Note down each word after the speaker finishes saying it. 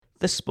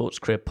The Sports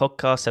Career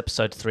Podcast,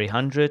 episode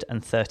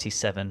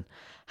 337.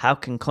 How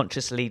can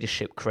conscious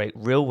leadership create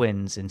real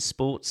wins in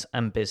sports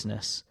and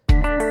business?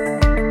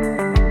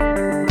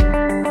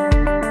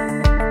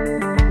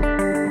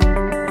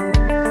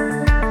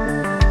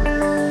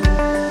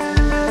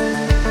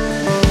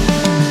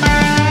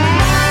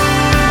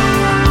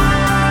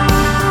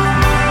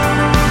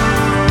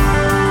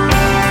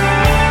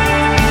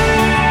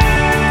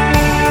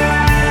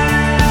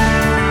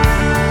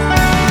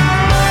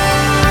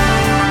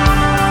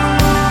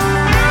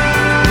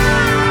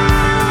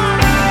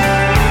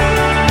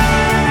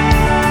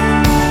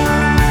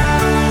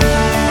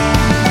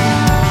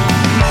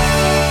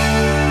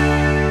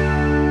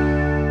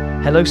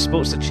 Hello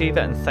Sports Achiever,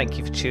 and thank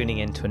you for tuning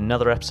in to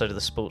another episode of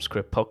the Sports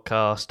Career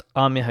Podcast.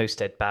 I'm your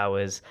host Ed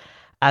Bowers.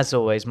 As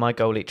always, my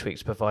goal each week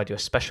is to provide you a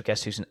special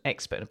guest who's an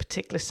expert in a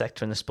particular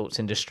sector in the sports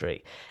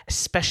industry,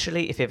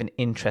 especially if you have an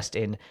interest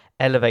in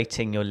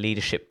elevating your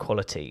leadership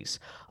qualities.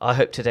 I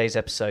hope today's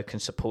episode can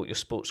support your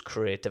sports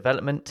career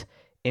development,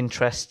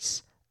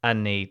 interests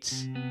and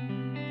needs.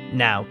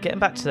 Now, getting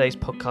back to today's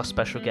podcast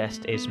special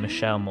guest is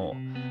Michelle Moore.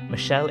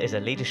 Michelle is a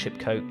leadership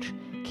coach,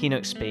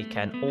 keynote speaker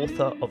and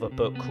author of a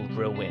book called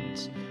Real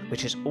Wins,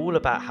 which is all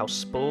about how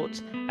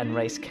sport and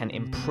race can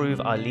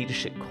improve our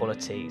leadership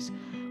qualities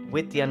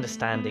with the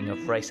understanding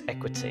of race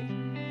equity.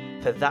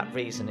 For that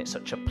reason, it's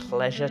such a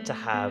pleasure to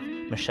have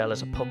Michelle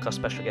as a podcast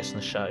special guest on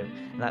the show,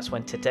 and that's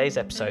when today's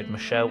episode,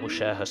 Michelle will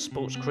share her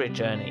sports career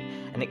journey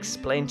and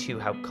explain to you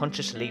how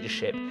conscious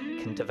leadership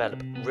can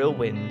develop real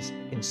wins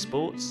in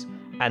sports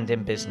and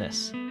in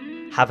business.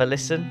 Have a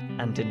listen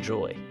and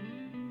enjoy.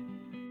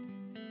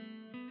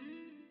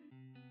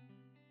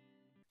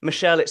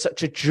 Michelle, it's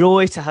such a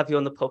joy to have you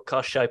on the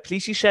podcast show.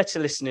 Please you share to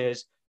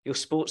listeners your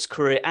sports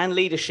career and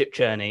leadership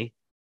journey.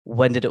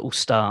 When did it all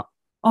start?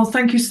 Oh,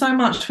 thank you so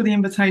much for the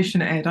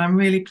invitation, Ed. I'm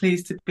really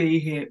pleased to be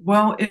here.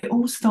 Well, it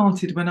all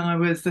started when I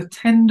was the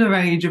tender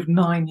age of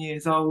 9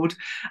 years old,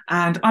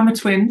 and I'm a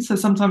twin, so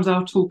sometimes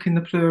I'll talk in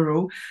the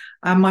plural.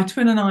 My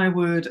twin and I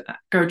would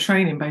go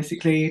training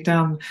basically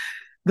down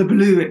the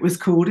Blue, it was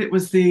called. It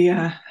was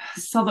the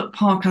Southwark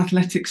Park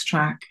Athletics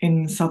track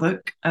in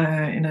Southwark,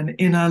 in an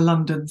inner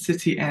London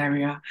city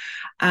area.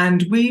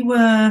 And we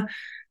were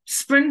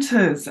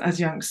sprinters as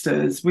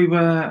youngsters. We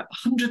were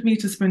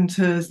 100-metre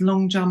sprinters,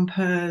 long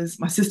jumpers.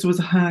 My sister was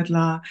a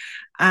hurdler.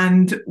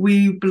 And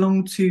we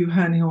belonged to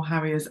Herne Hill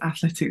Harriers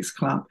Athletics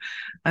Club.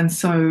 And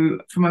so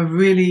from a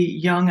really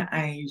young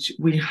age,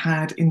 we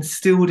had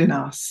instilled in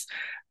us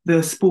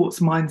the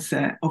sports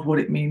mindset of what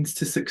it means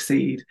to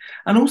succeed,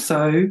 and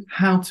also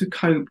how to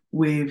cope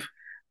with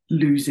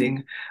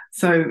losing.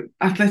 So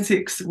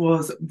athletics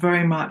was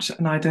very much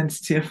an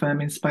identity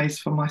affirming space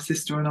for my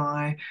sister and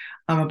I.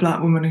 I'm a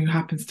black woman who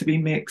happens to be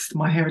mixed.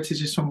 My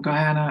heritage is from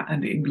Guyana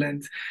and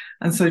England.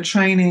 And so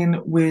training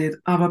with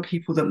other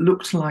people that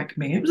looked like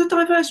me, it was a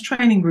diverse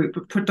training group,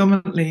 but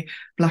predominantly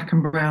black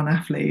and brown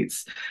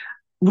athletes,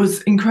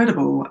 was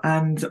incredible.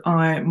 And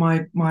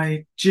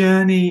my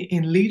journey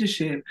in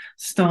leadership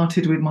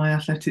started with my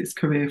athletics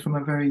career from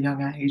a very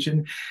young age.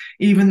 And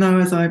even though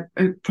as I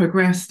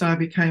progressed, I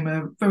became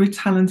a very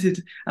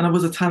talented, and I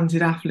was a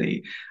talented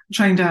athlete,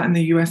 trained out in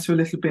the US for a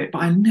little bit, but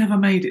I never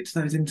made it to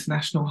those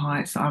international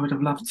heights that I would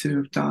have loved to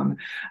have done.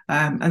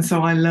 And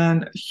so I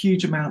learned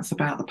huge amounts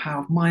about the power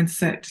of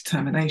mindset,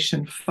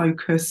 determination,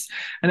 focus,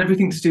 and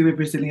everything to do with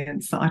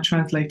resilience that I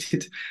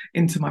translated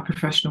into my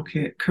professional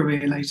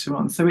career later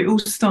on. So it all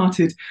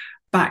started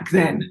back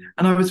then.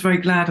 And I was very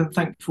glad and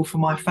thankful for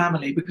my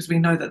family, because we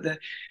know that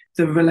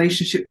the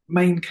relationship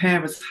main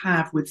carers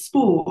have with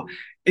sport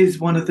is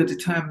one of the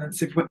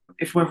determinants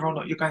if whether or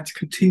not you're going to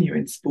continue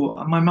in sport.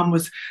 And my mum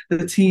was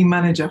the team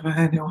manager for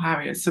Herne Hill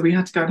Harriers, so we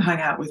had to go and hang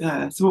out with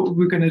her. So what were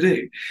we going to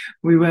do?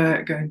 We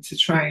were going to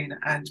train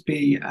and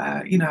be,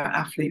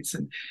 athletes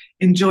and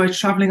enjoy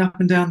travelling up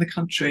and down the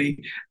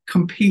country,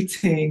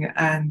 competing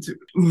and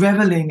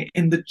reveling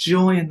in the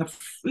joy and the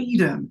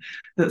freedom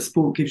that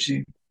sport gives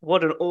you.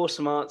 What an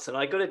awesome answer. And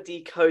I got to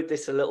decode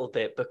this a little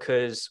bit,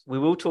 because we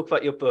will talk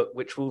about your book,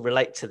 which will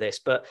relate to this,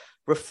 but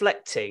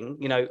reflecting,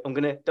 don't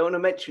want to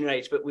mention your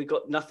age, but we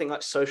got nothing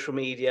like social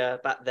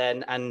media back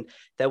then. And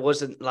there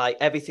wasn't like,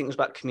 everything was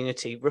about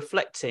community.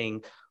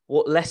 Reflecting,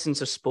 what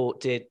lessons of sport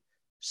did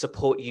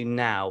support you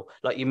now?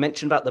 Like you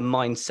mentioned about the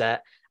mindset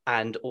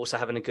and also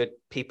having a good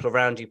people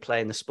around you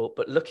playing the sport,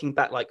 but looking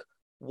back, like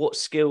what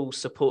skills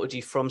supported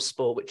you from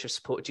sport, which have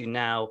supported you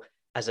now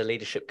as a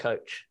leadership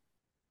coach?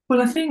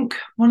 Well, I think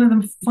one of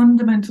the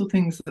fundamental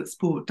things that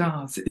sport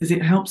does is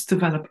it helps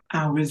develop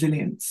our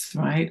resilience,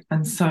 right?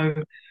 And so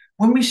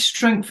when we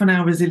strengthen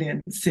our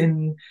resilience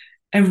in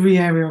every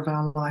area of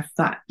our life,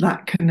 that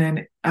can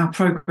then, our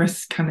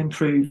progress can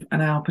improve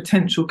and our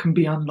potential can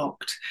be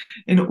unlocked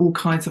in all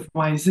kinds of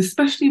ways,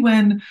 especially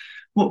when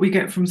what we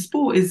get from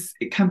sport is,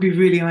 it can be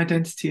really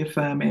identity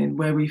affirming,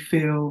 where we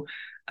feel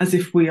as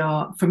if we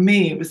are, for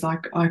me, it was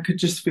like I could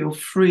just feel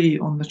free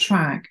on the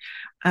track.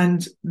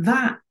 And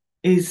that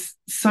is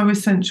so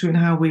essential in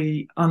how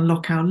we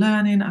unlock our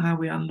learning, how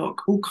we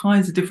unlock all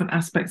kinds of different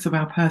aspects of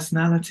our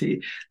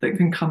personality that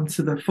can come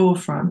to the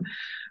forefront.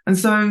 And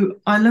so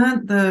I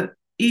learned that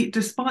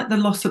despite the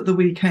loss at the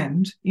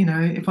weekend,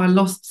 if I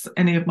lost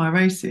any of my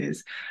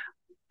races,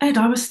 Ed,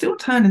 I was still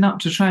turning up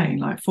to train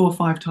like 4 or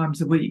 5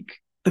 times a week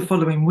the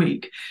following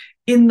week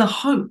in the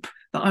hope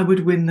that I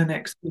would win the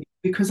next week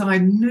because I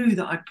knew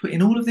that I'd put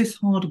in all of this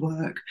hard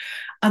work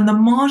and the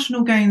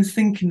marginal gains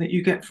thinking that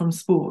you get from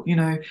sport.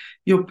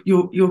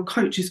 Your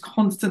coach is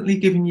constantly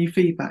giving you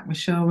feedback.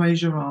 Michelle,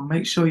 raise your arm.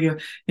 Make sure your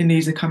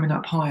knees are coming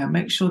up higher.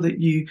 Make sure that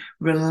you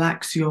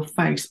relax your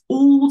face.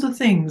 All the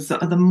things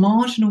that are the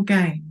marginal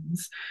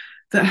gains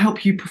that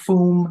help you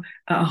perform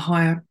at a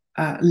higher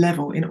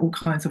level in all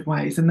kinds of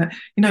ways. And that,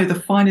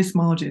 the finest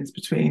margins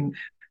between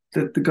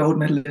the gold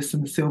medalists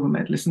and the silver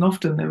medalists. And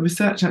often the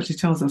research actually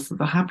tells us that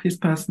the happiest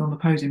person on the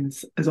podium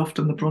is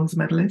often the bronze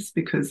medalist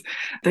because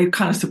they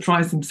kind of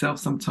surprise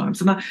themselves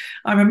sometimes. And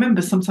I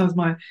remember sometimes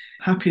my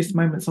happiest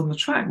moments on the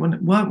track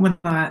weren't when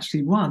I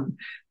actually won.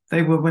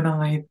 They were when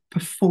I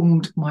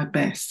performed my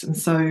best. And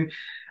so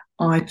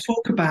I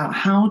talk about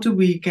how do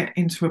we get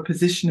into a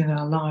position in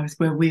our lives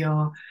where we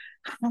are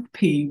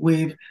happy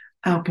with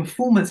our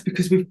performance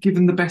because we've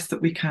given the best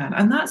that we can.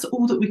 And that's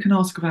all that we can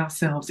ask of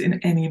ourselves in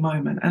any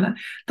moment. And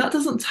that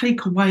doesn't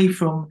take away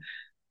from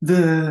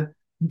the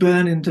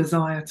burning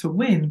desire to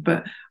win,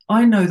 but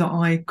I know that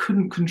I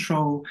couldn't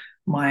control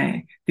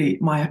my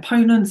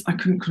opponents. I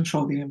couldn't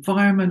control the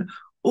environment.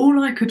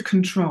 All I could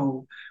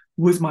control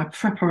was my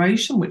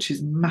preparation, which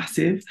is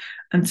massive,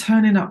 and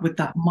turning up with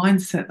that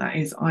mindset that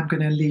is, I'm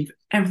going to leave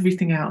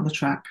everything out on the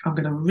track. I'm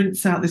going to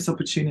rinse out this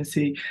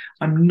opportunity.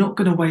 I'm not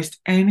going to waste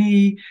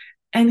any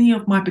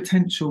of my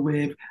potential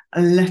with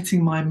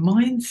letting my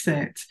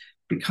mindset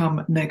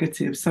become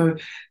negative. So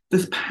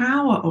the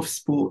power of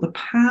sport, the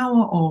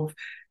power of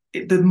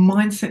the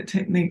mindset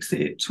techniques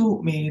that it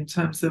taught me in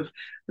terms of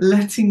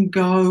letting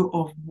go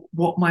of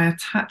what my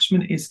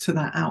attachment is to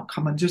that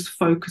outcome and just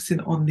focusing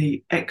on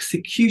the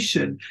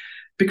execution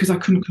because I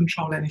couldn't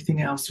control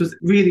anything else was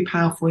really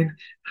powerful in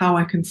how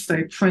I can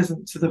stay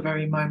present to the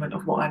very moment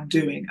of what I'm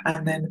doing.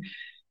 And then,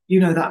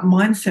 that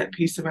mindset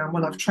piece around,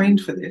 well, I've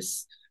trained for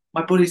this,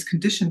 my body's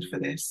conditioned for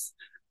this,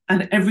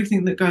 and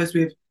everything that goes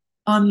with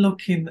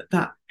unlocking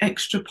that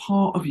extra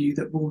part of you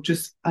that will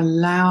just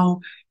allow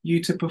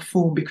you to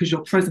perform because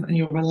you're present and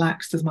you're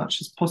relaxed as much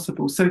as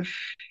possible. So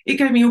it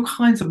gave me all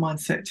kinds of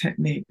mindset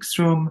techniques,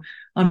 from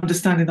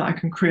understanding that I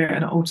can create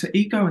an alter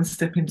ego and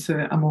step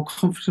into a more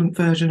confident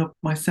version of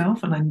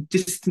myself, and I'm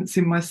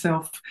distancing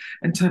myself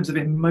in terms of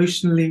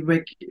emotionally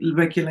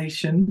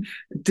regulation,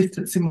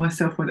 distancing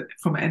myself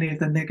from any of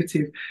the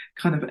negative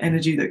kind of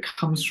energy that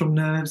comes from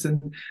nerves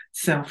and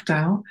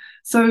self-doubt.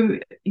 So,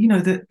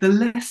 the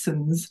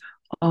lessons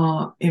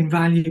are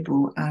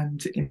invaluable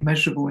and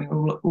immeasurable in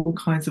all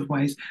kinds of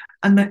ways,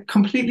 and they're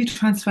completely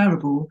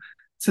transferable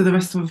to the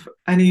rest of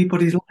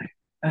anybody's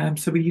life.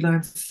 So we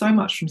learn so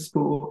much from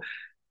sport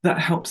that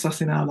helps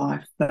us in our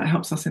life, that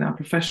helps us in our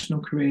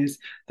professional careers,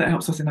 that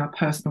helps us in our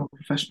personal and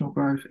professional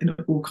growth in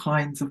all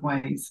kinds of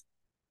ways.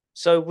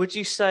 So would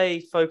you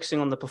say focusing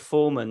on the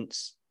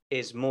performance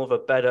is more of a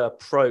better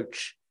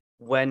approach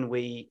when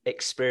we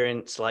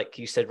experience, like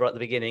you said right at the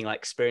beginning, like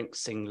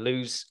experiencing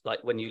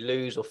like when you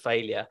lose or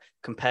failure,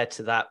 compared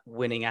to that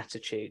winning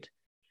attitude?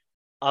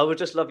 I would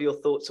just love your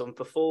thoughts on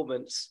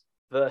performance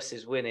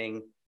versus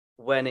winning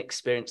when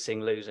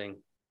experiencing losing.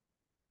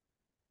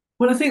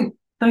 Well, I think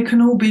they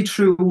can all be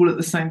true all at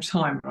the same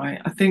time, right?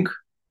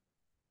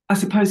 I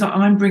suppose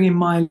I'm bringing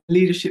my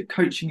leadership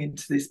coaching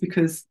into this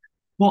because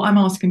what I'm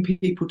asking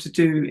people to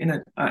do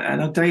on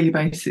a daily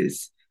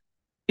basis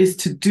is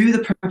to do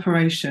the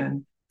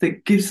preparation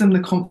that gives them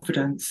the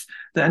confidence,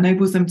 that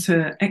enables them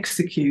to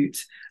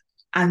execute,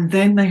 and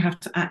then they have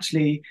to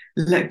actually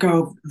let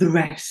go of the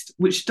rest,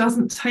 which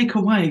doesn't take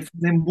away from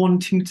them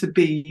wanting to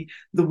be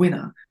the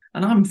winner.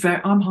 And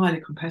I'm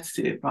highly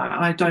competitive, right?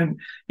 I don't,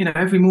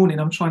 every morning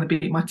I'm trying to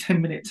beat my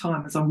 10-minute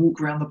time as I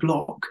walk around the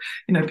block.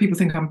 People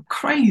think I'm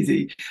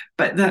crazy,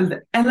 but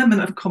the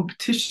element of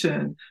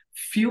competition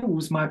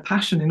fuels my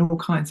passion in all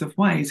kinds of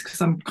ways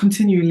because I'm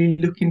continually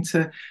looking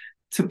to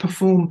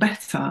perform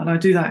better. And I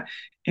do that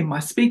in my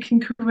speaking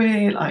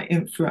career,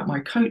 throughout my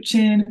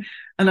coaching.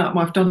 And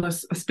I've done a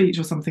speech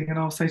or something, and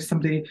I'll say to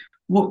somebody,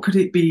 what could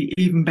it be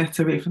even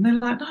better if? And they're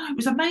like, no, it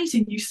was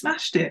amazing, you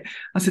smashed it.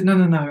 I said, no,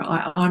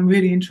 I'm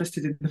really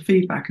interested in the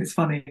feedback. And it's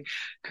funny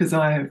because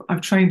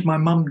I've trained my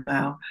mum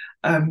now.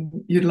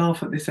 You'd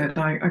laugh at this, Ed.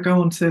 I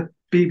go on to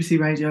BBC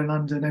Radio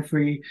London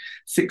every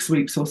 6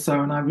 weeks or so,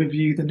 and I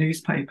review the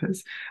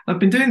newspapers. I've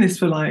been doing this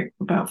for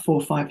about 4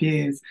 or 5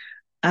 years.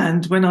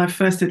 And when I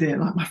first did it,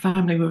 my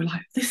family were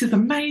like, this is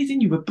amazing,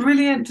 you were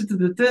brilliant. Da,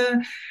 da, da,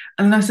 da.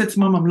 And then I said to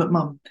my mum, look,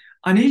 Mum,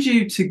 I need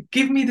you to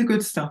give me the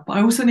good stuff, but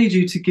I also need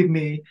you to give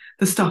me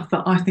the stuff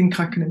that I think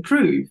I can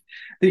improve,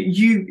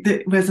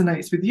 that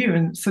resonates with you.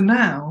 And so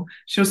now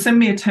she'll send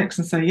me a text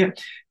and say, yeah,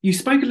 you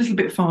spoke a little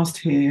bit fast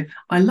here.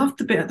 I loved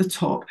the bit at the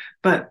top,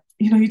 but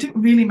you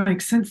didn't really make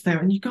sense there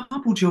and you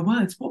garbled your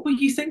words. What were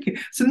you thinking?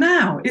 So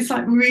now it's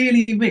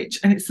really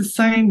rich, and it's the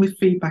same with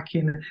feedback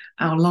in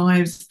our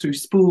lives through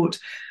sport.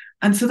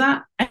 And so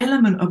that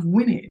element of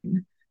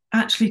winning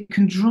actually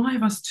can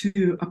drive us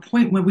to a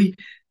point where we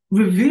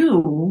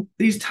reveal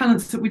these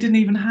talents that we didn't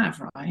even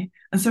have, right?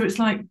 And so it's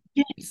like,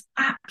 yes,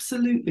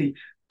 absolutely.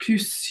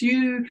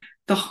 Pursue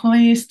the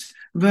highest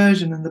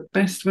version and the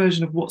best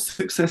version of what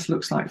success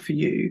looks like for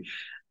you.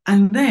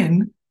 And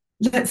then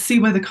let's see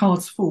where the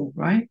cards fall,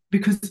 right?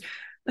 Because,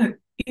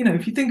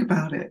 if you think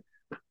about it,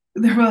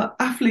 there are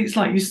athletes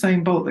like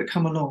Usain Bolt that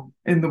come along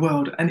in the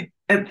world. And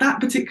at that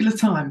particular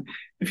time,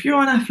 if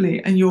you're an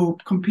athlete and you're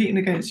competing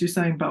against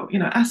Usain Bolt,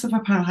 Asif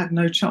Apal had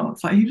no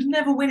chance. Like he was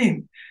never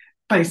winning,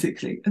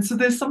 basically. And so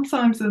there's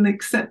sometimes an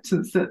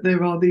acceptance that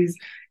there are these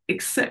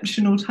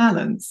exceptional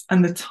talents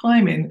and the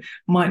timing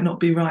might not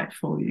be right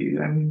for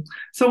you. And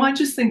so I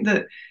just think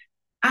that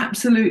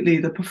absolutely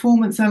the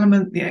performance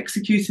element, the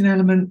executing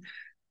element,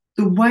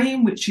 the way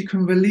in which you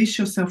can release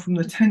yourself from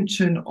the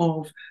tension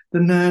of the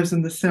nerves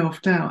and the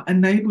self-doubt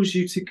enables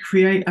you to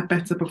create a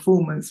better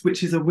performance,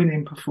 which is a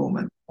winning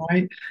performance,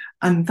 right?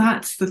 And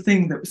that's the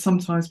thing that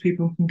sometimes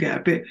people can get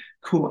a bit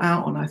caught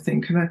out on, I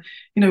think. And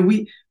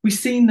we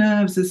see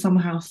nerves as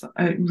somehow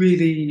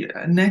really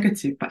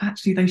negative, but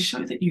actually they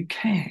show that you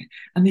care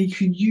and that you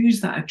can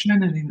use that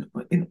adrenaline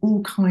in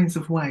all kinds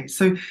of ways.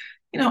 So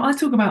I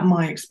talk about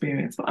my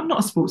experience, but I'm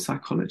not a sports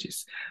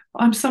psychologist.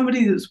 I'm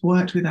somebody that's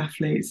worked with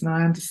athletes and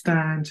I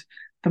understand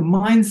the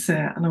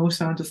mindset and I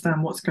also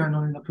understand what's going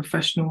on in a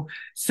professional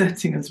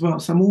setting as well.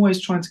 So I'm always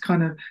trying to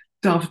kind of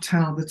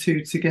dovetail the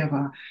two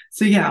together.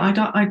 So yeah,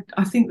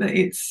 I think that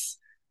it's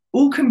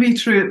all can be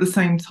true at the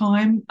same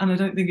time, and I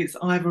don't think it's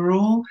either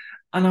or.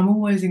 And I'm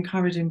always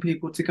encouraging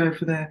people to go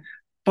for their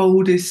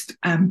boldest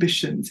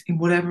ambitions in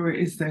whatever it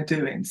is they're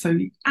doing. So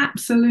you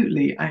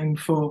absolutely aim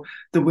for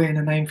the win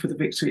and aim for the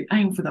victory,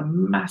 aim for the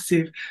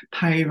massive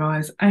pay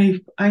rise,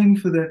 aim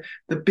for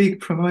the big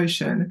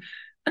promotion.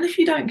 And if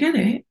you don't get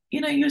it,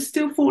 you're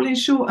still falling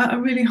short at a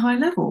really high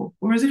level.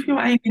 Whereas if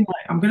you're aiming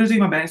like, I'm going to do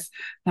my best,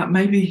 that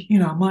maybe,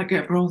 I might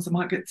get bronze, I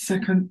might get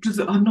second,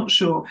 I'm not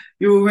sure.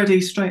 You're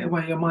already straight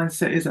away, your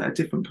mindset is at a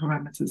different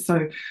parameter.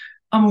 So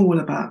I'm all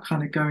about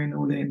kind of going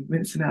all in,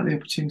 rinsing out the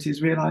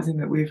opportunities, realizing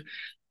that we're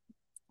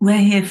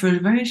here for a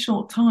very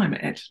short time,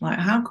 Ed. Like,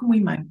 how can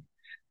we make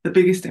the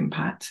biggest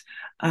impact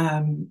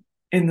in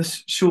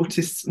the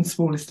shortest and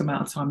smallest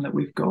amount of time that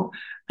we've got?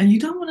 And you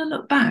don't want to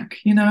look back,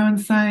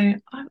 and say,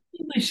 I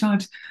wish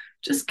I'd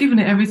just given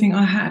it everything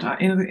I had.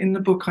 In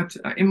the book,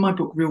 in my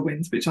book, Real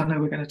Wins, which I know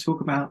we're going to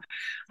talk about,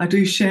 I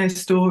do share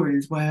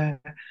stories where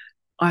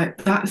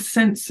that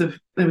sense of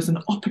there was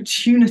an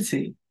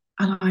opportunity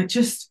and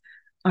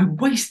I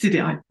wasted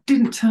it. I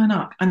didn't turn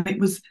up. And it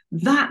was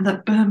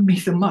that burned me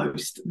the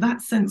most,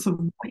 that sense of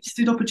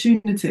wasted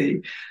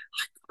opportunity.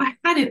 I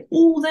had it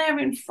all there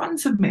in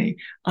front of me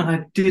and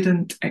I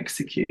didn't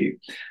execute.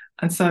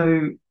 And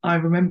so I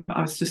remember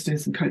I was just doing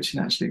some coaching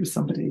actually with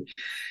somebody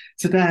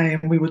today,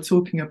 and we were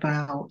talking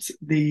about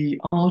the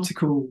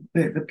article,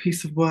 the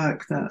piece of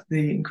work that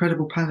the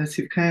incredible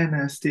palliative care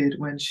nurse did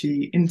when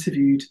she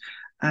interviewed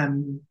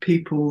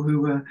people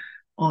who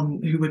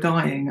were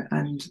dying,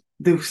 and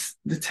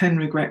the 10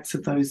 regrets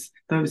of those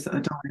that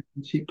are dying.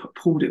 And she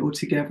pulled it all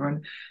together.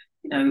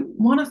 And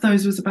one of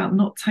those was about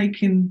not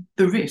taking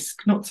the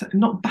risk,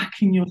 not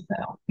backing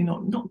yourself,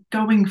 not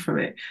going for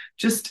it,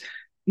 just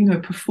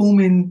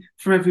performing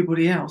for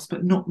everybody else,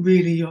 but not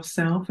really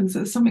yourself. And so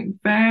there's something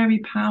very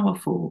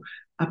powerful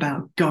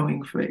about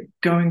going for it,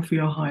 going for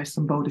your highest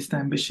and boldest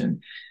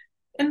ambition.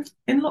 And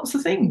in lots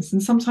of things.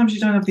 And sometimes you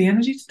don't have the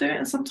energy to do it,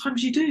 and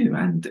sometimes you do.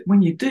 And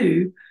when you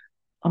do,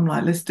 I'm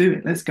like, let's do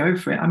it. Let's go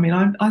for it. I mean,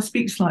 I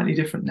speak slightly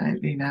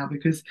differently now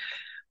because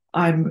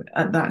I'm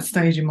at that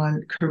stage in my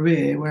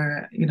career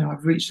where,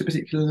 I've reached a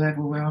particular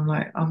level where I'm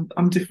like,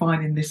 I'm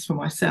defining this for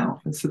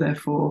myself. And so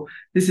therefore,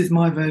 this is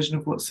my version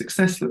of what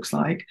success looks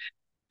like.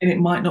 And it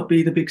might not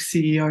be the big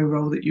CEO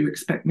role that you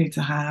expect me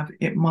to have.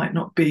 It might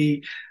not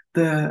be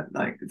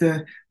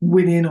the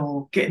winning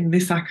or getting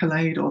this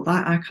accolade or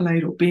that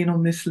accolade or being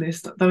on this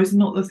list. Those are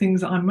not the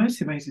things that I'm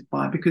motivated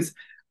by, because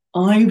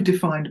I've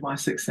defined my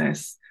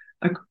success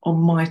on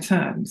my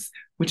terms,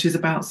 which is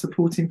about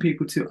supporting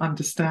people to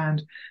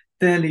understand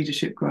their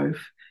leadership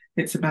growth.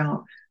 It's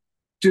about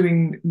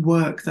doing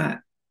work that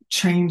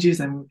changes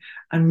and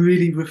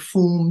really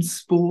reforms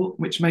sport,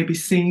 which may be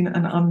seen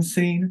and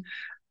unseen.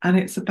 And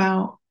it's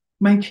about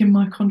making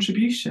my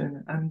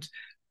contribution and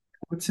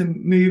to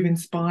move,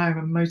 inspire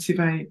and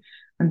motivate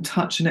and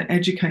touch and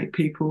educate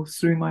people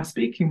through my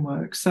speaking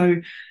work.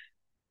 So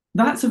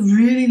that's a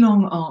really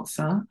long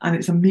answer, and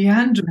it's a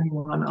meandering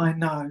one, I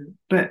know,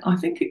 but I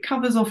think it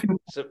covers off.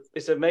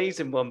 It's an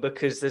amazing one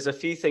because there's a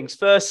few things.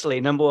 Firstly,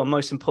 number one,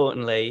 most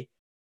importantly,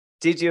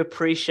 did you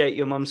appreciate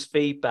your mum's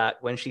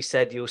feedback when she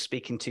said you were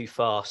speaking too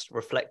fast,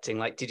 reflecting?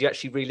 Like, did you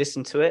actually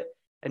re-listen to it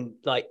and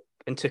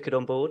took it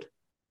on board?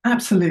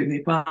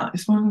 Absolutely, but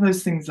it's one of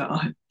those things that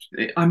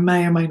I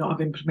may or may not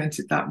have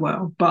implemented that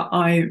well, but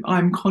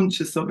I'm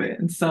conscious of it,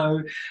 and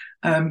so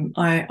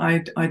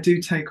I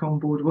do take on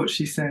board what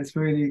she says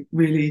really,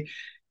 really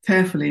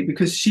carefully,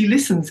 because she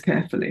listens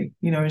carefully,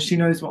 and she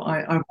knows what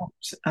I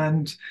want,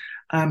 and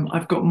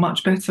I've got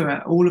much better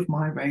at all of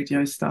my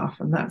radio stuff,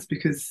 and that's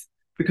because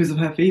because of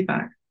her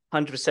feedback.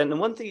 100%. And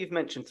one thing you've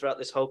mentioned throughout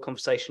this whole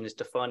conversation is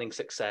defining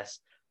success.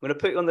 I'm going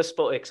to put you on the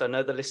spot here because I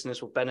know the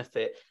listeners will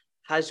benefit.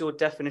 Has your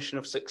definition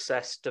of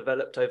success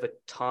developed over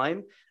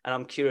time? And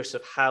I'm curious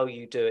of how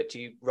you do it. Do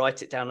you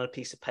write it down on a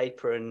piece of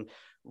paper and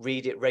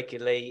read it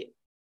regularly?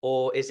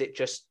 Or is it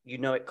just, you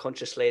know it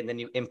consciously and then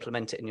you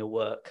implement it in your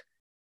work?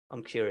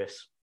 I'm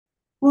curious.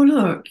 Well,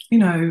 look,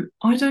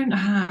 I don't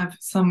have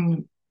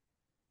some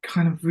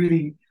kind of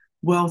really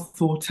well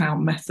thought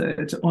out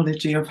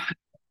methodology of how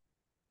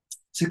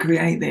to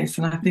create this.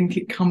 And I think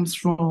it comes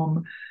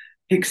from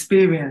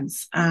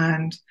experience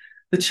and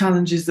the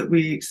challenges that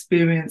we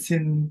experience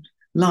in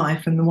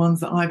life and the ones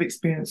that I've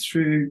experienced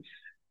through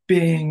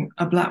being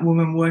a Black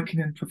woman working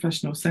in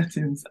professional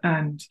settings,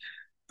 and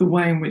the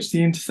way in which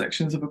the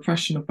intersections of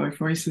oppression of both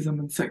racism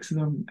and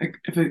sexism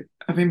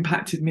have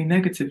impacted me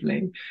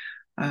negatively.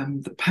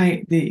 The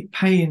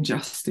pay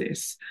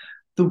injustice,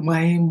 the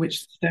way in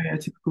which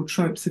stereotypical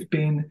tropes have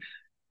been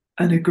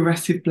an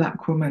aggressive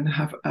Black woman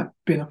have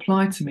been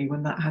applied to me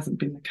when that hasn't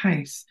been the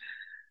case.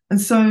 And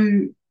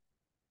so,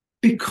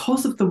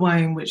 because of the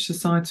way in which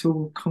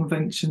societal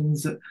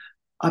conventions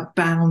are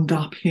bound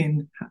up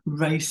in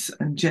race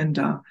and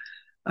gender,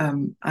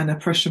 and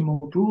oppression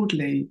more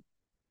broadly,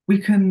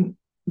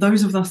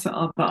 those of us that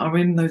are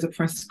in those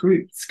oppressed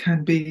groups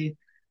can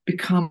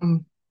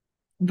become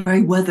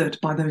very weathered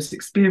by those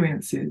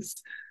experiences.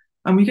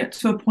 And we get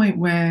to a point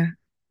where,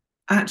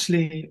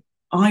 actually,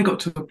 I got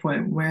to a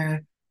point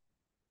where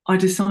I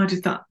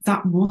decided that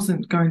that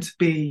wasn't going to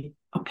be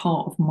a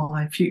part of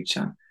my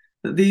future,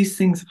 that these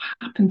things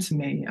have happened to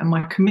me, and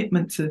my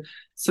commitment to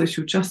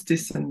social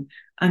justice and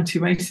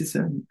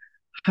anti-racism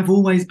have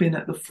always been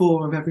at the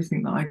fore of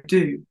everything that I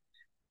do.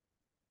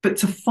 But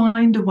to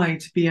find a way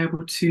to be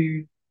able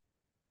to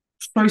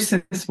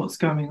process what's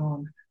going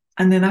on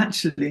and then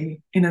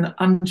actually, in an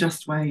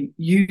unjust way,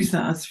 use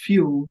that as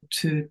fuel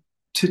to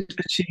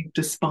achieve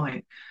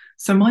despite.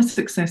 So my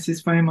success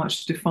is very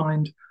much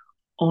defined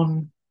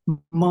on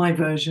my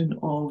version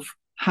of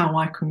how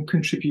I can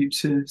contribute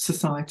to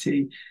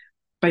society,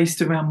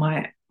 based around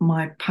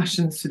my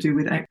passions to do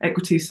with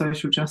equity,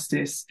 social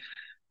justice,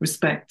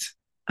 respect,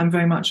 and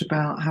very much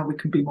about how we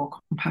can be more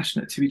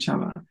compassionate to each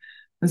other.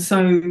 And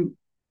so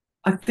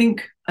I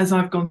think as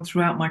I've gone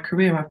throughout my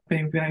career, I've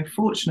been very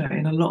fortunate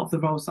in a lot of the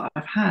roles that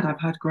I've had. I've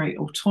had great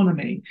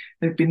autonomy.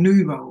 They've been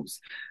new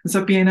roles. And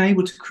so being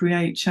able to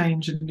create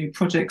change and new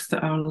projects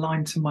that are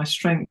aligned to my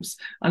strengths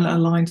and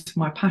aligned to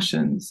my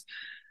passions.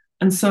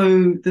 And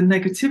so the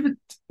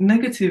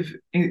negative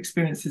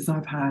experiences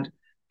I've had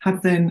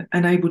have then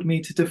enabled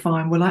me to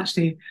define, well,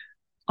 actually,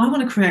 I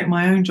want to create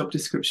my own job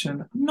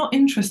description. I'm not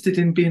interested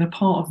in being a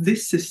part of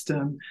this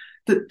system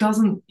that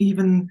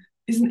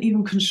isn't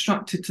even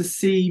constructed to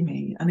see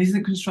me and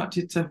isn't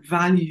constructed to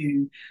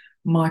value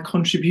my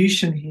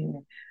contribution here.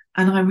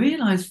 And I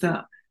realized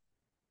that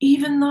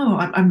even though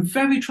I'm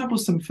very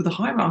troublesome for the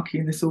hierarchy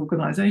in this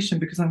organization,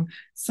 because I'm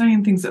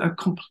saying things that are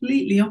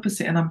completely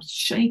opposite and I'm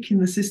shaking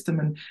the system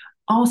and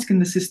asking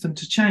the system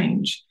to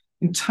change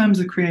in terms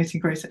of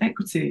creating greater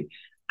equity,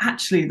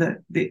 actually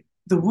the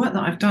work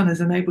that I've done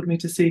has enabled me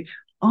to see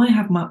I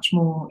have much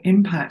more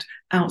impact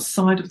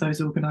outside of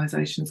those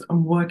organizations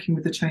and working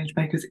with the change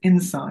makers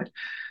inside.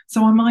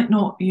 So I might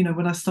not,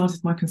 when I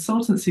started my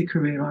consultancy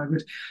career, I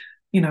would,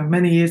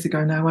 many years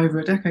ago now, over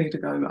a decade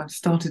ago, I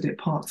started it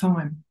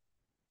part-time.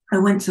 I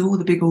went to all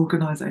the big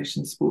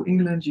organizations, Sport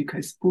England,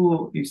 UK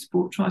Sport, Youth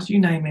Sport Trust, you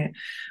name it,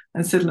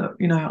 and said, look,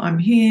 I'm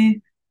here.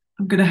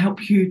 I'm going to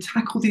help you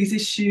tackle these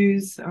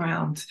issues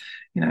around,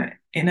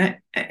 in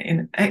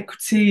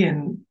equity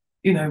and,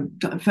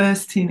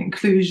 diversity and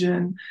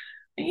inclusion.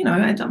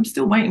 And I'm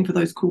still waiting for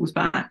those calls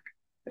back.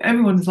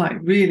 Everyone's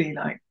really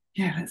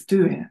yeah, let's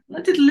do it.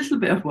 I did a little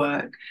bit of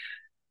work,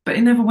 but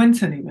it never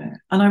went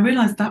anywhere. And I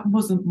realized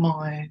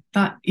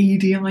that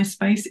EDI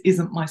space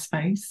isn't my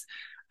space.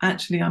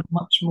 Actually, I'm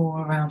much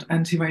more around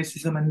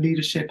anti-racism and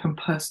leadership and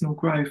personal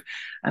growth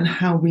and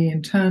how we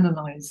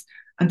internalize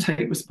and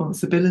take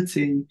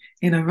responsibility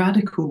in a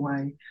radical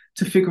way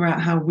to figure out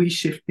how we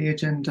shift the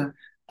agenda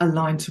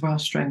aligned to our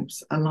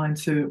strengths, aligned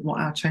to what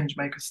our change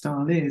maker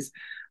style is.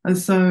 And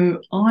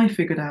so I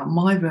figured out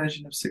my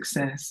version of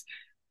success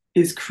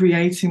is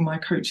creating my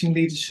coaching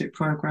leadership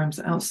programs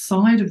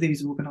outside of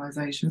these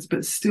organizations,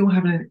 but still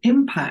having an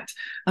impact.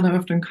 And I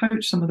often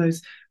coach some of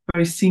those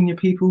very senior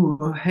people who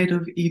are head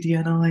of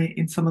ED&I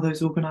in some of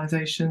those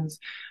organizations.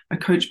 I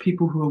coach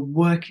people who are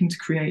working to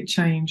create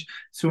change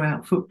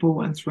throughout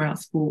football and throughout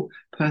sport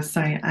per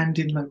se and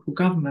in local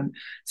government.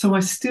 So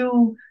I'm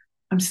still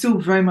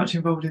very much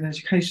involved in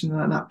education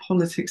and that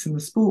politics in the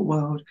sport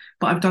world,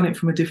 but I've done it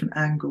from a different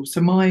angle. So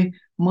my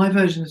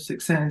version of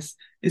success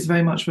is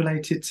very much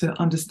related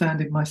to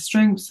understanding my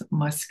strengths,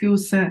 my skill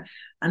set,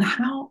 and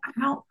how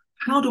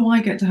do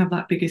I get to have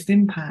that biggest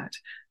impact.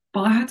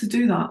 But I had to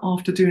do that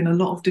after doing a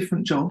lot of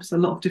different jobs, a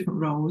lot of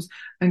different roles,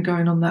 and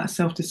going on that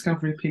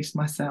self-discovery piece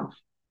myself.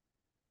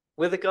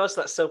 With regards to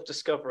that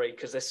self-discovery,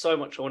 because there's so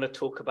much I want to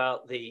talk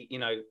about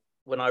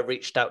when I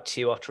reached out to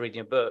you after reading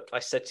your book, I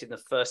said to you in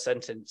the first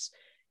sentence,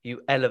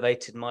 you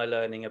elevated my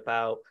learning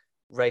about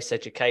race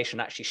education,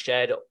 actually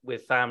shared it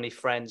with family,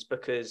 friends,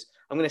 because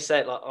I'm going to say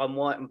it, like, I'm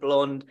white and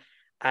blonde,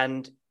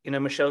 and, you know,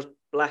 Michelle's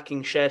black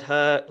and shared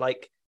her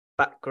like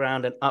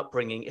background and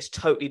upbringing is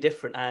totally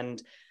different.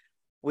 And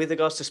with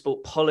regards to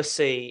sport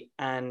policy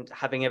and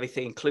having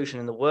everything inclusion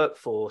in the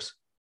workforce,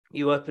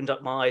 you opened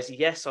up my eyes.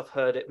 Yes, I've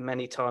heard it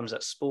many times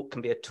that sport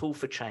can be a tool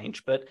for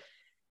change, but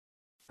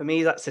for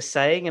me, that's a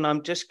saying. And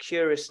I'm just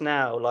curious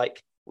now,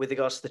 like with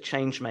regards to the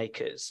change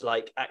makers,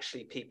 like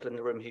actually people in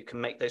the room who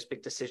can make those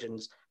big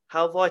decisions,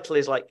 how vital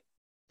is like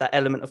that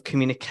element of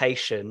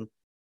communication,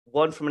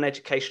 one from an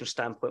education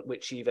standpoint,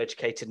 which you've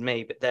educated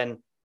me, but then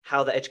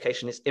how the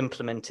education is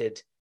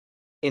implemented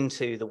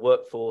into the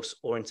workforce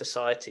or in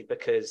society?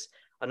 Because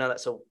I know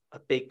that's a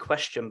big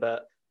question,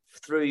 but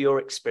through your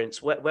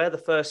experience, where are the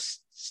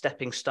first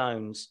stepping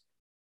stones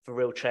for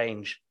real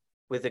change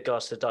with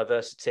regards to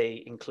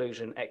diversity,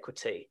 inclusion,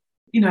 equity?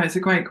 You know, it's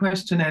a great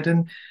question, Ed.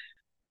 And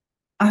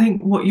I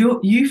think what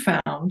you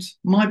found,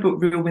 my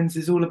book, Real Wins,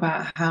 is all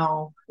about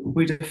how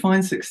we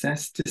define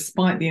success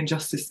despite the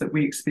injustice that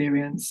we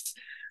experience.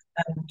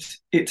 And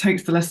it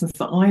takes the lessons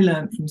that I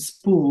learned from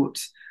sport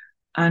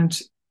and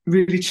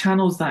really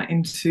channels that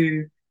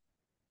into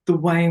the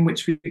way in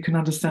which we can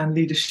understand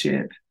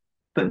leadership,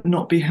 but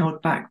not be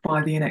held back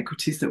by the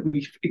inequities that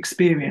we've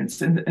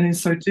experienced. And in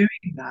so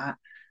doing that,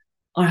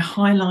 I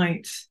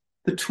highlight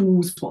the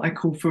tools, what I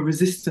call for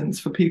resistance,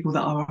 for people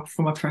that are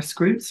from oppressed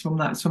groups, from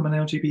an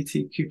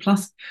LGBTQ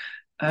plus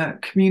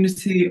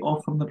community,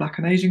 or from the Black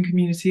and Asian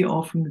community,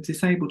 or from the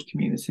disabled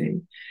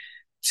community,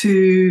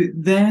 to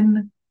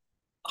then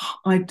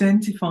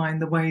identifying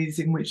the ways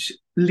in which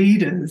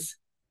leaders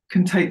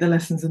can take the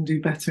lessons and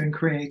do better in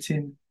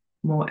creating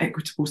more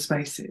equitable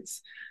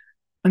spaces.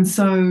 And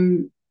so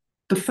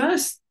the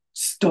first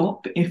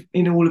stop, if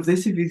in all of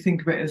this, if you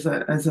think of it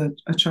as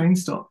a train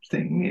stop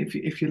thing,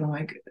 if you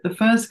like, the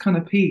first kind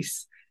of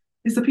piece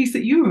is the piece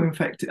that you were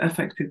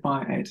affected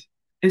by, Ed.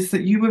 Is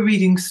that you were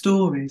reading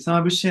stories. I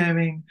was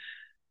sharing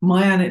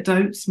my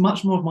anecdotes,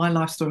 much more of my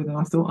life story than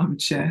I thought I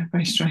would share,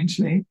 very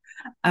strangely.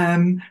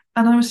 And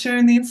I was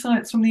sharing the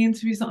insights from the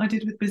interviews that I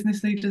did with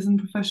business leaders and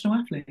professional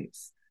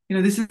athletes. You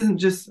know, this isn't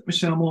just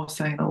Michelle Moore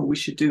saying, oh, we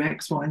should do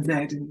X, Y, and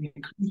Z in the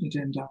inclusion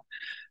agenda.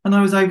 And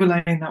I was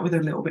overlaying that with a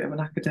little bit of an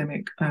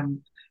academic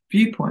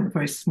viewpoint,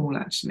 very small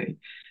actually.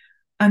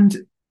 And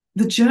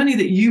the journey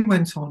that you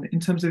went on in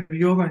terms of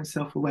your own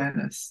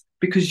self-awareness,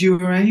 because you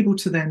were able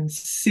to then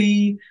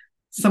see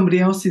somebody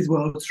else's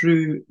world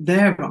through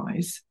their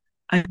eyes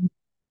and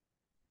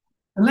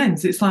a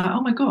lens, it's like,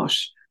 oh my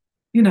gosh,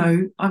 you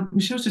know,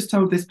 Michelle's just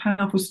told this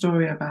powerful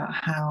story about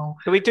how...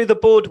 Can we do the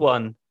board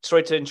one?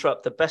 Sorry to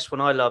interrupt. The best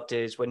one I loved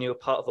is when you were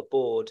part of a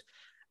board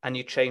and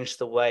you changed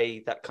the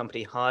way that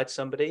company hired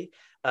somebody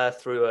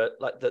through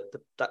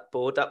that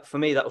board. That, for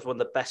me, that was one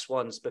of the best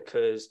ones,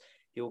 because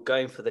you were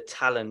going for the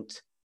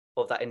talent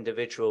of that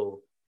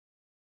individual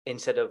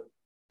instead of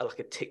like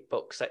a tick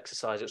box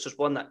exercise. It was just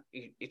one that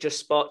it just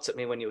sparked at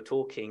me when you were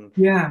talking.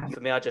 Yeah.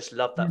 For me, I just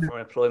love that from an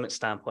employment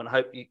standpoint. I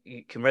hope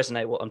you can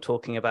resonate what I'm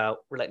talking about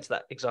relating to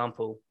that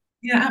example.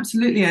 Yeah,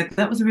 absolutely, Ed.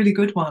 That was a really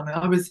good one.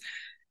 I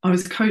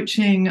was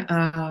coaching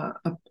a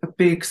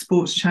big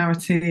sports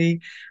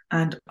charity,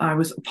 and I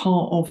was a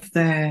part of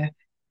their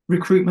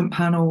recruitment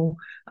panel,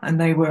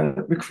 and they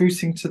were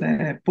recruiting to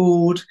their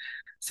board.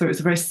 So it was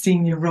a very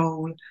senior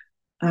role.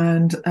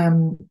 And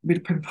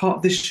we'd been part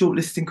of this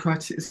shortlisting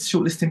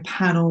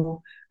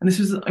panel, and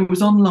it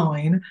was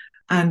online.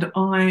 And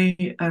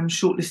I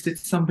shortlisted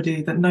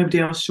somebody that nobody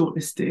else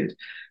shortlisted.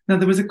 Now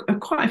there was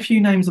quite a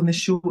few names on this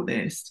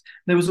shortlist.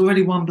 There was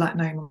already one black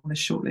name on this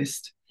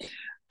shortlist,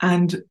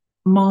 and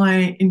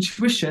my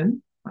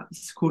intuition,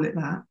 let's call it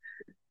that,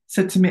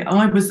 said to me,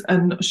 I was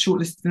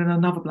shortlisted in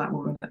another black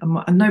woman,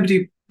 and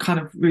nobody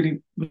kind of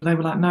really, they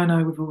were like,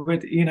 no, we've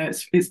already, you know,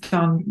 it's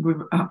done,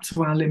 we're up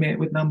to our limit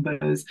with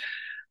numbers.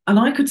 And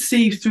I could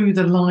see through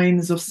the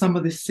lines of some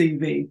of this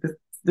CV,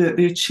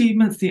 the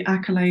achievements, the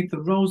accolade,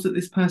 the roles that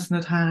this person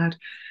had had.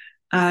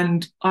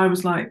 And I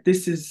was like,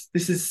 this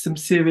is some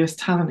serious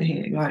talent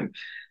here. Like,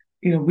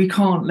 you know, we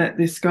can't let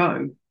this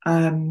go.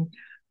 And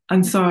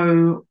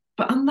so,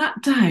 but on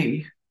that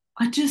day,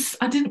 I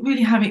didn't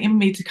really have it in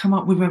me to come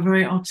up with a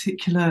very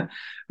articulate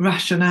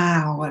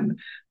rationale. And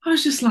I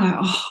was just like,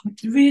 oh,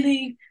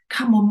 really?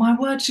 Come on, my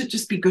word should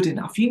just be good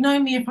enough. You know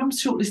me, if I'm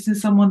shortlisting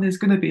someone, there's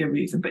going to be a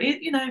reason. But,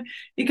 you know,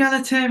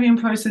 egalitarian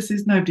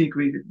processes, nobody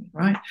agreed with me,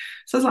 right?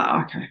 So I was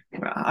like, okay,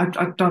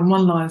 I've done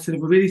one line and said, I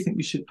really think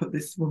we should put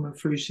this woman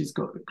through. She's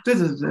got...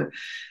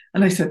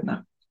 And they said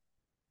no.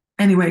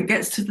 Anyway, it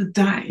gets to the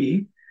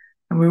day,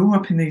 and we're all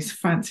up in these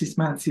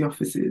fancy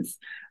offices.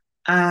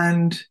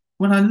 And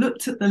when I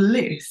looked at the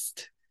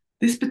list,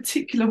 this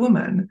particular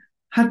woman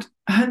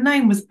her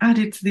name was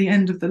added to the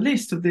end of the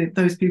list of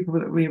those people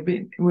that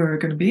were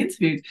going to be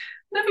interviewed.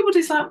 And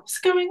everybody's like, what's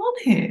going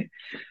on here?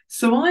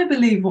 So I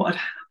believe what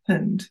had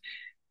happened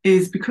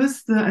is,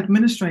 because the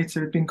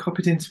administrator had been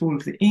copied into all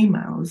of the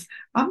emails,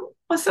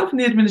 myself and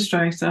the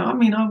administrator, I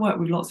mean, I work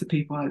with lots of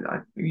people.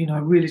 I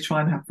really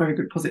try and have very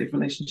good positive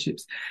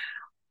relationships.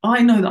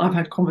 I know that I've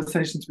had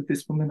conversations with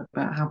this woman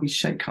about how we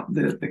shake up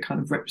the kind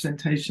of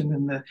representation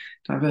and the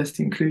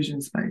diversity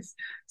inclusion space.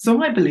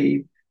 So I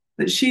believe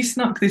that she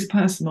snuck this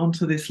person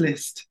onto this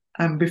list,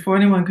 and before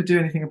anyone could do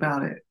anything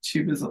about it,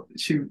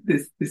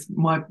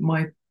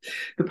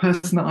 the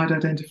person that I'd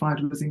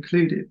identified was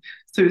included.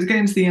 So it was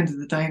getting to the end of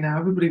the day now.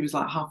 Everybody was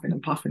like huffing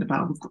and puffing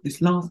about, we've got this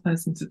last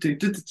person to do.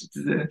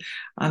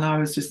 And I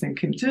was just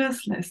thinking,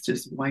 let's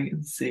just wait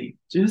and see.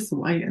 Just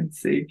wait and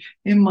see.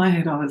 In my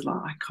head, I was like,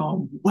 I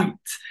can't wait.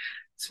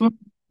 So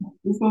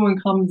this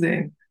woman comes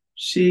in,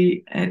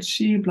 she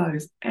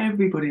blows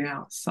everybody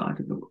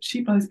outside of the water.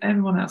 She blows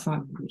everyone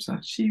outside of the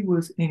water. She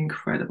was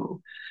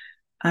incredible.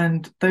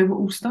 And they were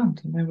all stunned,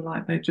 and they were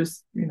like, they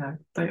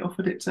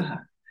offered it to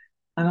her.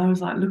 And I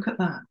was like, look at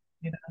that,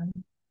 you know.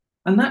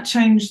 And that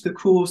changed the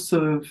course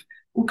of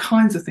all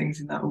kinds of things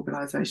in that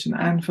organisation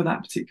and for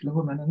that particular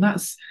woman. And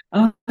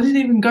I didn't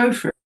even go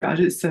for it. I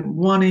just sent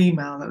one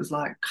email that was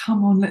like,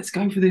 come on, let's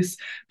go for this.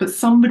 But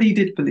somebody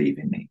did believe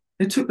in me.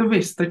 They took the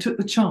risk, they took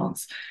the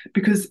chance.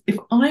 Because if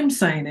I'm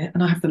saying it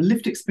and I have the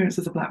lived experience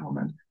as a Black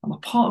woman, I'm a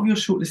part of your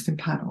shortlisting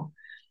panel,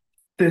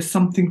 there's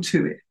something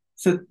to it.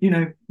 So,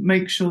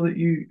 make sure that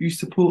you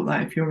support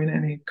that if you're in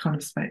any kind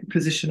of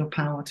position of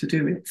power to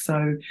do it.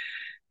 So,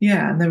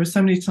 yeah, and there were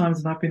so many times,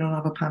 and I've been on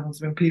other panels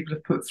when people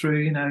have put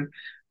through,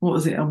 what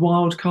was it, a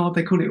wild card?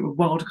 They call it a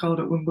wild card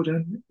at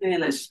Wimbledon. Yeah,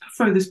 let's just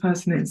throw this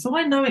person in. So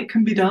I know it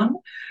can be done,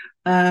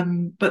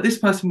 but this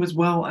person was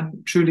well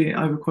and truly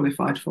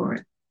overqualified for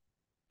it.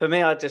 For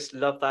me, I just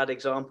love that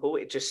example.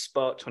 It just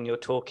sparked when you're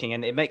talking,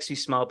 and it makes me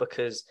smile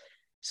because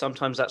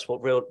sometimes that's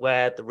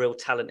where the real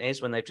talent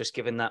is, when they've just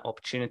given that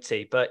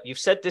opportunity. But you've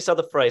said this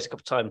other phrase a couple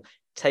of times,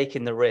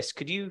 taking the risk.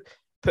 Could you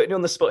put me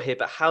on the spot here,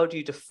 but how do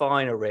you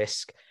define a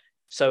risk?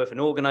 So if an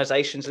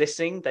organization's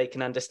listening, they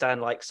can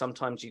understand, like,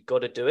 sometimes you've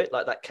got to do it,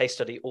 like that case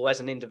study, or as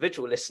an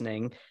individual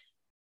listening,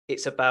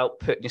 it's about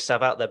putting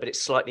yourself out there, but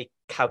it's slightly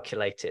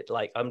calculated.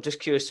 Like, I'm just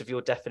curious of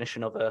your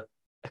definition of a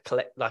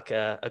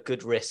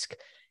good risk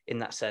in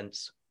that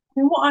sense.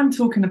 What I'm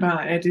talking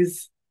about, Ed,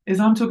 is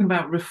I'm talking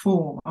about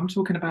reform. I'm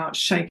talking about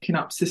shaking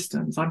up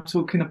systems. I'm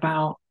talking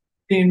about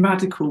being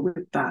radical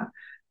with that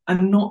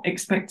and not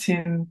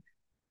expecting,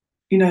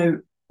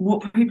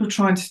 what people are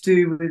trying to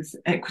do with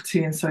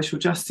equity and social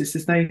justice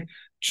is they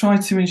try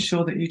to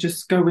ensure that you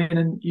just go in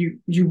and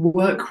you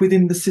work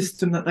within the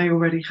system that they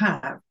already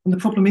have. And the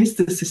problem is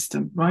the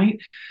system, right?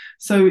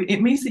 So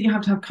it means that you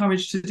have to have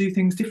courage to do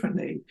things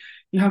differently.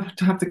 You have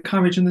to have the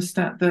courage and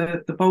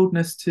the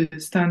boldness to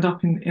stand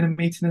up in a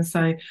meeting and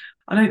say,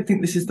 I don't think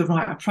this is the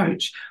right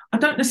approach. I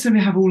don't necessarily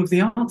have all of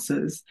the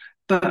answers,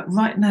 but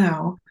right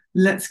now,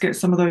 let's get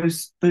some of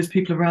those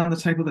people around the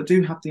table that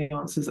do have the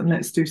answers, and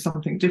let's do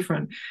something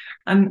different.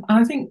 And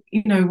I think,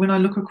 when I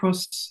look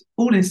across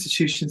all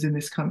institutions in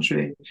this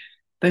country,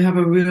 they have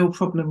a real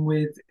problem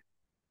with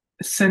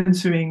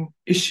centering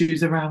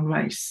issues around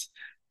race,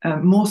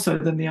 more so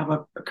than the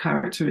other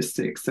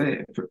characteristics,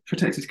 the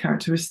protected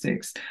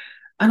characteristics.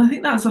 And I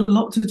think that's a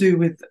lot to do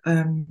with,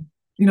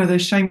 their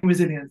shame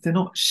resilience. They're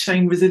not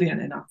shame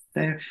resilient enough.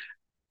 They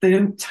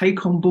don't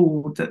take on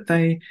board that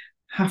they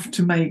have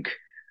to make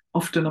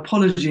often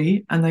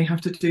apology, and they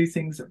have to do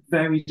things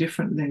very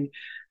differently.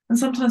 And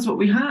sometimes what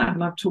we have,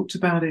 and I've talked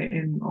about it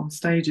on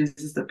stages,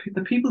 is that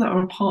the people that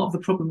are a part of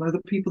the problem are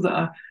the people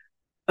that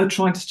are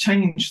trying to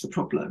change the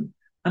problem.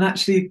 And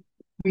actually,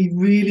 we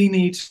really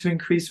need to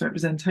increase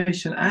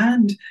representation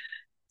and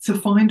to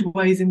find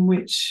ways in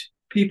which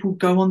people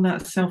go on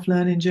that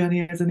self-learning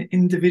journey as an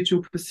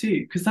individual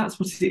pursuit, because that's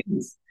what it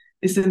is.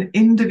 It's an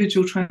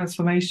individual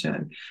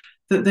transformation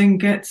that then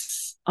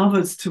gets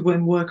others to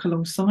work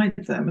alongside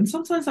them. And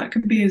sometimes that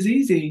can be as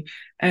easy,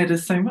 Ed,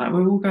 as saying, right,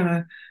 we're all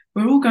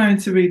going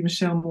to read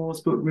Michelle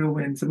Moore's book, Real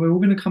Wins, and we're all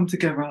going to come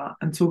together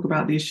and talk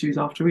about the issues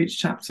after each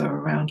chapter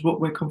around what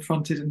we're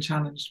confronted and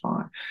challenged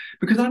by.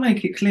 Because I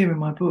make it clear in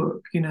my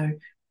book,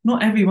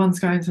 not everyone's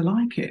going to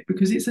like it,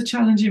 because it's a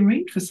challenging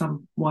read for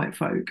some white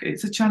folk.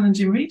 It's a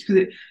challenging read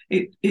because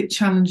it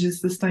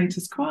challenges the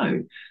status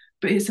quo.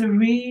 But it's a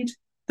read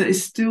that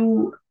is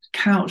still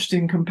couched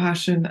in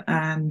compassion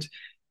and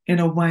in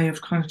a way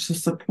of kind of to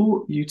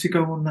support you to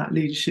go on that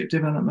leadership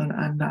development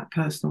and that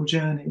personal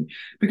journey.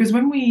 Because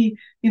when we,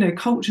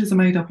 cultures are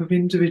made up of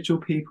individual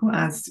people,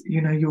 as,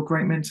 your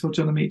great mentor,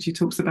 John Amici,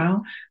 talks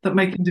about, that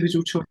make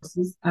individual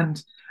choices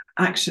and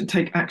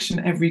take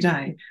action every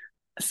day.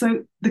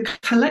 So the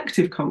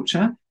collective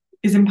culture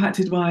is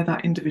impacted by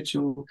that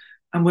individual,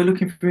 and we're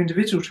looking for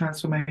individual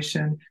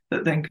transformation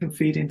that then can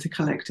feed into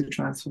collective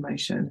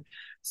transformation.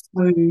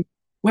 So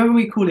whether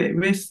we call it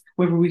risk,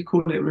 whether we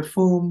call it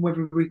reform,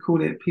 whether we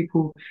call it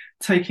people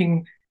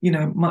taking,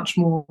 much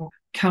more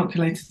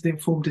calculated,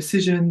 informed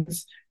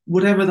decisions,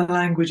 whatever the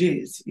language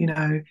is,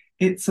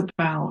 it's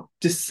about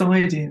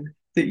deciding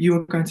that you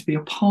are going to be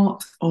a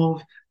part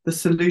of the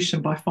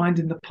solution by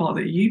finding the part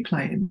that you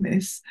play in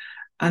this,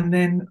 and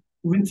then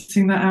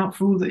rinsing that out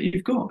for all that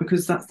you've got,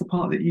 because that's the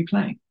part that you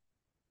play.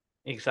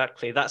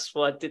 Exactly. That's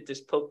why I did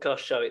this podcast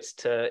show.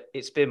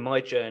 It's been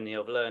my journey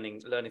of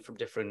learning from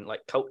different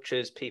like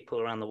cultures, people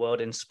around the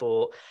world in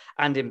sport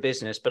and in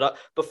business. But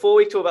before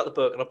we talk about the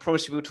book, and I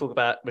promise you we'll talk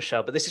about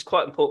Michelle, but this is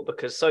quite important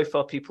because so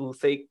far people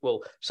think,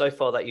 well, so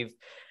far that you've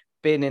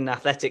been in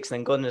athletics and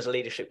then gone as a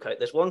leadership coach.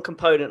 There's one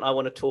component I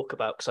want to talk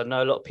about because I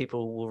know a lot of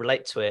people will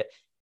relate to it.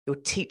 Your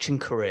teaching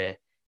career.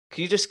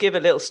 Could you just give a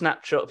little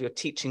snapshot of your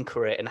teaching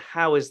career and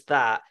how is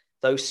that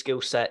those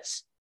skill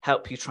sets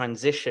help you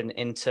transition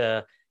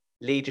into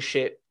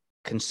leadership,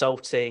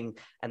 consulting,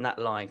 and that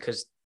line?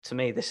 Because to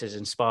me, this is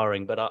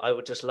inspiring. But I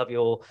would just love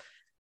you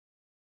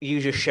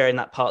just sharing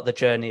that part of the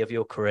journey of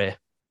your career.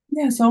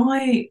 Yeah, so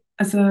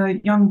as a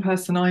young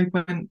person, I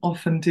went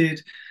off and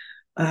did.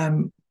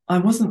 I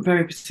wasn't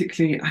very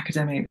particularly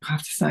academic, I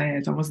have to say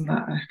it. I wasn't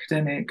that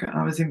academic.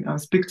 I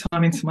was big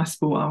time into my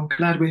sport. I'm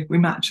glad we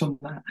match on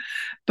that.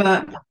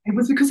 But it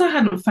was because I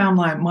hadn't found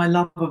my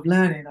love of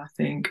learning, I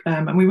think.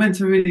 And we went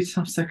to a really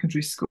tough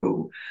secondary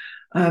school.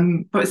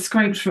 But it's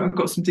scraped through. I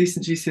got some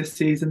decent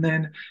GCSEs and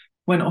then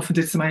went off and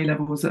did some A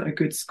levels at a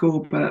good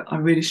school. But I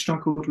really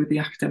struggled with the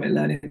academic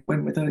learning,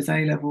 went with those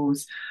A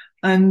levels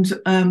and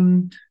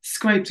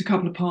scraped a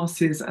couple of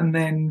passes and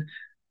then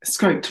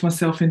scraped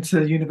myself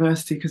into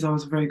university because I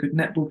was a very good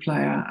netball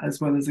player as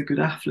well as a good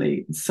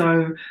athlete.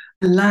 So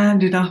I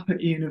landed up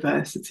at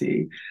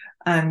university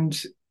and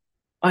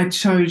I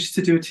chose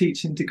to do a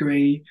teaching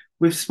degree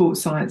with sports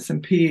science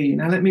and PE.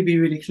 Now, let me be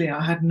really clear.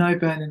 I had no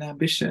burning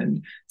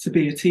ambition to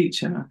be a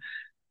teacher,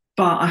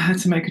 but I had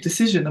to make a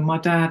decision. And my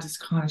dad is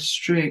kind of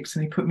strict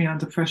and he put me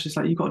under pressure. It's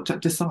like, you've got to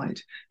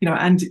decide,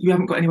 and you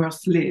haven't got anywhere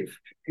else to live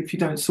if you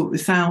don't sort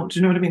this out. Do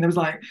you know what I mean? There was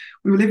like,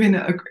 we were living,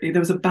 there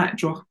was a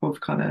backdrop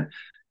of kind of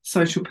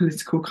social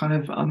political kind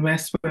of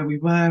unrest where we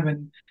were.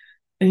 And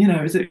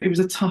it was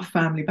a tough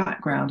family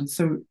background. And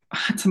so I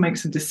had to make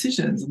some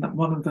decisions. And that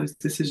one of those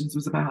decisions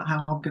was about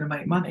how I'm going to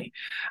make money.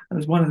 And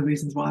it was one of the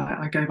reasons why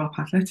I gave up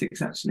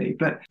athletics, actually.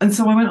 And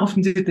so I went off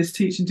and did this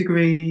teaching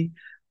degree.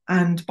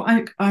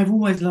 But I've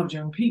always loved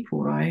young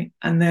people, right?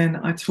 And then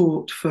I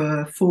taught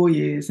for 4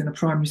 years in a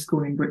primary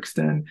school in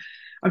Brixton.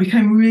 I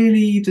became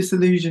really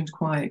disillusioned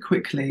quite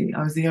quickly.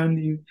 I was the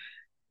only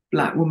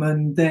Black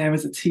woman there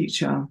as a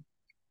teacher.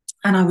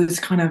 And I was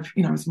kind of,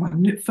 it was my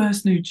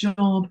first new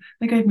job.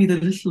 They gave me the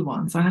little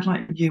ones. I had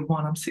like year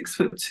one, I'm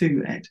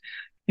 6'2", Ed.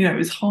 It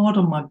was hard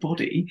on my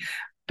body,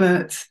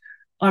 but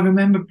I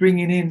remember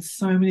bringing in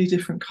so many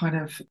different kind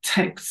of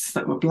texts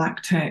that were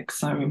Black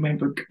texts. I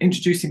remember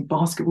introducing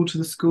basketball to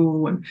the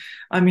school. And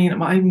I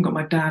even got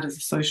my dad as a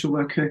social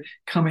worker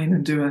come in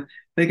and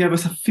they gave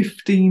us a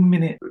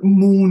 15-minute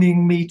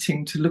morning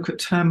meeting to look at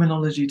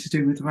terminology to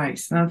do with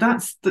race. Now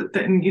this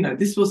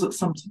was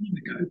some time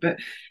ago, but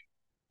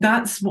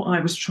that's what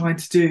I was trying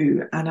to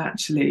do. And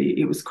actually,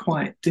 it was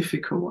quite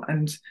difficult.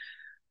 And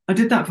I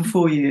did that for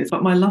 4 years,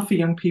 but my love for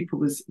young people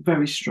was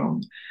very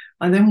strong.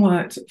 I then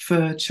worked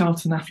for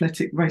Charlton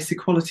Athletic Race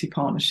Equality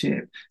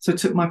Partnership. So I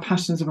took my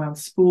passions around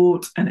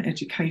sport and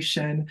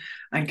education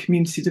and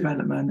community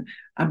development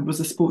and was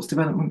a sports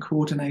development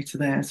coordinator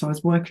there. So I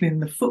was working in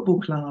the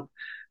football club,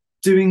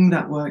 doing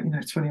that work,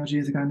 20 odd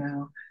years ago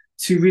now,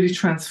 to really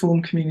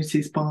transform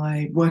communities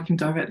by working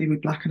directly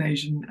with Black and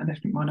Asian and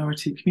ethnic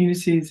minority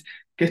communities,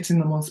 getting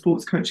them on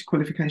sports coaching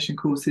qualification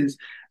courses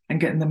and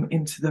getting them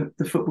into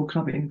the football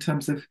club in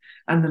terms of,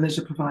 and the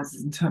leisure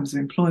providers in terms of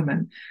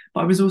employment.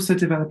 But I was also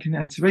developing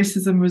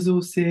anti-racism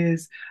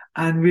resources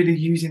and really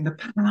using the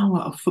power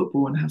of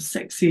football and how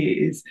sexy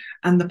it is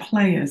and the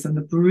players and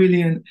the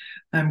brilliant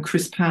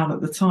Chris Powell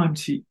at the time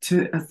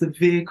to as the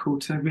vehicle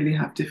to really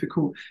have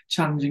difficult,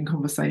 challenging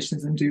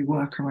conversations and do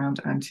work around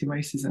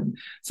anti-racism.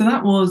 So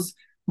that was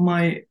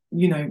my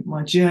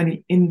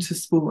journey into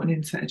sport and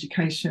into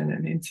education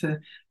and into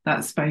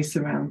that space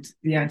around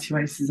the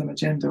anti-racism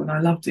agenda. And I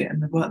loved it.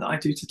 And the work that I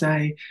do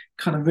today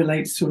kind of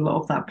relates to a lot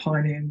of that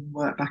pioneering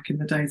work back in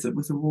the days that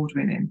was award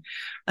winning.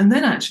 And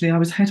then actually I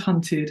was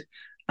headhunted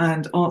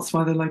and asked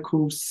by the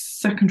local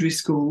secondary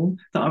school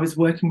that I was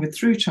working with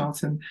through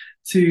Charlton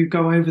to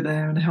go over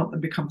there and help them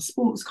become a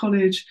sports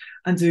college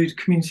and do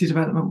community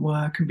development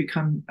work and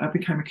became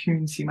a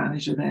community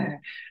manager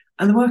there.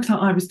 And the work that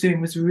I was doing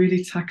was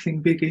really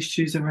tackling big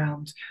issues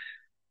around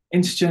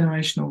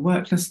intergenerational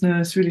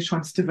worklessness, really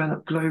trying to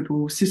develop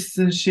global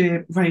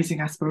citizenship, raising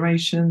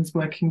aspirations,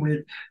 working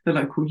with the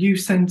local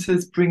youth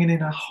centres, bringing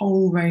in a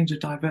whole range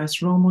of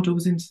diverse role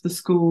models into the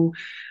school.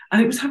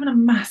 And it was having a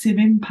massive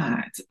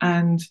impact.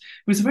 And it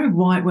was a very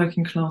white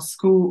working class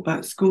school.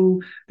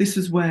 This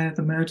was where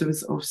the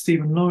murders of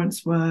Stephen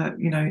Lawrence were,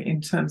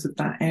 in terms of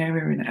that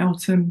area in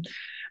Eltham.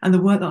 And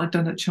the work that I'd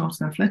done at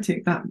Charlton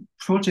Athletic, that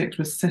project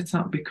was set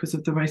up because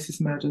of the racist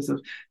murders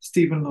of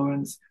Stephen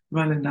Lawrence,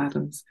 Roland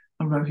Adams,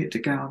 and Rohit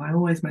Dagal. And I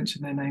always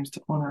mention their names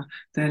to honour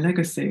their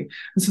legacy.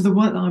 And so the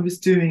work that I was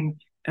doing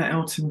at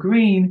Eltham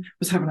Green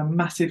was having a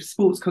massive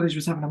sports college,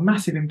 was having a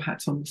massive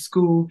impact on the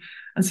school.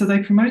 And so they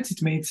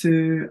promoted me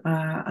to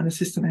an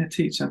assistant head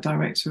teacher,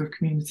 director of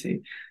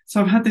community.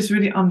 So I've had this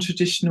really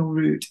untraditional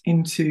route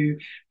into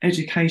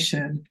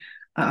education.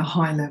 at a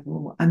high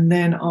level. And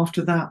then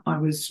after that, I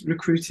was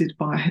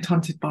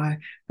headhunted by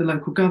the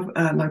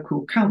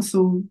local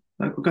council,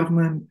 local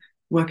government,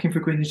 working for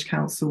Greenwich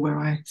Council, where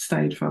I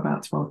stayed for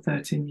about 12,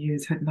 13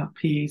 years, heading up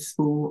PE,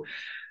 sport,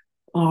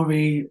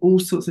 RE, all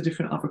sorts of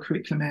different other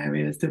curriculum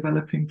areas,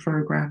 developing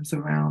programs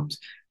around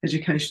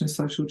education and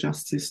social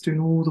justice, doing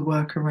all the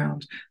work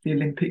around the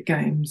Olympic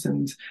Games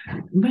and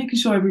making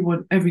sure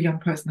every young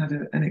person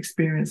had an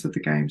experience of the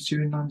Games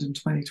during London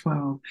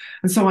 2012.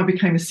 And so I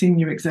became a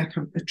senior exec,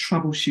 a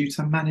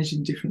troubleshooter,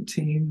 managing different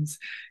teams,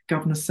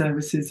 governor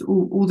services,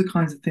 all the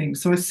kinds of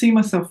things. So I see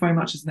myself very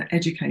much as an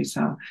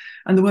educator,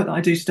 and the work that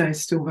I do today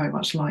is still very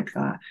much like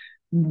that.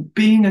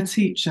 Being a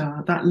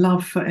teacher, that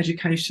love for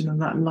education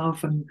and that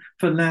love and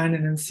for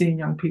learning and seeing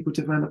young people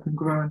develop and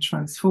grow and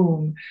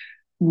transform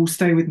will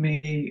stay with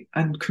me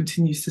and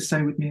continues to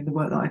stay with me in the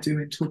work that I do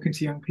in talking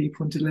to young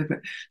people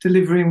and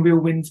delivering real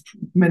wins,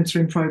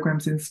 mentoring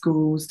programs in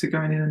schools, to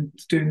going in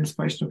and doing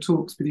inspirational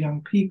talks with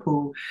young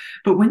people.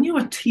 But when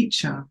you're a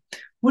teacher,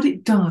 what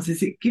it does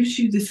is it gives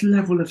you this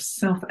level of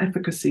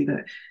self-efficacy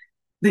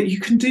that you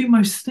can do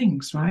most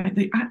things, right?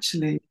 They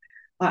actually,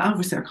 like,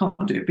 obviously I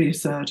can't be a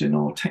surgeon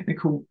or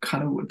technical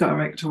kind of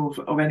director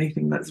of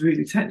anything that's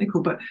really technical,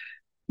 but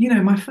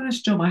my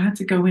first job, I had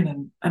to go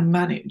in and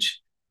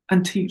manage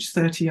and teach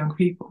 30 young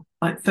people,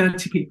 like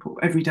 30 people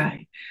every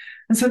day.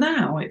 And so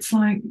now it's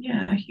like,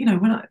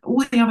 when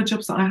all the other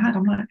jobs that I had,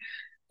 I'm like,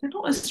 they're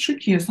not as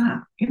tricky as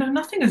that.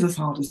 Nothing is as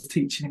hard as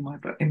teaching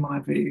in my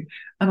view.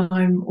 And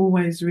I'm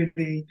always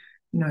really,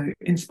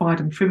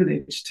 inspired and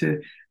privileged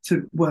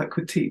to work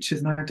with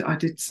teachers. And I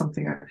did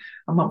something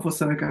a month or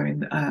so ago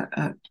in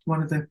at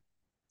one of the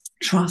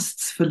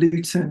trusts for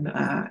Luton,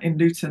 in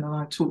Luton, and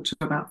I talked to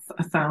about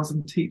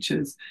 1,000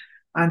 teachers,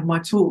 and my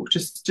talk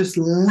just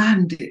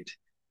landed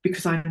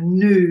because I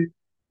knew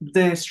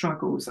their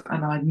struggles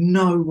and I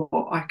know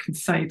what I can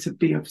say to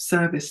be of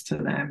service to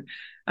them.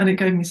 And it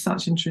gave me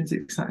such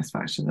intrinsic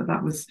satisfaction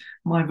that was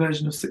my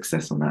version of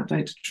success on that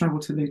day, to travel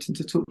to Luton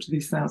to talk to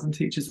these 1,000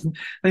 teachers. And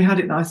they had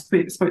it that I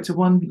spoke to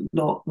one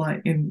lot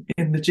like in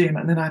the gym,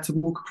 and then I had to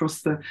walk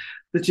across the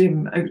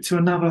gym to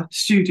another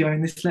studio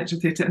in this lecture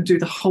theatre and do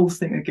the whole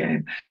thing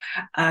again.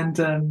 And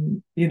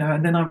and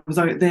then I was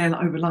out there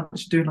over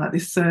lunch doing like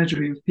this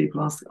surgery with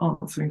people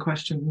answering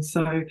questions.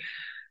 So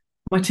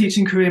my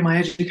teaching career, my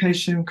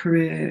education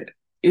career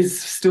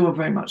is still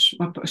very much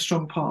a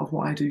strong part of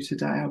what I do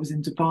today. I was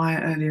in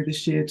Dubai earlier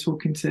this year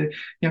talking to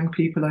young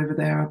people over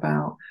there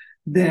about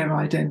their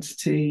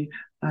identity,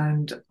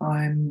 and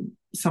I'm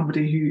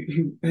somebody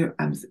who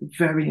am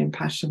very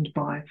impassioned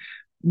by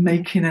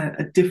making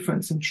a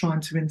difference and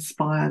trying to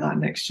inspire that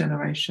next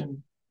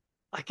generation.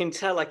 I can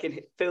tell, I can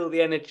feel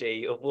the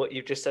energy of what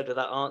you've just said with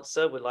that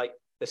answer, with like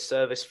the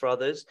service for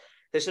others.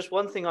 There's just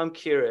one thing I'm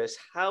curious,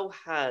 how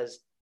has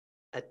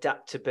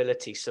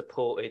adaptability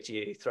supported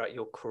you throughout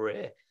your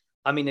career?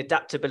 I mean,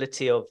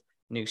 adaptability of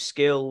new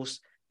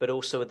skills, but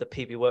also with the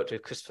people you worked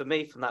with. Because for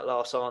me, from that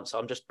last answer,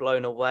 I'm just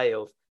blown away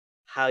of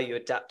how you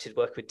adapted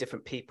working with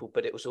different people,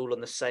 but it was all on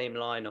the same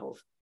line of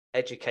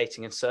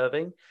educating and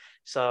serving.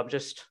 So I'm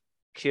just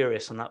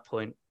curious on that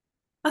point.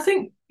 I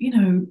think,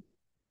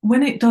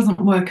 when it doesn't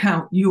work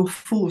out, you're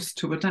forced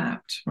to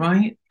adapt,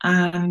 right?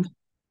 And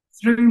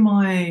through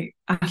my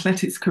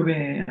athletics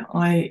career,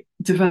 I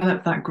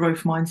developed that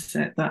growth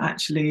mindset that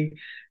actually,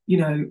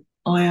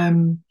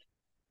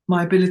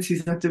 my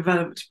abilities are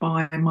developed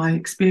by my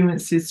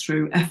experiences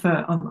through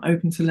effort. I'm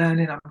open to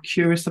learning. I'm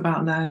curious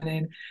about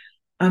learning,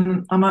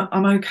 and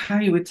I'm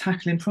okay with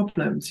tackling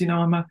problems.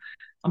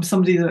 I'm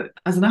somebody that,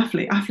 as an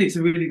athletes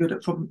are really good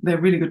at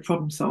they're really good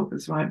problem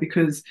solvers, right?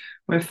 Because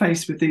we're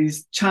faced with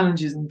these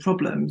challenges and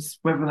problems,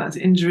 whether that's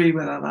injury,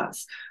 whether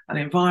that's an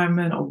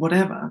environment or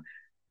whatever.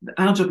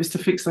 Our job is to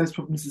fix those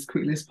problems as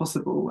quickly as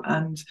possible.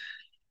 And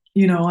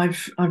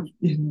I've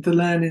the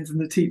learnings and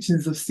the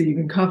teachings of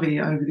Stephen Covey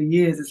over the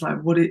years. It's like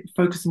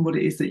focus on what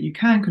it is that you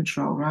can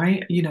control,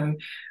 right? At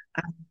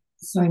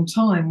the same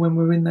time, when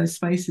we're in those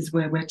spaces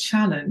where we're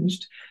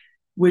challenged,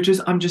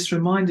 I'm just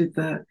reminded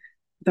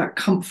that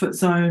comfort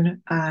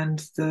zone and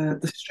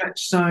the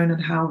stretch zone,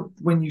 and how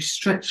when you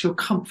stretch your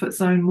comfort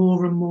zone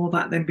more and more,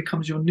 that then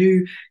becomes your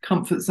new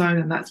comfort zone,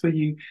 and that's where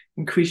you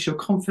increase your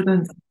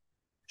confidence.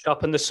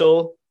 Sharpen the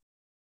saw.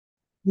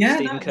 Yeah,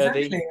 no,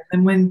 exactly.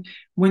 And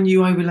when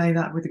you overlay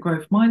that with the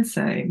growth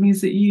mindset, it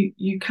means that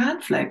you can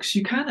flex,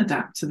 you can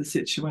adapt to the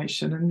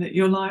situation, and that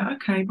you're like,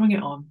 okay, bring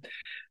it on.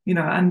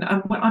 And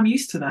I'm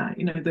used to that.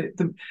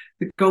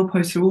 The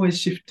goalposts are always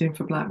shifting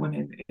for Black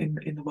women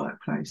in the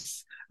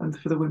workplace and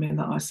for the women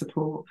that I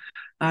support.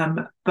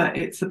 But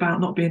it's about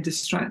not being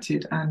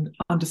distracted and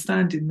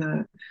understanding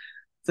that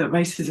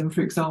racism,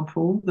 for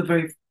example, the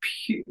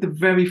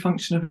very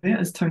function of it,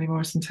 as Toni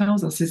Morrison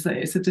tells us, is that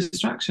it's a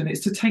distraction.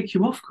 It's to take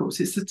you off course.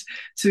 It's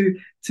to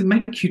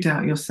make you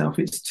doubt yourself.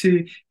 It's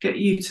to get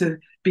you to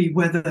be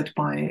weathered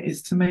by it.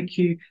 It's to make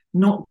you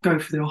not go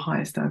for your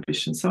highest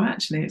ambition. So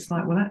actually, it's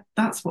like, well,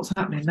 that's what's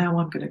happening. Now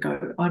I'm going to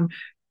go.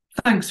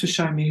 Thanks for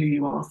showing me who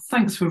you are.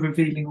 Thanks for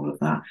revealing all of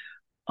that.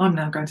 I'm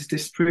now going to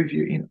disprove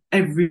you in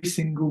every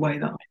single way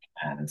that I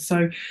can. And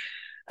so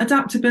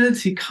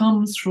adaptability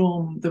comes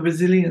from the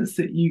resilience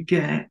that you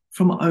get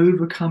from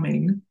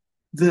overcoming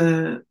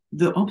the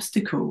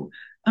obstacle,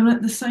 and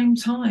at the same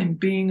time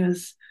being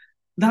as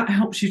that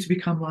helps you to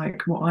become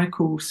like what I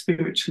call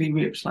spiritually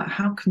rich. Like,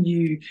 how can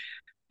you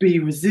be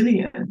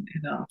resilient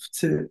enough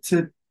to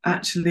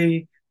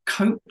actually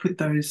cope with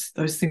those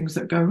things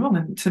that go wrong?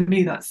 And to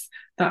me,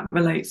 that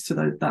relates to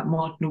that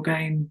marginal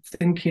gain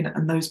thinking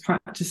and those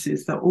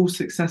practices that all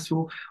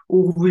successful,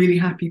 all really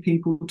happy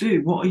people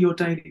do. What are your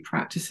daily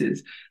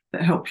practices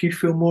that help you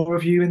feel more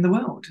of you in the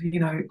world? You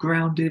know,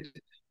 grounded,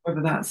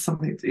 whether that's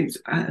something, it's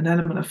an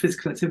element of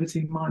physical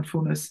activity,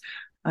 mindfulness,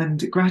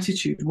 and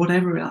gratitude,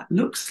 whatever that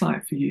looks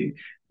like for you.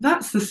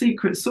 That's the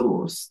secret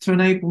sauce to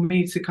enable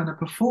me to kind of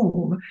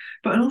perform,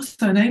 but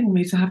also enable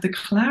me to have the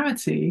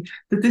clarity,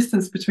 the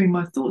distance between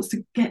my thoughts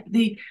to get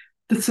the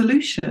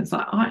solutions.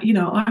 Like,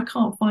 I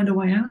can't find a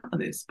way out of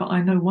this, but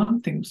I know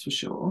one thing's for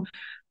sure,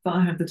 that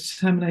I have the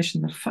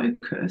determination, the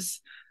focus,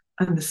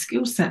 and the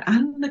skill set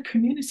and the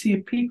community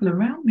of people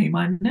around me,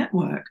 my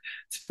network,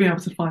 to be able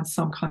to find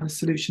some kind of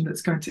solution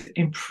that's going to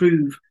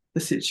improve the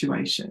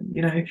situation.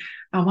 You know,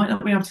 I might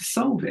not be able to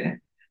solve it,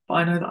 but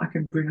I know that I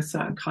can bring a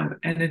certain kind of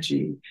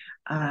energy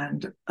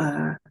and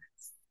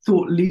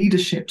thought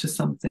leadership to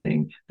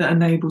something that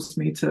enables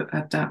me to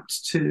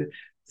adapt to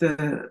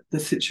the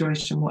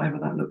situation, whatever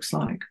that looks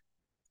like.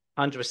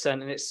 100%.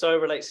 And it so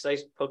relates to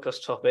today's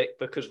podcast topic,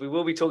 because we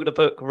will be talking a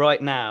book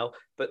right now,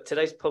 but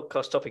today's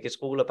podcast topic is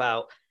all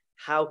about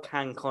how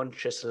can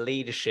conscious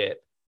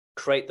leadership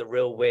create the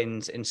real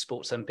wins in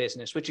sports and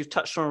business, which you've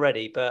touched on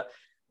already. But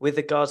with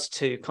regards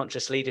to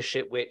conscious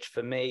leadership, which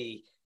for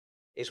me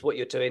is what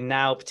you're doing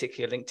now,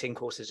 particularly your LinkedIn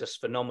course is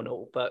just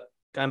phenomenal. But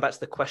going back to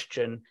the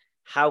question,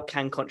 how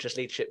can conscious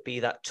leadership be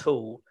that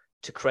tool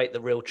to create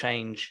the real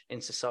change in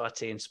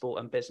society, in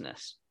sport and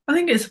business? I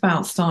think it's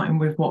about starting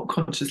with what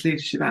conscious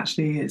leadership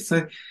actually is.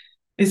 So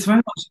it's very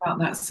much about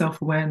that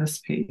self-awareness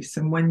piece.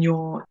 And when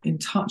you're in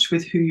touch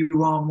with who you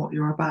are and what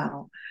you're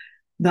about,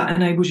 that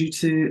enables you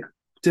to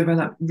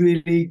develop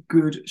really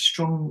good,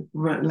 strong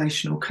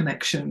relational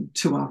connection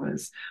to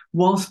others,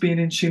 whilst being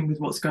in tune with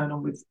what's going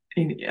on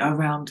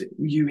around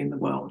you in the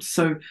world.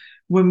 So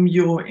when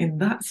you're in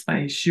that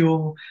space,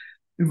 you're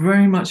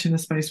very much in a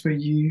space where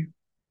you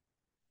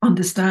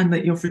understand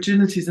that your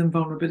fragilities and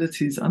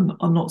vulnerabilities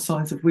are not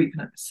signs of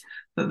weakness,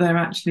 that they're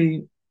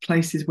actually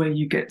places where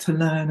you get to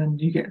learn and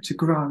you get to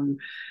grow,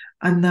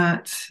 and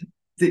that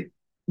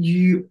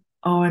you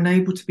are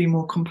enabled to be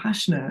more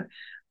compassionate,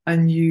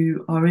 and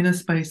you are in a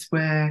space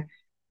where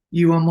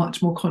you are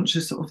much more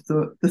conscious of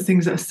the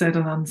things that are said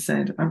and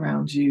unsaid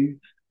around you,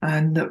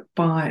 and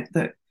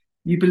that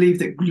you believe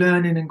that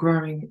learning and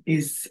growing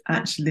is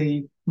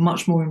actually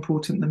much more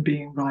important than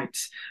being right.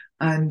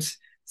 And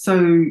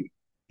so,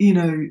 you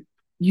know,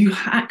 you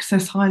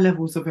access high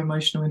levels of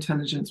emotional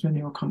intelligence when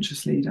you're a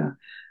conscious leader,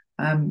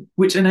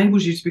 which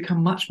enables you to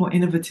become much more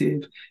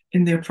innovative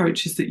in the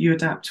approaches that you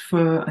adapt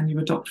for and you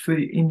adopt for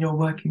in your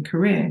working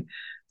career.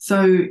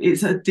 So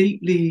it's a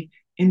deeply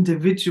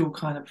individual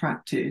kind of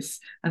practice,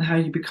 and how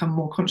you become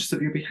more conscious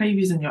of your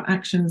behaviors and your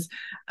actions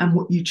and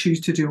what you choose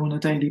to do on a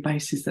daily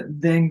basis that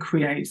then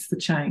creates the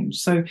change.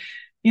 So,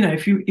 you know,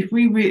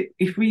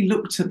 if we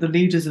looked at the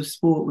leaders of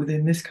sport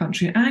within this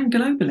country and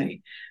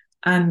globally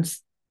and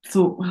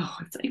thought, well,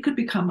 if they could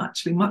become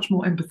actually much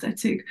more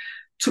empathetic,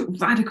 took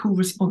radical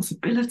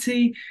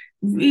responsibility,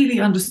 really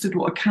understood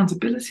what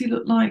accountability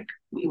looked like,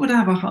 we would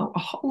have a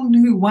whole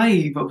new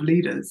wave of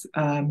leaders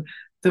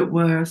that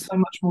were so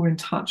much more in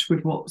touch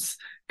with what's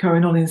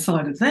going on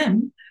inside of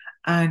them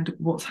and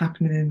what's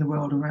happening in the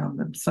world around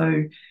them.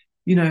 So,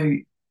 you know,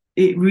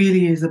 it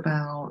really is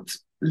about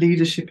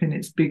leadership in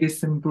its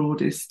biggest and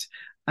broadest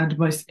and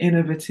most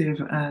innovative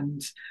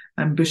and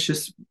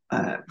ambitious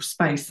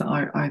space that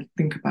I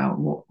think about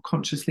what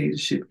conscious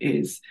leadership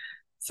is.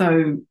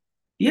 So,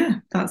 yeah,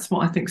 that's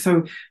what I think.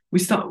 So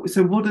what's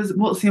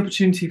the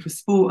opportunity for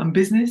sport and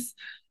business?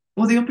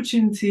 Well, the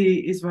opportunity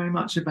is very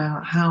much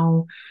about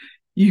how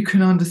you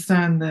can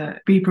understand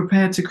that, be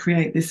prepared to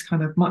create this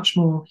kind of much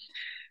more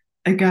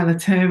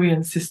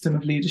egalitarian system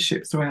of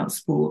leadership throughout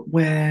sport,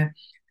 where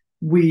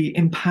we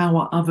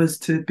empower others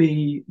to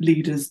be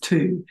leaders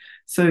too.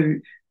 So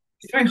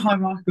it's very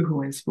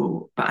hierarchical in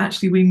sport, but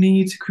actually we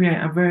need to create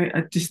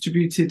a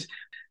distributed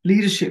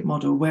leadership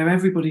model where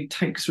everybody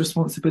takes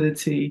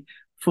responsibility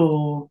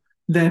for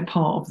their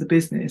part of the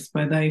business,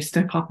 where they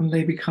step up and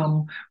they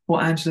become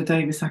what Angela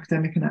Davis,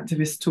 academic and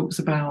activist, talks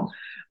about,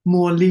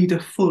 more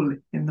leaderful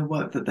in the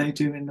work that they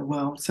do in the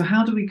world. So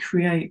how do we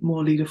create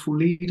more leaderful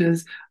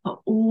leaders at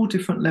all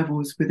different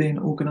levels within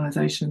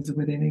organizations and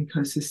within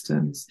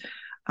ecosystems?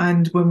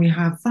 And when we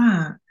have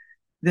that,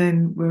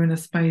 then we're in a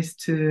space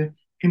to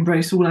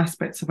embrace all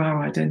aspects of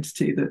our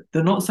identity,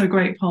 the not so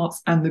great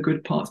parts and the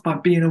good parts. By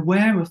being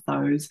aware of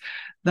those,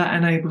 that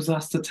enables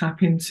us to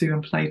tap into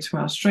and play to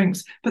our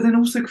strengths, but then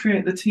also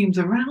create the teams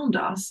around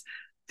us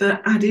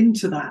that add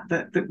into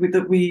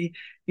that we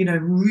you know,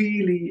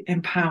 really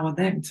empower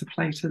them to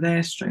play to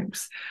their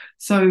strengths.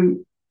 So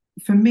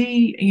for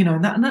me, you know,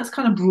 and that's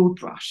kind of broad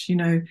brush, you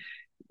know,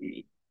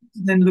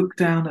 then look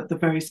down at the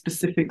very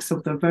specifics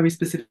of the very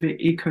specific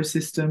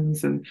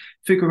ecosystems and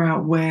figure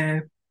out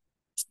where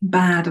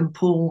bad and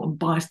poor and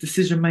biased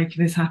decision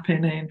making is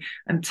happening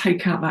and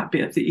take out that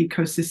bit of the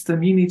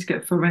ecosystem. You need to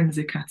get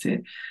forensic at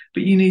it,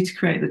 but you need to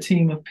create the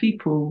team of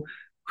people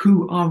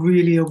who are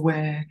really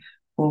aware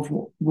of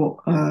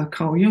what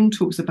Carl Jung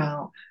talks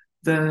about,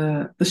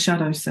 the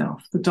shadow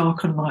self, the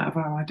dark and light of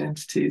our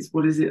identities.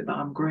 What is it that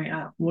I'm great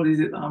at? What is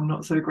it that I'm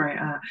not so great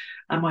at?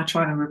 Am I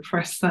trying to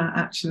repress that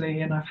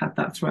actually? And I've had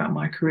that throughout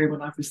my career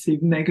when I've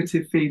received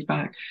negative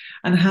feedback.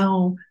 And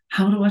how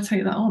do I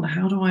take that on?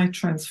 How do I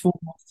transform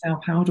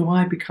myself? How do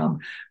I become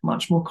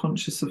much more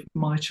conscious of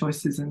my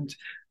choices and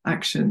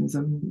actions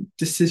and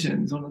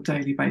decisions on a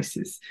daily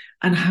basis?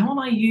 And how am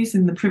I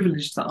using the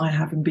privilege that I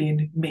have in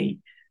being me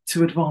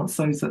to advance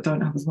those that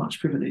don't have as much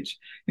privilege?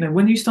 You know,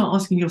 when you start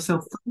asking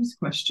yourself those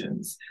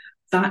questions,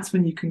 that's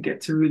when you can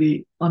get to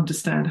really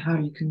understand how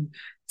you can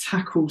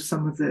tackle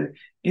some of the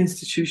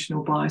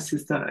institutional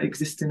biases that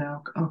exist in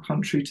our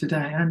country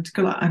today and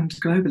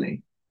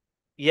globally.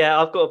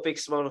 Yeah, I've got a big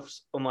smile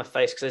on my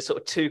face because there's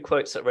sort of two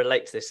quotes that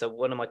relate to this. So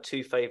one of my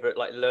two favorite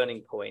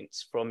learning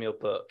points from your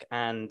book.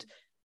 And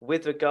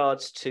with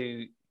regards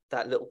to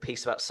that little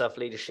piece about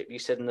self-leadership, you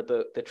said in the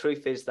book, the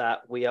truth is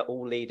that we are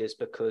all leaders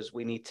because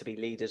we need to be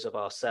leaders of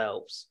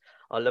ourselves.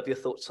 I love your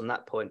thoughts on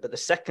that point. But the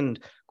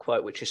second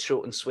quote, which is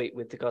short and sweet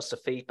with regards to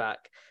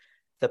feedback,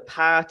 the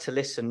power to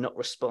listen, not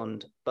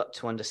respond, but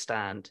to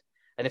understand.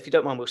 And if you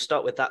don't mind, we'll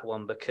start with that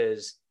one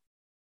because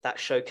that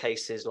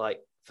showcases,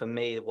 for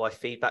me, why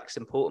feedback's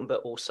important,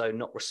 but also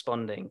not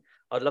responding.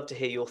 I'd love to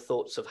hear your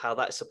thoughts of how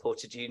that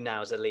supported you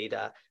now as a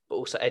leader, but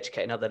also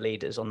educating other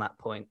leaders on that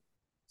point.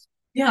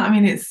 Yeah, I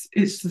mean, it's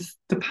just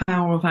the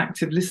power of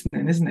active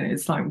listening, isn't it?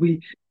 It's like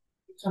we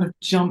kind of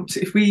jumped.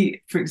 If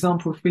we, for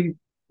example, if we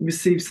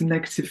receive some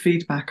negative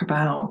feedback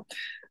about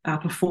our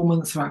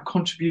performance or our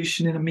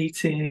contribution in a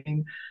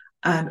meeting,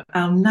 and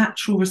our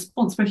natural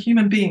response, we're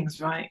human beings,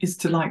 right, is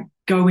to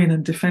go in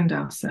and defend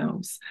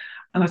ourselves.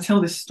 And I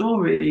tell this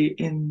story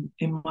in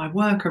my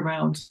work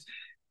around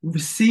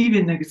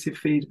receiving negative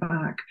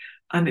feedback,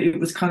 and it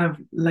was kind of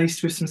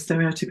laced with some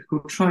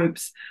stereotypical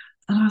tropes.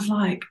 And I was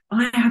like,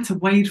 I had to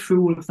wade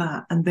through all of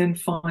that and then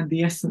find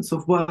the essence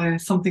of where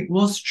something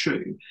was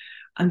true,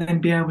 and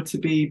then be able to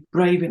be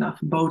brave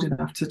enough and bold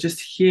enough to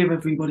just hear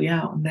everybody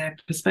out and their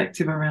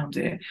perspective around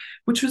it,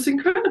 which was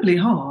incredibly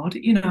hard,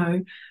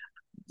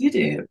 did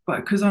it, but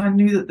because I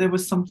knew that there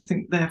was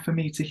something there for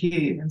me to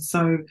hear. And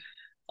so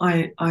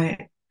I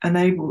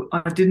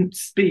didn't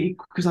speak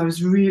because I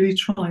was really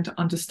trying to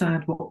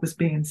understand what was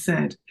being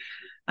said.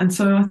 And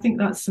so I think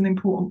that's an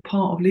important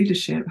part of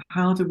leadership.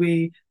 How do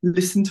we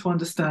listen to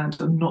understand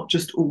and not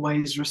just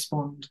always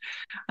respond?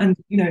 And,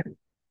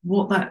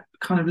 what that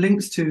kind of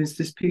links to is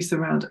this piece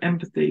around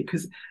empathy,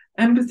 because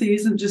empathy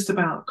isn't just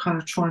about kind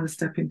of trying to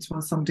step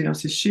into somebody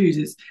else's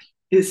shoes.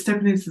 It's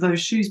stepping into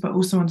those shoes, but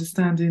also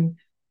understanding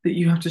that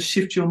you have to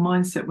shift your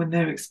mindset when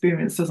their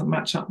experience doesn't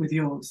match up with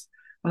yours.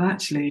 Well,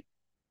 actually,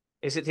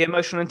 is it the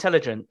emotional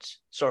intelligence?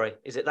 Sorry,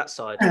 is it that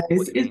side? yeah,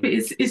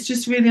 it's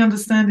just really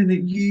understanding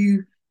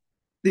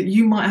that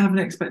you might have an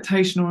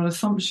expectation or an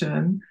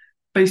assumption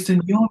based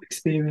on your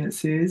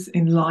experiences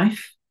in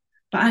life,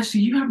 but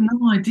actually you have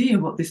no idea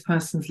what this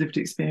person's lived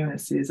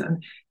experience is,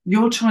 and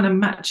you're trying to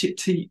match it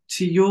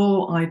to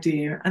your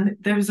idea, and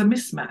there is a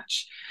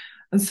mismatch.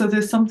 And so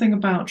there's something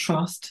about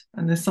trust,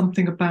 and there's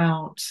something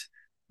about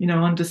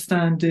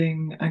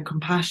understanding and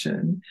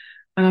compassion.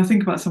 And I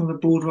think about some of the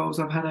board roles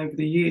I've had over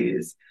the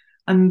years,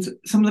 and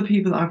some of the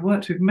people that I've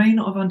worked with may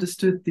not have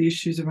understood the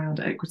issues around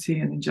equity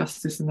and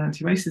injustice and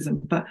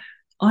anti-racism, but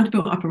I'd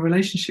built up a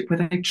relationship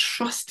where they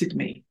trusted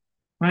me,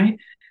 right?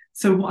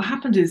 So what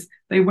happened is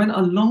they went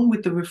along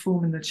with the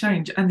reform and the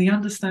change, and the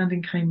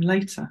understanding came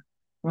later,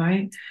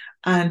 right?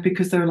 And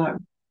because they were like,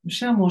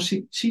 Michelle Moore,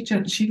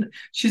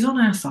 she's on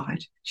our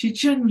side. She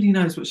generally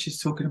knows what she's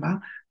talking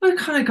about. We'll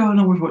kind of go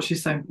along with what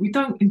she's saying. We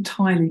don't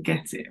entirely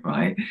get it,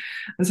 right?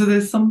 And so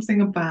there's something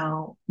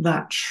about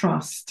that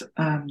trust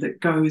that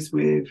goes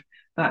with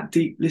that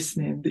deep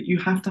listening that you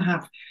have to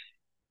have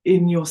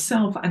in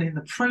yourself and in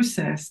the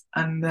process,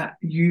 and that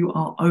you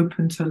are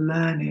open to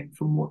learning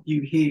from what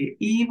you hear,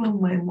 even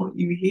when what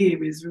you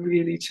hear is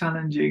really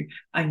challenging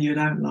and you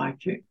don't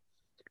like it.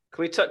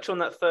 Can we touch on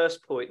that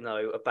first point,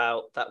 though,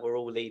 about that we're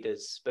all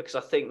leaders? Because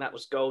I think that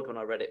was gold when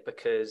I read it,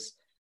 because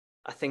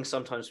I think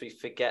sometimes we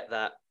forget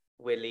that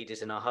we're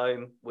leaders in our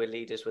home, we're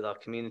leaders with our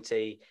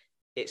community.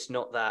 It's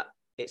not that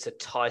it's a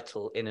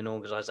title in an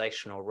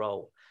organisational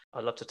role.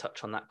 I'd love to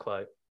touch on that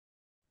quote.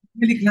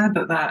 I'm really glad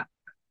that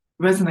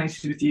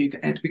resonated with you,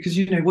 Ed, because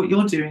what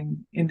you're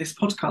doing in this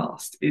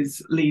podcast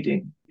is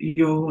leading.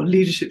 Your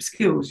leadership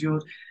skills, you're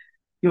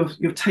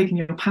taking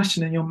your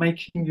passion and you're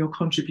making your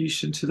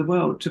contribution to the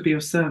world to be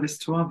of service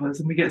to others,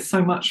 and we get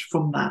so much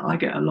from that. I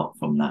get a lot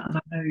from that, and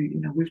I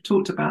know we've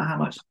talked about how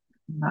much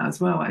from that as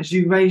well as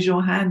you raise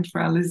your hand for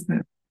our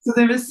listeners. So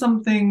there is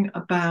something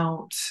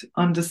about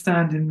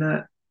understanding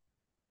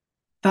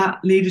that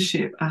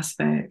leadership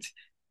aspect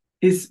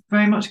is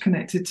very much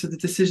connected to the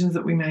decisions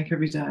that we make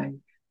every day.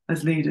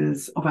 as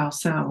leaders of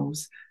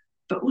ourselves,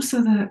 but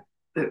also that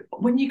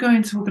when you go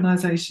into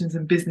organizations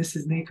and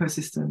businesses and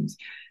ecosystems,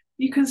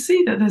 you can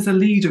see that there's a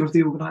leader of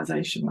the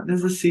organization, like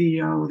there's a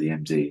CEO or the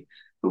MD.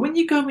 But when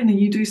you go in and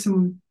you do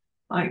some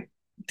like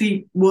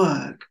deep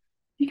work,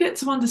 you get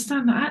to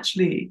understand that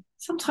actually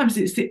sometimes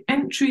it's the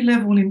entry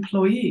level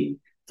employee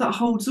that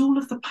holds all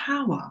of the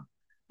power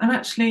and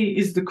actually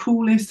is the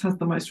coolest, has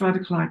the most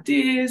radical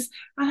ideas,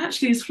 and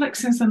actually is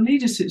flexing some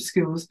leadership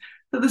skills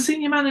that the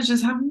senior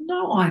managers have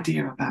no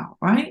idea about,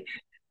 right?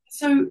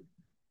 So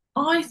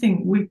I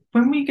think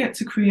when we get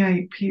to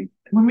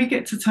when we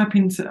get to tap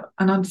into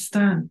and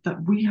understand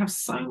that we have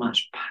so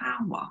much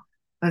power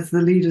as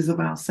the leaders of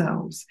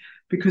ourselves,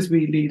 because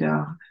we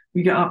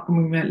get up and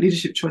we make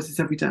leadership choices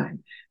every day.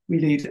 We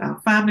lead our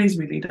families,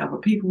 we lead other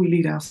people, we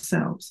lead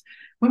ourselves.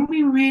 When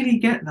we really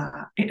get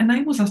that, it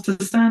enables us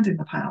to stand in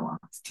the power,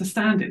 to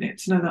stand in it,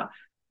 to know that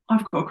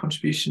I've got a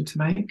contribution to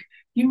make.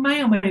 You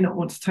may or may not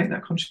want to take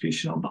that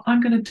contribution on, but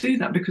I'm going to do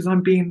that because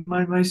I'm being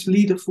my most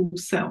leaderful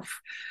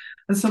self.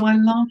 And so I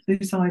love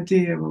this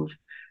idea of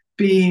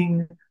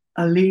being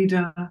a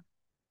leader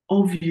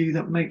of you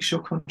that makes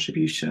your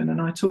contribution.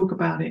 And I talk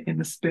about it in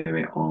the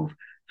spirit of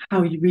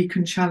how we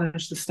can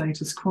challenge the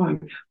status quo,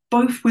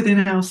 both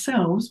within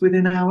ourselves,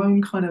 within our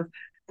own kind of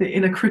the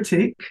inner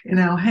critic in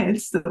our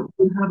heads that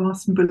will have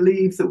us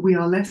believe that we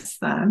are less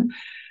than,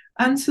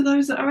 and to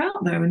those that are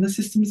out there in the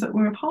systems that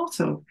we're a part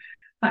of.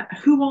 Like,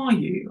 who are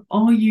you?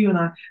 Are you, and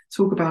I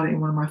talk about it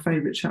in one of my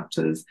favourite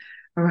chapters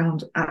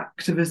around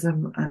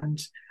activism and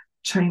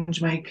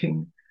change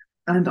making,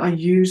 and I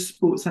use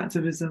sports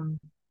activism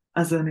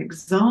as an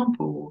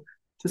example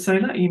to say,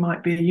 look, you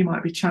might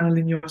be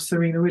channeling your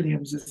Serena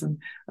Williams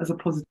as a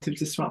positive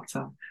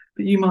disruptor,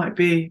 but you might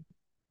be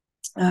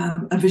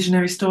a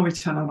visionary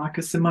storyteller like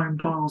a Simone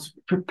Biles,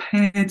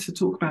 prepared to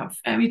talk about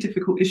very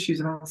difficult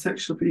issues around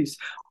sexual abuse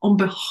on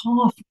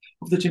behalf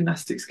of the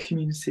gymnastics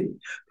community.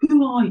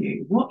 Who are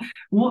you?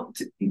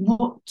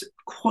 What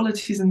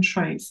qualities and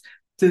traits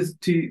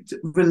do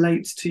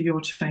relate to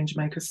your change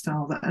maker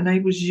style that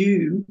enables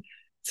you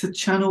to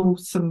channel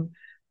some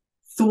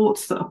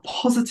thoughts that are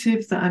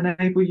positive, that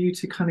enable you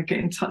to kind of get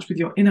in touch with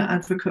your inner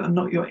advocate and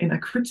not your inner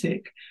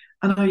critic?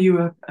 And are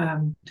you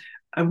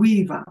a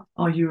weaver?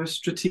 Are you a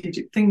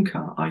strategic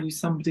thinker? Are you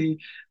somebody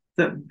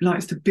that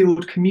likes to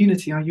build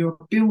community? Are you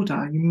a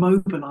builder? You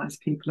mobilize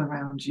people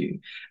around you.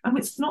 And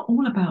it's not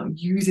all about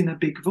using a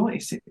big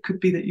voice. It could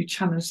be that you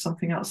challenge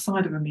something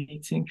outside of a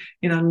meeting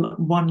in a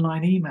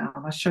one-line email.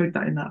 I showed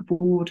that in that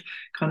board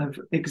kind of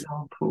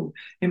example.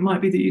 It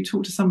might be that you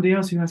talk to somebody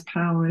else who has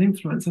power and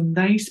influence and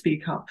they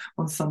speak up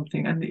on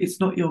something and it's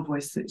not your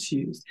voice that's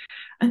used.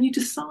 And you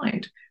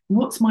decide,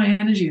 what's my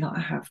energy that I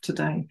have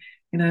today?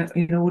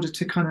 In order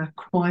to kind of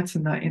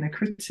quieten that inner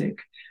critic,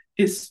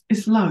 it's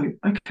low.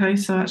 Okay,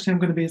 so actually I'm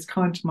going to be as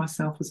kind to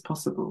myself as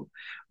possible.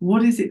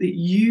 What is it that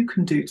you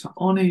can do to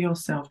honor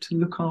yourself, to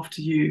look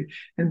after you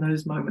in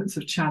those moments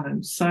of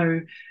challenge?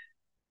 So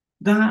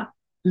that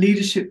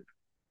leadership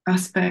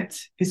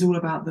aspect is all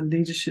about the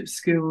leadership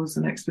skills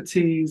and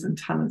expertise and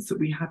talents that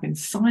we have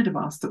inside of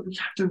us that we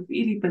have to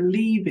really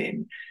believe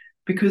in,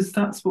 because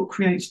that's what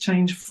creates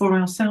change for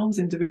ourselves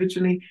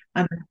individually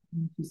and the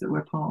communities that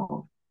we're part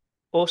of.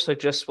 Also,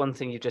 just one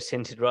thing you just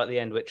hinted right at the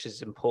end, which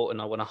is important,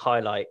 I want to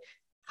highlight.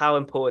 How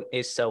important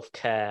is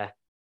self-care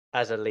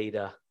as a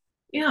leader?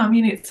 Yeah, I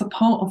mean, it's a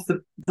part of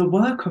the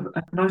work of,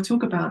 and I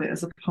talk about it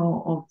as a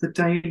part of the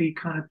daily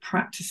kind of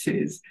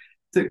practices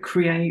that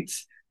create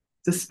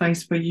the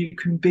space where you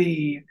can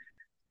be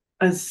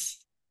as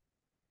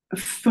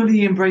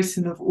fully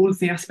embracing of all of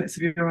the aspects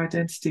of your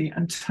identity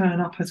and turn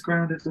up as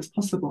grounded as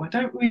possible. I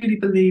don't really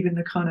believe in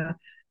the kind of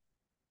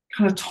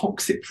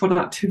toxic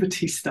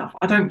productivity stuff.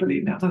 I don't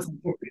believe that. I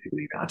don't really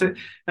believe it. I don't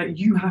that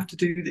you have to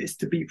do this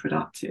to be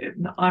productive.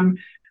 I'm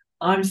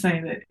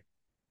saying that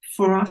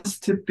for us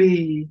to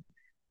be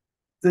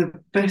the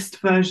best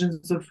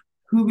versions of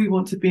who we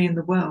want to be in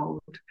the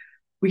world,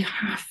 we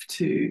have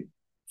to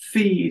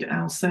feed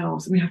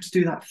ourselves, and we have to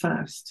do that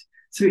first.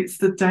 So it's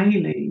the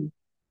daily,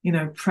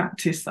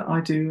 practice that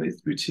I do,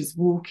 which is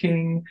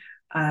walking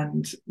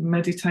and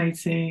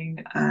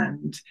meditating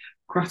and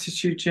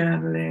gratitude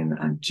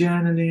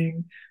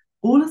journaling.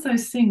 All of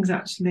those things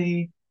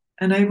actually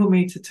enable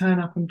me to turn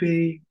up and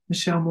be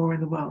Michelle Moore in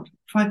the world.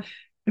 If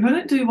I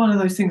don't do one of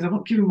those things, I'm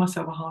not giving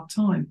myself a hard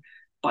time,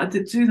 but I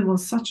do them on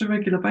such a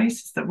regular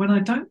basis that when I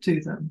don't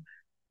do them,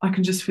 I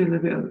can just feel a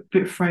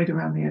bit afraid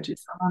around the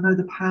edges. And I know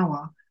the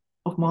power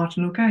of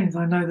marginal gains.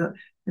 I know that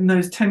in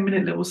those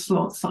 10-minute little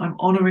slots that I'm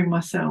honouring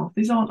myself,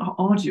 these aren't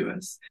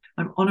arduous,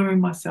 I'm honouring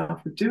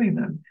myself with doing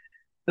them,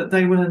 that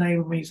they will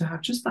enable me to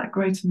have just that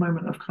greater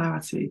moment of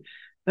clarity.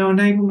 They'll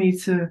enable me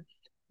to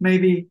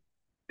maybe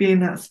be in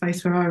that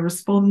space where I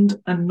respond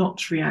and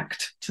not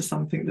react to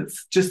something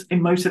that's just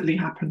emotively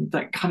happened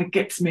that kind of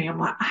gets me. I'm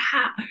like,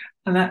 aha!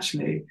 And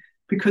actually,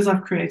 because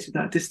I've created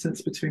that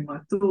distance between my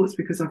thoughts,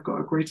 because I've got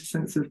a greater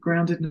sense of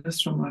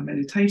groundedness from my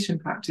meditation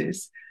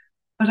practice,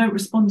 I don't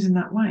respond in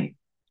that way.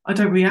 I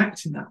don't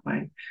react in that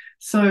way.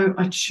 So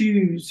I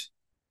choose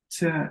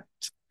to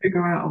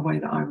figure out a way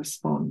that I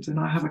respond. And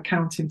I have a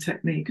counting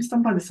technique. It's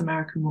done by this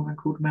American woman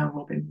called Mel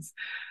Robbins.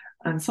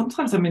 And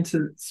sometimes I'm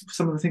into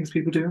some of the things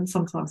people do, and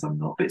sometimes I'm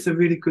not. But it's a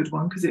really good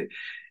one because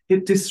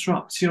it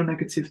disrupts your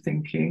negative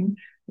thinking,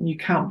 and you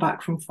count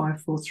back from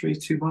 5, 4, 3,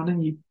 2, 1,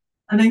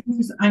 and then you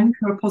just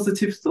anchor a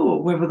positive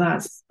thought. Whether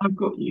that's I've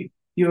got you,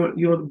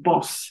 you're the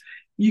boss,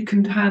 you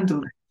can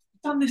handle it.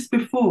 I've done this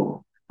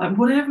before, like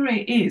whatever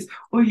it is,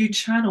 or you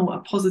channel a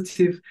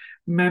positive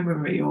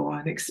memory or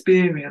an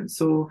experience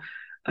or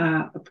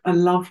a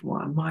loved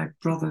one. My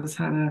brother's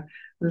had a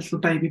little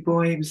baby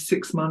boy. He was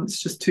 6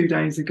 months just 2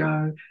 days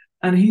ago.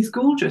 And he's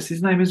gorgeous.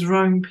 His name is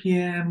Rome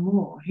Pierre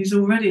Moore. He's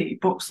already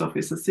box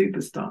office a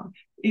superstar.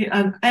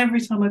 And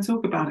every time I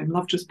talk about him,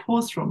 love just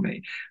pours from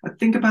me. I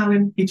think about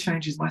him, he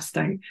changes my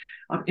state.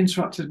 I've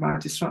interrupted my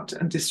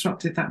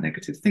disrupted that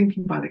negative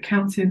thinking by the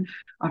counting.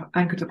 I've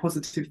anchored a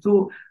positive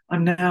thought.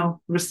 I'm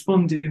now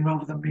responding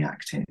rather than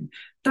reacting.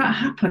 That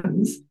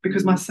happens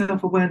because my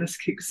self-awareness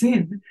kicks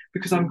in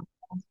because I'm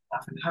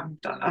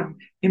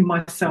in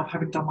myself,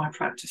 having done my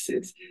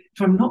practices.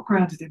 If I'm not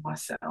grounded in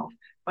myself,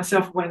 my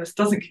self-awareness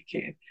doesn't kick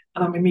in,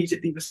 and I'm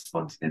immediately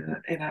responding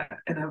in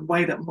a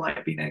way that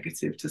might be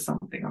negative to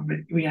something.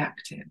 I'm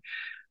reacting.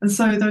 And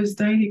so those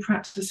daily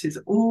practices,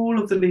 all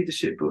of the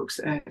leadership books,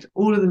 Ed,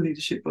 all of the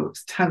leadership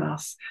books tell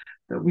us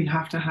that we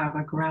have to have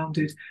a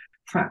grounded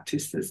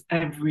practice that's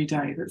every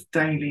day, that's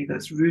daily,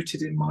 that's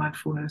rooted in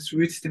mindfulness,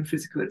 rooted in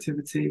physical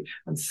activity,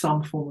 and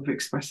some form of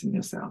expressing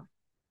yourself.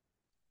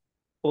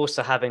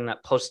 Also having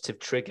that positive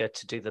trigger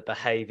to do the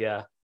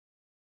behavior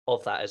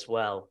of that as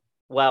well.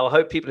 Wow, I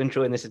hope people are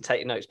enjoying this and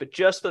taking notes. But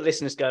just for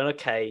listeners going,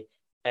 okay,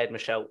 Ed,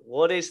 Michelle,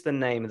 what is the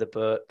name of the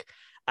book?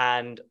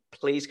 And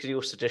please, could you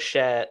also just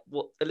share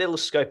a little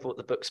scope of what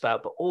the book's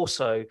about, but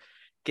also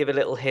give a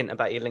little hint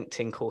about your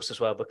LinkedIn course as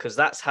well, because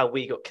that's how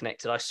we got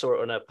connected. I saw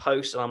it on a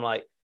post and I'm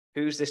like,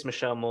 who's this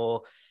Michelle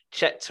Moore?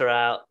 Checked her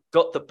out,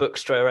 got the book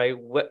straight away,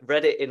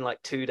 read it in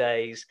like 2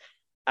 days.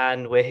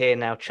 And we're here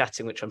now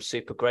chatting, which I'm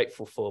super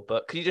grateful for.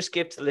 But could you just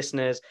give to the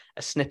listeners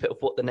a snippet of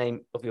what the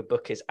name of your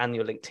book is and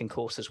your LinkedIn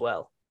course as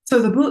well?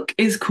 So the book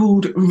is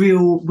called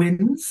Real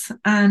Wins,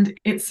 and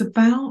it's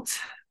about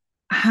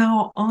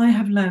how I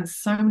have learned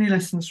so many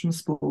lessons from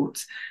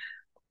sport,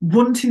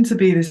 wanting to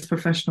be this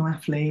professional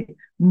athlete,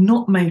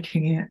 not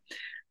making it,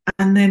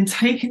 and then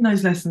taking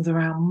those lessons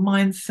around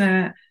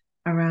mindset,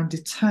 around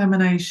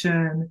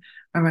determination,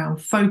 around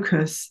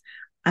focus,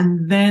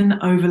 and then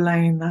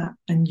overlaying that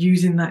and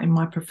using that in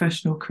my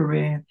professional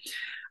career.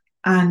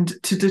 And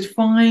to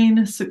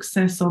define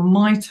success on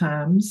my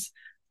terms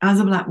as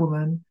a Black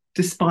woman,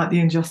 despite the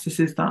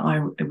injustices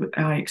that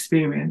I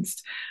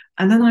experienced.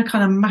 And then I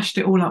kind of mashed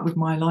it all up with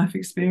my life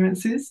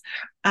experiences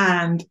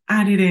and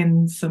added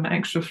in some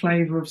extra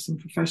flavour of some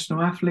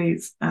professional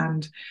athletes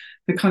and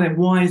the kind of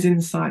wise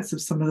insights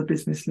of some of the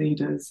business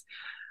leaders.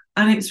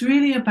 And it's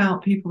really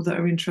about people that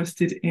are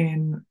interested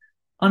in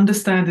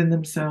understanding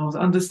themselves,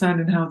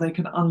 understanding how they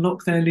can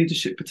unlock their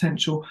leadership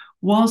potential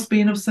whilst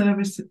being of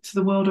service to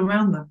the world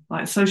around them,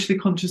 like socially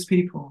conscious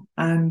people.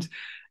 And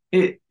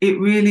it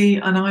really,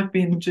 and I've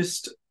been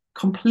just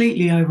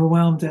completely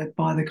overwhelmed, Ed,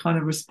 by the kind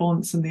of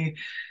response and the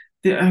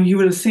you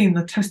would have seen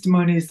the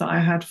testimonies that I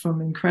had from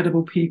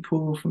incredible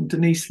people, from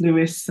Denise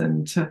Lewis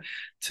and to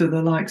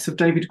the likes of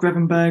David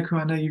Grevenberg, who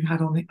I know you've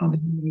had on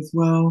here as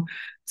well,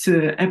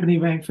 to Ebony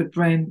Rainford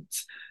Brent,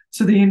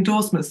 to the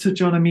endorsements to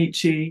John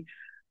Amici.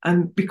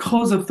 And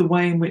because of the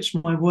way in which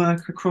my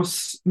work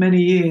across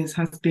many years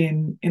has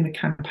been in the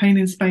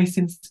campaigning space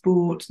in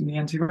sport and the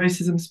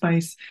anti-racism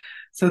space,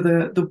 so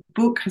the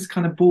book has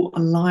kind of brought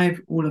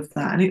alive all of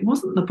that. And it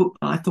wasn't the book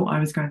that I thought I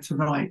was going to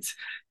write.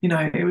 You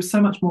know, it was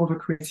so much more of a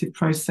creative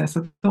process.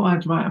 I thought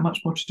I'd write a much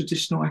more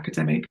traditional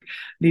academic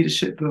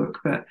leadership book,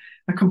 but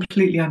I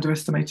completely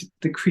underestimated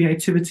the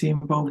creativity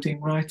involved in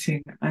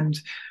writing. And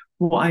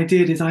what I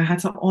did is I had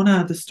to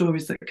honour the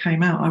stories that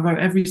came out. I wrote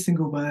every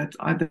single word.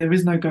 There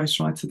is no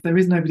ghostwriter. There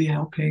is nobody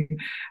helping.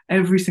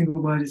 Every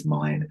single word is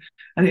mine.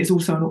 And it's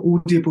also an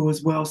audible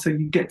as well. So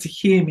you get to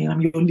hear me.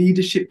 I'm your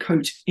leadership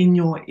coach in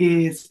your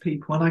ears,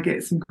 people. And I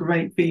get some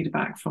great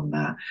feedback from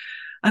that.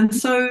 And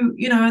so,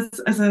 you know,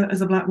 as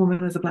a Black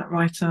woman, as a Black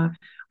writer,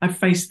 I've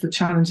faced the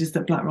challenges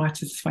that Black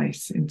writers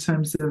face in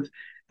terms of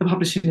the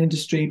publishing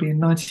industry being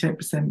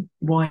 98%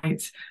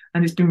 white.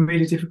 And it's been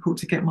really difficult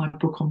to get my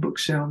book on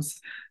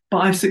bookshelves.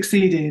 But I've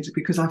succeeded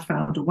because I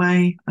found a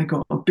way. I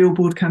got a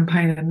billboard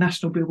campaign, a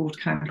national billboard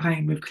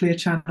campaign with Clear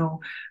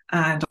Channel,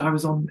 and I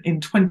was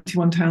in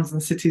 21 towns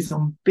and cities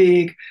on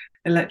big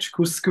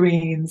electrical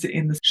screens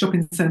in the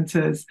shopping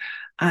centres,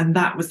 and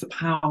that was the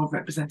power of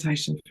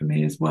representation for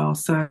me as well.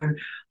 So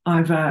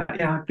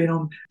I've been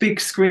on big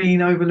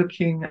screen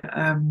overlooking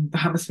the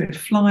Hammersmith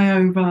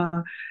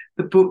flyover.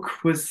 The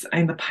book was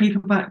in the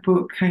paperback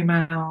book came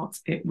out.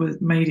 It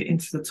made it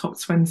into the top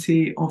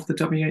 20 of the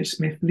WH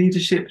Smith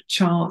leadership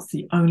charts,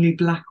 the only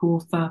Black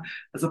author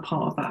as a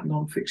part of that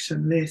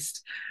non-fiction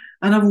list.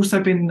 And I've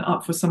also been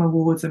up for some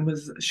awards and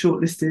was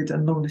shortlisted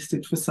and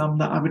longlisted for some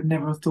that I would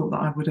never have thought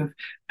that I would have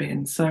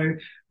been. So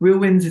Real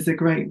Wins is a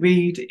great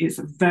read. It's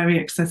very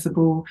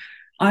accessible.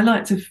 I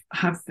like to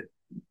have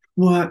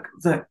work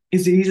that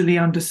is easily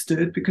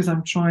understood because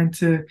I'm trying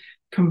to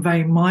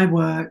convey my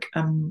work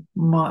and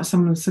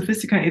some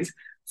sophisticated,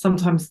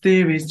 sometimes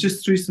theories,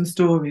 just through some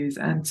stories,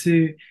 and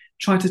to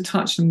try to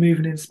touch and move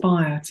and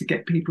inspire to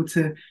get people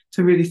to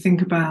really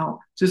think about,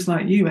 just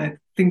like you, Ed,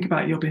 think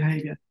about your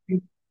behaviour,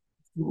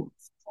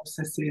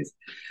 processes.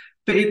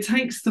 But it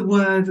takes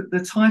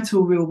the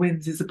title Real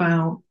Wins is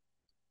about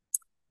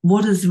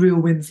what does real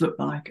wins look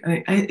like?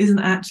 And it isn't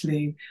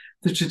actually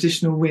the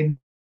traditional wins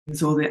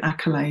or the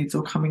accolades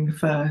or coming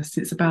first.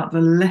 It's about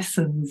the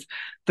lessons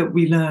that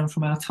we learn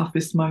from our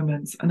toughest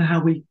moments and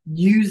how we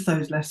use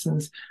those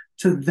lessons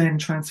to then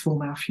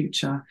transform our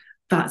future.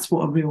 That's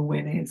what a real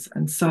win is.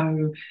 And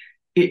so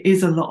it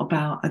is a lot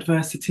about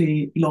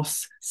adversity,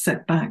 loss,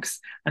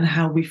 setbacks, and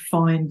how we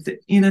find the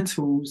inner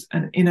tools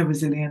and inner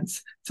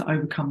resilience to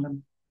overcome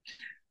them.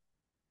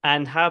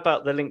 And how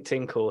about the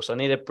LinkedIn course? I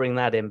need to bring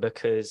that in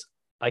because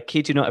I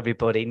kid you not,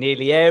 everybody,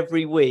 nearly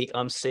every week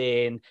I'm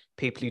seeing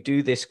people who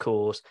do this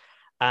course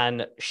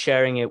and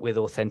sharing it with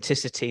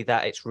authenticity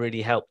that it's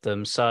really helped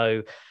them.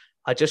 So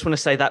I just want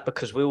to say that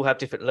because we all have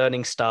different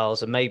learning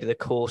styles and maybe the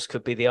course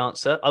could be the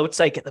answer. I would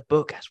say get the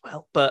book as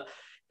well. But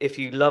if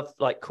you love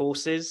like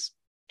courses,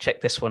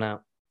 check this one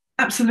out.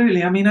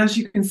 Absolutely. I mean, as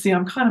you can see,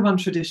 I'm kind of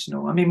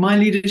untraditional. I mean, my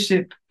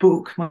leadership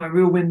book, my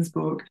Real Wins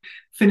book,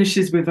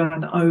 finishes with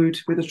an ode,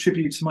 with a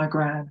tribute to my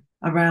gran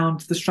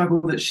around the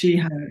struggle that she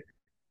had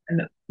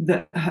and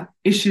the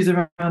issues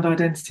around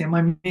identity.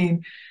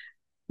 And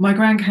my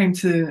gran came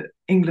to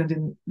England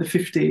in the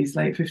 50s,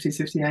 late 50s,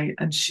 58,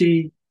 and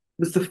she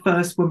was the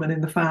first woman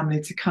in the family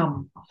to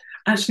come.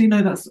 Actually,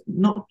 no, that's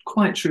not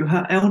quite true.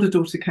 Her elder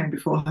daughter came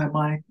before her,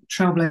 my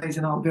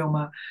trailblazing Aunt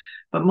Vilma.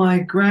 But my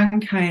gran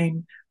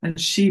came and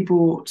she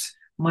brought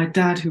my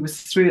dad, who was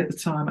 3 at the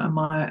time, and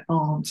my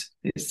aunt,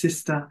 his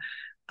sister.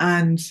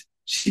 And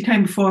she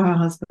came before her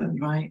husband,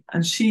 right?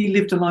 And she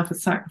lived a life of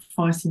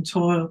sacrifice and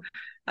toil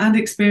and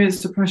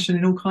experienced oppression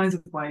in all kinds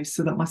of ways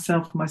so that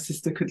myself and my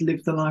sister could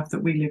live the life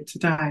that we live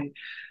today.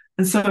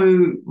 And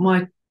so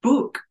my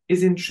book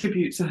is in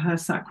tribute to her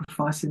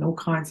sacrifice in all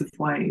kinds of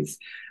ways.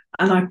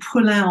 And I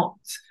pull out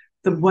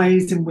the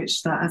ways in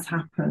which that has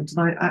happened. And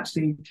I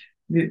actually,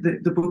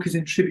 the book is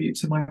in tribute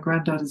to my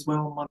granddad as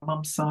well on my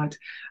mum's side,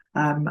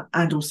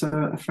 and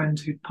also a friend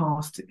who'd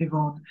passed,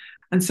 Yvonne.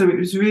 And so it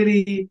was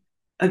really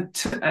a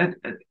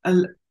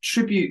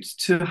tribute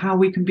to how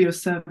we can be of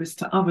service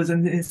to others.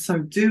 And in so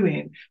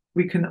doing,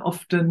 we can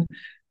often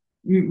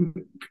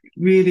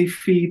really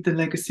feed the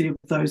legacy of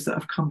those that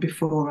have come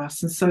before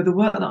us. And so the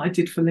work that I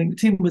did for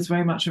LinkedIn was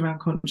very much around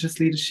conscious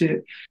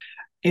leadership,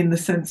 in the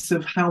sense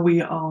of how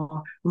we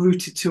are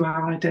rooted to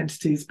our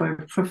identities,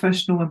 both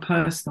professional and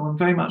personal. And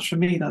very much for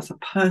me, that's a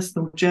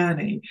personal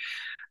journey.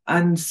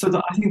 And so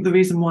that I think the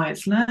reason why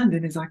it's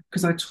landing is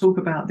because I talk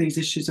about these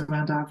issues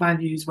around our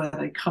values, where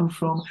they come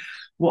from,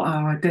 what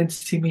our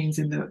identity means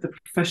in the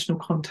professional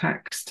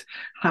context,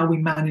 how we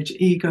manage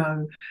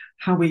ego,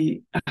 how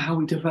we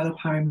develop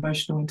our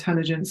emotional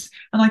intelligence.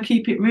 And I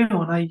keep it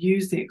real, and I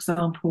use the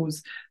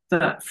examples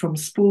that from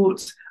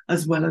sport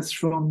as well as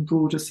from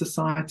broader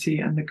society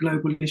and the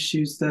global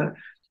issues that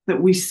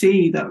we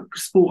see that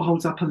sport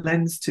holds up a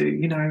lens to,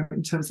 you know,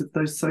 in terms of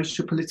those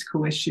social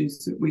political issues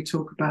that we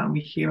talk about and we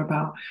hear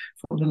about,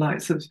 from the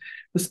likes of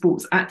the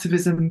sports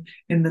activism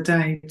in the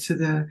day to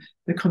the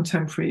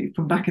contemporary,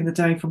 from back in the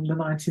day, from the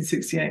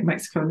 1968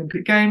 Mexico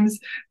Olympic Games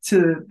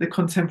to the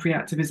contemporary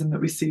activism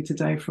that we see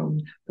today from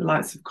the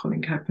likes of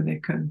Colin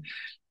Kaepernick and,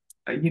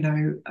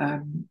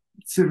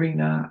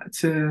 Serena,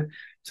 to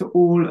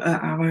all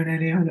our own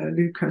Eniola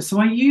Luca. So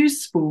I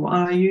use sport,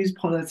 I use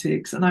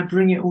politics, and I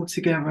bring it all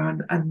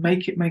together and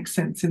make it make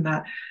sense in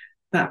that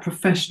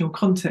professional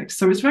context.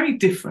 So it's very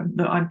different.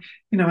 That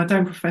I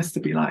don't profess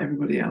to be like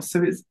everybody else.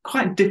 So it's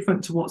quite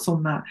different to what's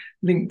on that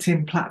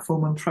LinkedIn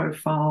platform and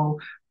profile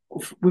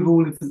with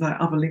all of the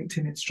other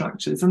LinkedIn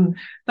instructors. And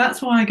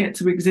that's why I get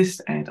to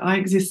exist, Ed. I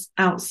exist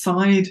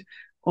outside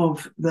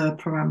of the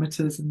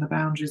parameters and the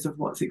boundaries of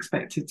what's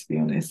expected, to be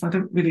honest. I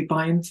don't really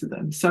buy into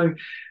them. So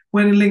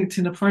when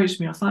LinkedIn approached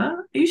me, I was like,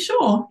 are you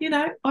sure?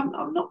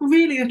 I'm not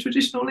really a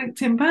traditional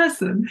LinkedIn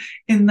person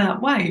in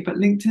that way, but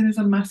LinkedIn is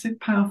a massive,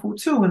 powerful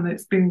tool, and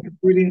it's been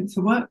brilliant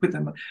to work with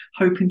them. I'm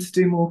hoping to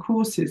do more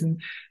courses. And,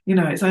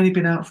 it's only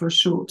been out for a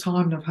short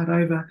time, and I've had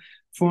over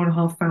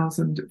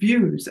 4,500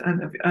 views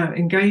and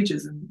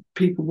engagers and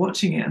people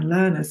watching it and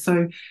learners.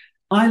 So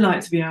I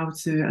like to be able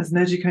to, as an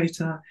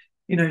educator,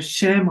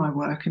 share my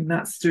work, and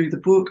that's through the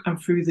book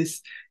and through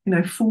this,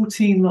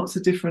 14 lots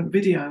of different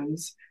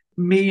videos.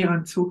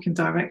 I'm talking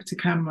direct to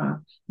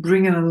camera,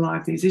 bringing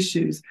alive these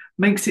issues,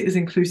 makes it as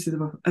inclusive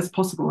as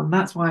possible. And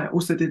that's why I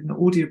also did an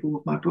audible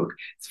of my book.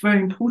 It's very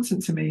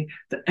important to me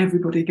that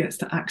everybody gets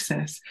to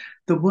access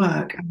the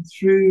work, and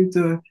through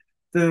the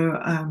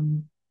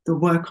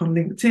work on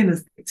LinkedIn,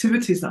 as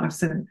activities that I've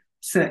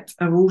set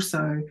are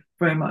also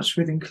very much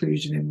with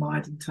inclusion in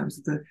mind in terms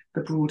of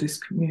the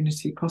broadest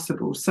community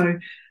possible. So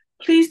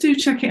please do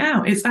check it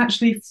out. It's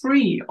actually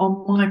free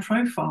on my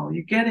profile.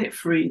 You get it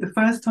free. The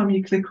first time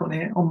you click on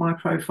it on my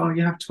profile,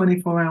 you have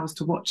 24 hours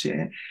to watch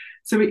it.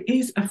 So it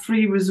is a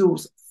free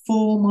resource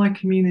for my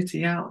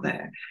community out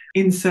there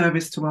in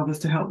service to others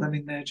to help them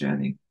in their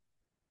journey.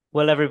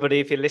 Well, everybody,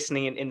 if you're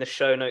listening, in the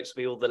show notes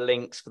will be all the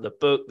links for the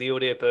book, the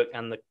audiobook,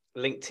 and the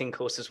LinkedIn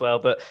course as well.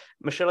 But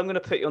Michelle, I'm going to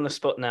put you on the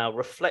spot now.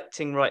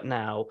 Reflecting right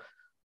now,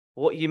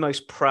 what are you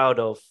most proud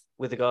of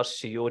with regards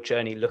to your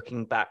journey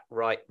looking back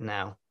right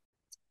now?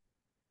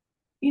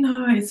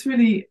 It's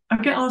really, I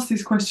get asked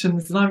these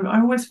questions and I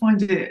always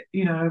find it,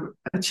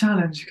 a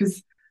challenge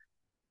because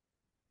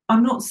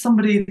I'm not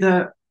somebody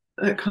that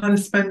kind of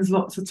spends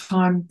lots of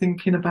time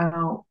thinking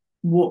about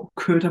what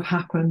could have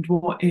happened,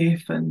 what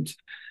if, and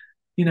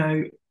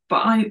but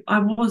I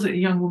was a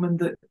young woman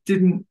that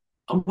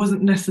I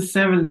wasn't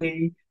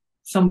necessarily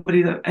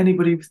somebody that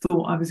anybody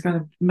thought I was going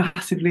to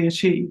massively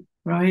achieve,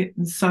 right?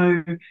 And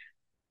so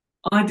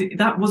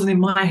that wasn't in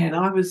my head.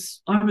 I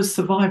was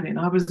surviving,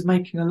 I was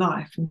making a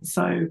life. And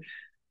so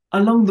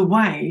along the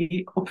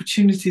way,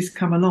 opportunities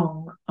come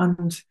along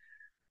and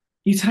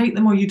you take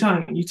them or you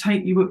don't.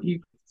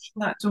 You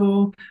that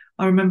door.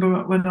 I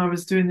remember when I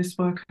was doing this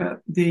work at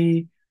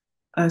the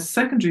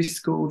secondary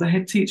school, the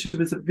head teacher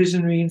was a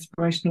visionary,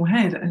 inspirational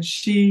head, and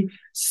she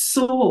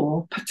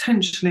saw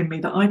potential in me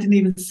that I didn't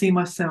even see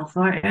myself,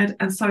 right, Ed?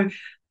 And so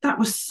that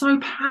was so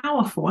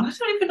powerful. And I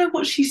don't even know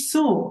what she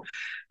saw.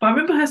 But I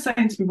remember her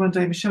saying to me one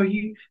day, Michelle,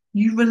 you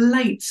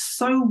relate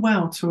so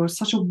well to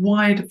such a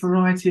wide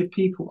variety of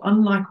people,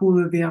 unlike all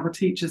of the other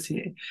teachers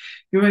here.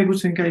 You're able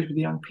to engage with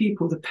the young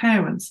people, the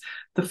parents,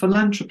 the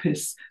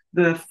philanthropists,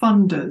 the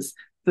funders,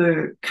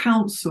 the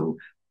council,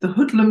 the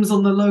hoodlums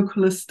on the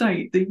local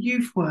estate, the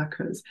youth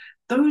workers.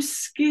 Those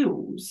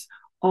skills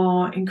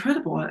are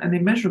incredible and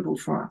immeasurable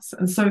for us.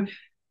 And so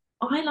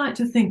I like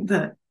to think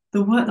that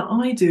the work that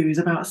I do is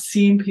about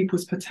seeing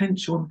people's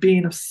potential and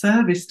being of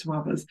service to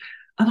others.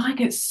 And I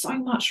get so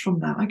much from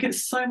that. I get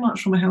so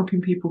much from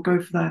helping people go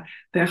for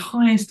their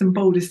highest and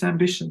boldest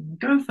ambition,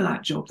 go for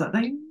that job that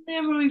they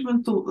never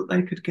even thought that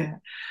they could get.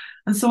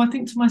 And so I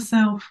think to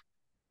myself,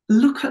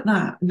 look at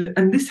that.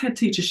 And this head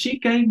teacher, she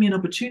gave me an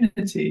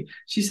opportunity.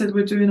 She said,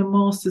 we're doing a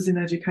master's in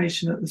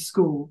education at the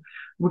school.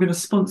 We're going to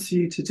sponsor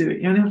you to do it.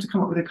 You only have to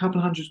come up with a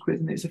couple of £100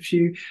 and it's a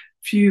few,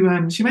 she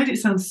made it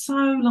sound so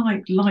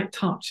like light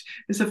touch.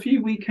 It's a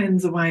few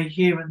weekends away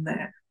here and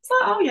there. It's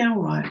like, oh yeah,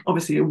 all right.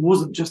 Obviously it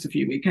wasn't just a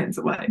few weekends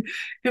away.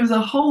 It was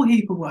a whole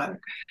heap of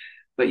work.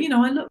 But,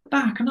 I look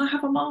back and I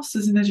have a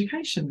master's in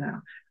education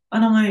now.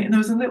 And there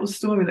was a little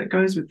story that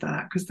goes with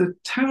that, because the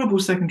terrible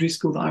secondary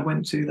school that I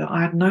went to, that I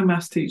had no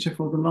maths teacher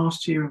for the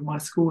last year of my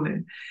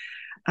schooling,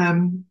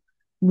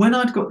 when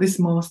I'd got this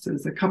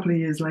master's a couple of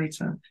years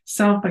later,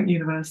 Southbank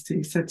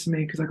University said to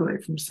me, because I got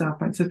it from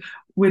Southbank, said,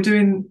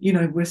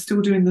 we're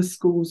still doing the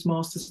school's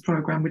master's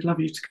program. We'd love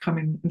you to come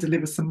in and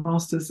deliver some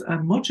master's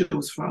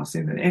modules for us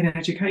in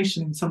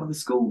education in some of the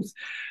schools.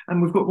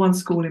 And we've got one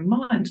school in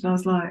mind. And I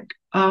was like,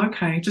 oh,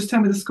 okay, just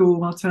tell me the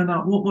school. I'll turn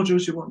up. What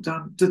modules you want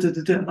done?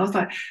 And I was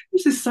like,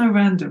 this is so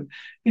random.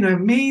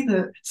 Me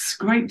that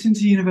scraped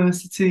into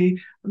university,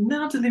 I'm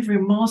now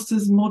delivering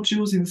master's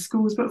modules in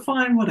schools, but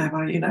fine,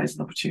 whatever, it's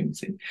an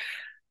opportunity.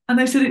 And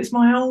they said, it's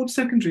my old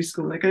secondary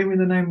school. They gave me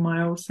the name of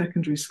my old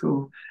secondary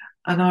school.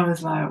 And I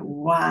was like,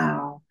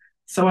 wow.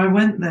 So I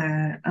went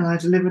there and I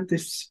delivered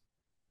this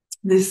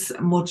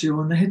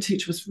module, and the head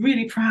teacher was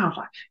really proud.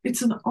 Like,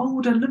 it's an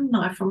old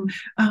alumni from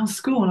our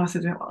school. And I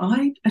said,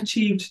 I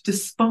achieved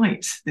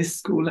despite this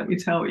school, let me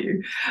tell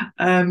you.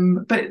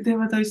 But there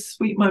were those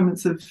sweet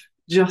moments of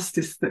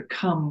justice that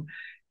come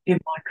in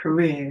my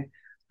career.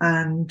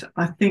 And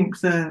I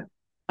think that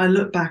I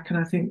look back and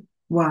I think,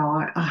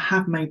 wow, I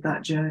have made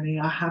that journey.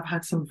 I have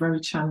had some very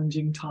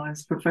challenging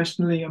times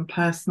professionally and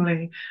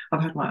personally.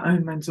 I've had my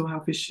own mental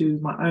health issues,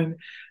 my own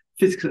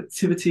physical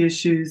activity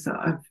issues that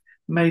have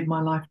made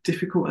my life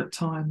difficult at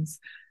times.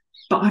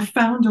 But I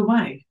found a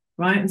way,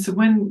 right? And so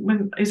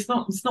when it's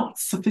not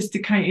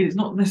sophisticated, it's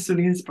not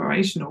necessarily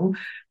inspirational,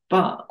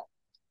 but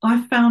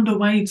I found a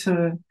way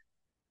to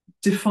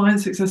define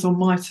success on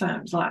my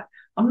terms. Like,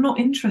 I'm not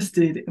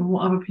interested in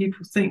what other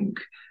people think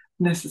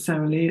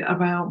necessarily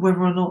about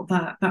whether or not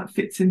that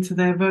fits into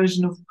their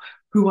version of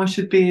who I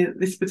should be at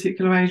this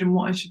particular age and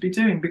what I should be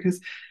doing, because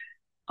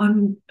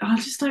I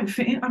just don't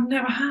fit in. I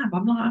never have.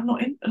 I'm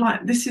not in,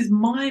 like, this is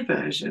my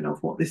version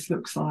of what this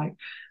looks like.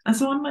 And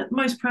so I'm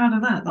most proud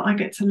of that I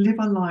get to live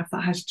a life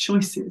that has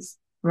choices,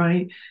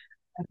 right?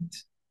 And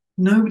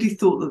nobody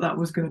thought that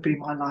was going to be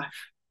my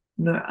life.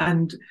 No,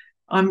 and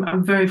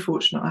I'm very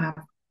fortunate. I have,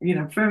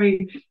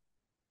 very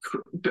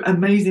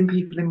amazing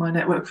people in my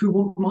network who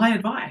want my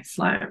advice.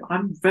 Like,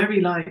 I'm very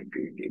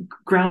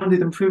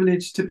grounded and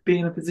privileged to be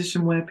in a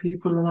position where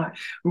people are like,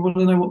 we want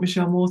to know what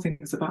Michelle Moore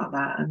thinks about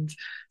that. And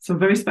some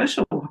very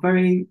special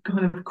very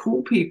kind of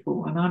cool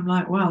people. And I'm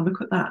like, wow,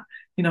 look at that.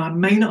 You know, I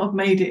may not have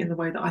made it in the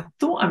way that I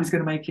thought I was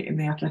going to make it in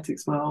the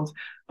athletics world,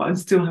 but I'm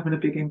still having a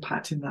big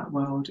impact in that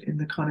world, in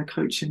the kind of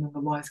coaching and the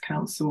wise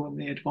counsel and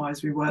the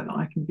advisory work that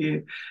I can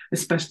give,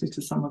 especially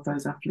to some of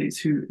those athletes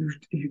who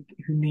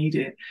need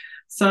it.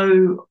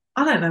 So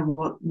I don't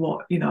know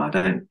what you know.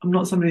 I'm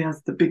not somebody who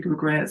has the big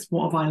regrets.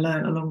 What have I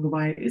learned along the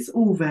way? It's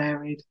all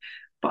varied,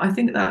 but I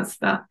think that's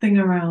that thing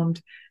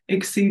around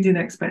exceeding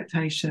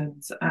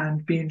expectations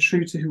and being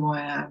true to who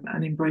I am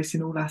and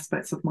embracing all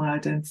aspects of my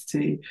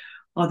identity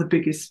are the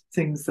biggest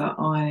things that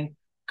I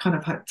kind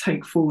of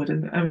take forward.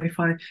 And if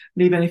I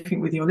leave anything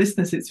with your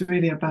listeners, it's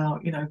really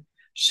about, you know,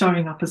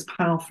 showing up as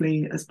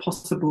powerfully as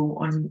possible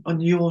on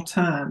your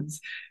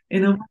terms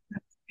in a way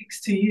that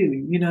speaks to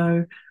you, you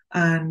know,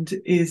 and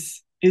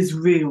is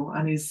real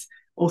and is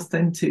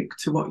authentic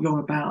to what you're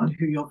about and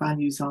who your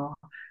values are.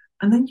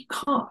 And then you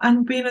can't,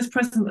 and being as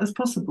present as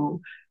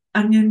possible,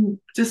 and then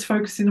just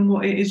focusing on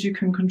what it is you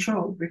can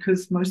control,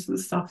 because most of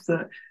the stuff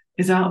that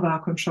is out of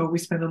our control, we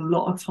spend a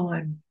lot of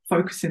time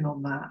focusing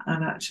on that,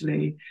 and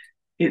actually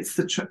it's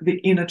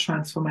the inner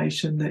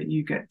transformation that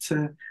you get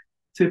to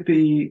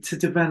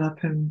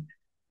develop and,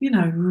 you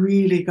know,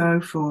 really go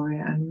for it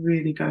and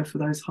really go for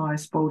those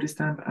highest, boldest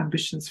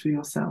ambitions for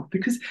yourself.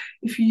 Because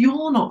if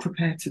you're not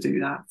prepared to do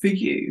that for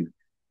you,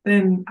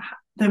 then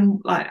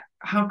like,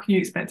 how can you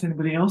expect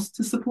anybody else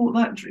to support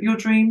that your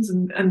dreams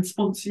and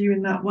sponsor you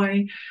in that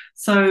way?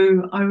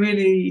 So I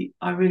really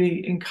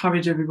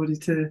encourage everybody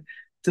to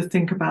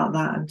think about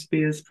that and to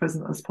be as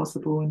present as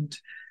possible and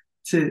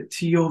to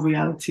your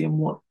reality and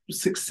what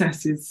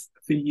success is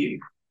for you.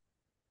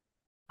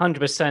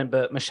 100%.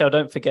 But Michelle,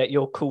 don't forget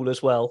you're cool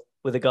as well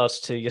with regards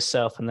to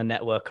yourself and the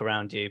network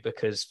around you,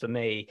 because for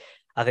me,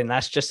 I think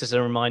that's just as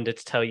a reminder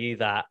to tell you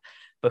that,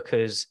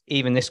 because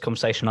even this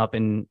conversation, I've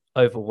been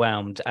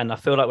overwhelmed, and I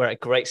feel like we're at a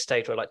great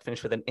stage where I'd like to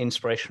finish with an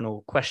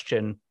inspirational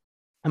question.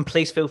 And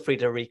please feel free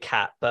to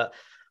recap, but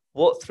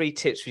what 3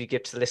 tips would you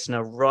give to the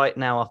listener right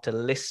now after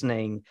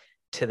listening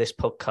to this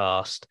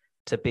podcast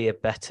to be a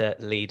better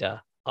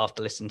leader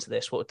after listening to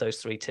this? What would those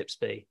 3 tips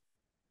be?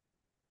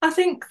 I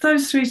think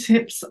those 3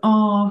 tips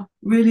are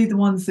really the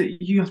ones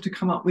that you have to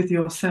come up with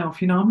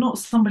yourself. You know, I'm not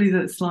somebody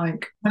that's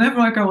like,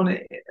 whenever I go on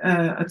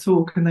a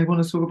talk and they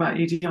want to talk about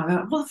EDI, they're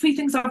like, well, 3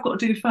 things I've got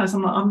to do first.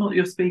 I'm like, I'm not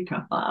your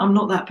speaker. I'm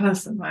not that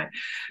person, right?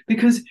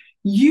 Because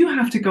you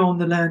have to go on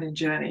the learning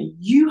journey.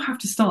 You have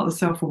to start the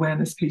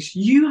self-awareness piece.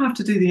 You have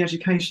to do the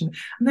education.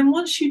 And then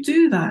once you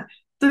do that,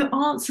 the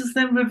answers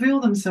then reveal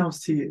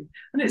themselves to you.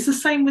 And it's the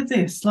same with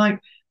this. Like,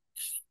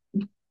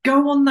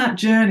 go on that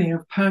journey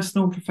of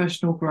personal and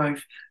professional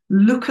growth.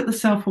 Look at the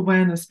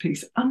self-awareness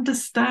piece.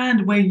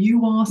 Understand where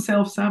you are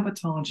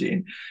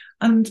self-sabotaging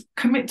and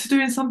commit to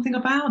doing something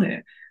about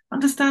it.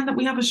 Understand that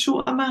we have a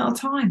short amount of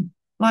time.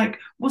 Like,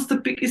 what's the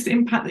biggest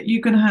impact that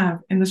you can have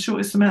in the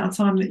shortest amount of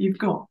time that you've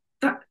got?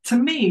 That, to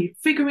me,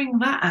 figuring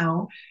that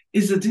out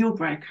is a deal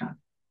breaker.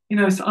 You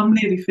know, so I'm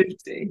nearly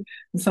 50,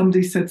 and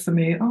somebody said to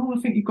me, oh,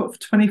 I think you've got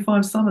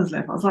 25 summers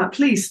left. I was like,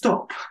 please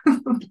stop.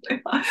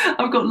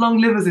 I've got long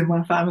livers in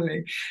my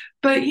family.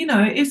 But, you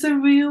know, it's a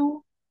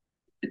real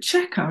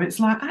checker. It's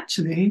like,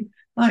 actually,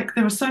 like,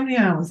 there are so many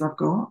hours I've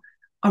got.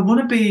 I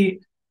want to be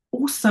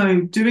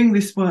also doing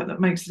this work that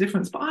makes a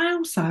difference, but I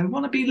also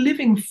want to be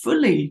living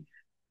fully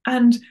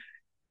and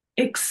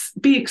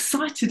be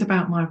excited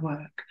about my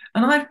work.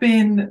 And I've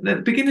been, at the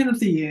beginning of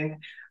the year,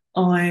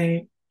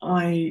 I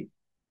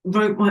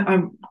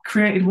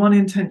created one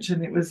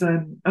intention. It was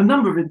a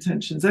number of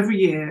intentions. Every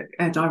year,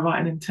 Ed, I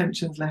write an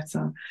intentions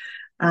letter.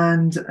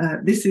 And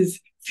this is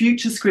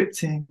future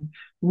scripting,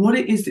 what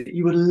it is that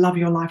you would love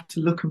your life to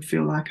look and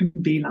feel like and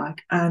be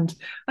like. And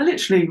I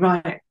literally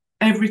write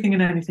everything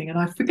and anything. And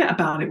I forget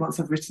about it once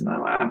I've written it. I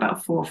write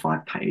about 4 or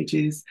 5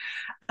 pages.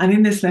 And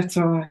in this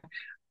letter,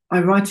 I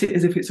write it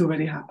as if it's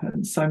already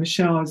happened. So,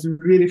 Michelle, I was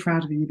really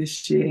proud of you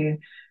this year.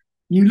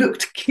 You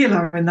looked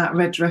killer in that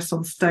red dress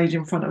on stage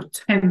in front of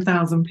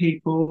 10,000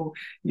 people.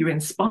 You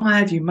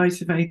inspired, you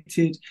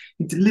motivated,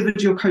 you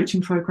delivered your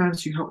coaching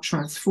programs, you helped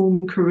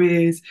transform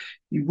careers,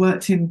 you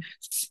worked in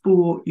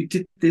sport, you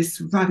did this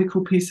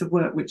radical piece of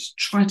work which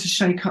tried to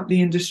shake up the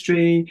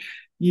industry,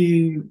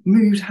 you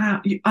moved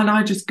out, and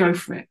I just go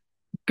for it.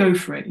 Go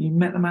for it. You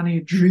met the man of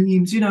your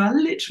dreams. You know, I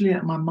literally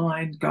let my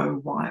mind go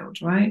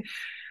wild, right?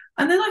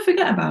 And then I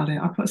forget about it.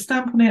 I put a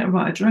stamp on it, I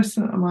write a address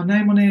and my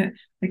name on it.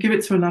 I give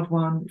it to a loved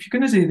one. If you're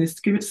going to do this,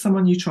 give it to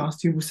someone you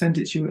trust who will send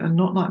it to you, and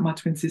not like my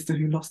twin sister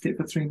who lost it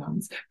for 3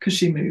 months because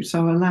she moved.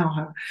 So I allow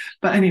her.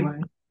 But anyway,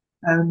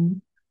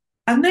 and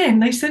then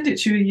they send it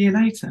to you a year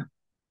later.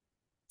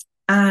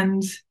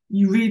 And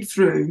you read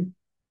through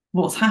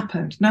what's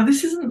happened. Now,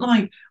 this isn't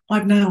like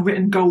I've now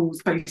written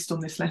goals based on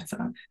this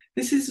letter.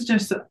 This is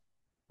just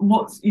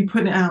what you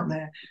put it out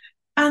there.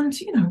 And,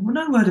 you know,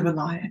 no word of a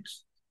lie.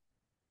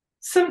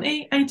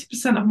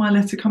 70-80% of my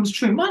letter comes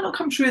true. It might not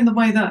come true in the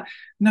way that,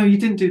 no, you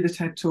didn't do the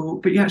TED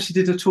talk, but you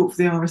actually did a talk for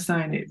the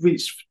RSA and it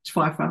reached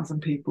 5,000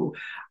 people.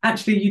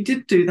 Actually, you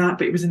did do that,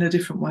 but it was in a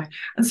different way.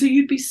 And so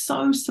you'd be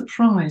so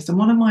surprised. And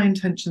one of my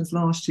intentions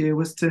last year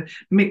was to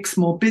mix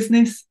more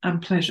business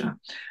and pleasure.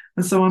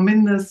 And so I'm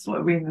in this, what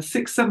are we in the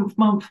sixth, seventh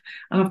month?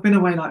 And I've been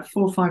away like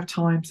 4 or 5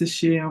 times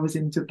this year. I was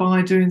in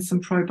Dubai doing some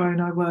pro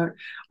bono work.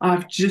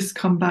 I've just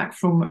come back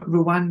from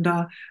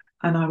Rwanda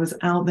and I was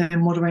out there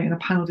moderating a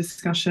panel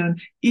discussion,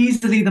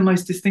 easily the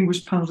most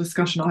distinguished panel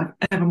discussion I've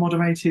ever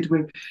moderated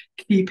with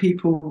key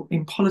people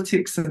in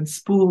politics and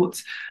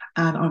sport.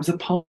 And I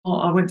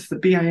went to the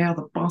BAL,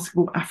 the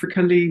Basketball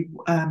Africa League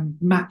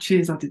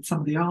matches. I did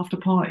some of the after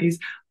parties.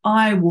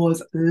 I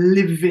was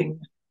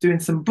living, doing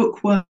some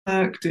book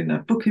work, doing a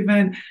book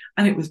event,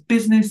 and it was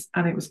business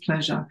and it was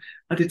pleasure.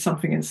 I did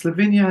something in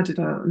Slovenia. I did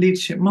a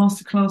leadership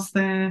masterclass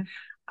there.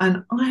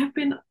 And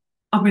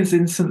I was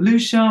in St.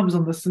 Lucia. I was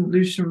on the St.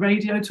 Lucia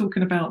radio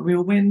talking about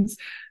real wins.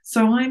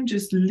 So I'm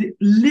just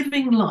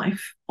living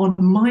life on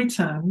my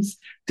terms,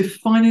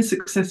 defining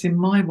success in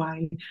my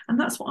way. And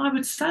that's what I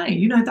would say.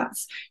 You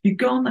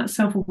go on that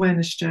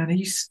self-awareness journey,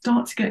 you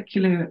start to get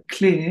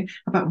clear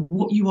about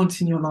what you want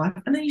in your life,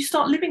 and then you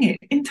start living it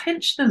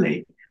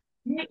intentionally.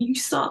 You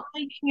start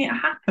making it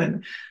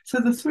happen. So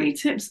the 3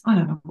 tips, I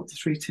don't know what the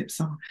 3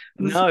 tips are.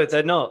 No,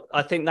 they're not.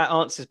 I think that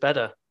answer's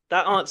better.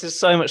 That answer's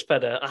so much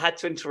better. I had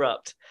to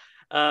interrupt.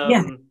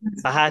 Yeah.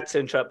 I had to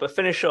interrupt, but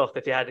finish off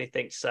if you had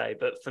anything to say.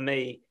 But for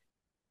me,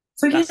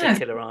 that's a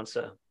killer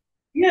answer.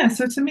 Yeah,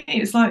 so to me,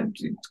 it's like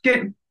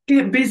get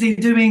busy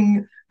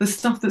doing the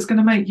stuff that's going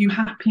to make you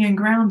happy and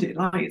grounded.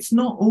 Like, it's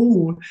not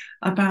all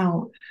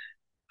about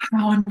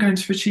how I'm going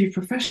to achieve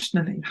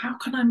professionally. How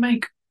can I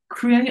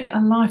create a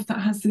life that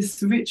has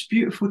this rich,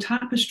 beautiful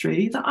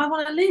tapestry that I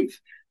want to live,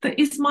 that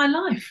is my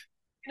life,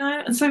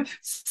 And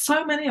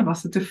so many of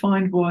us are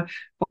defined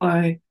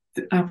by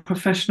our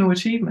professional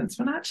achievements.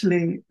 When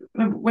actually,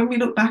 when we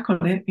look back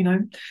on it,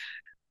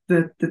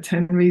 the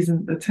 10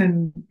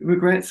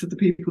 regrets of the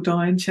people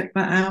dying, check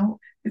that out.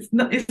 It's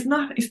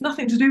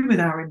nothing to do with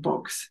our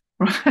inbox,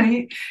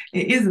 right?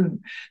 It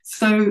isn't.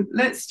 So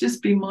let's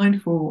just be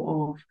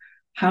mindful of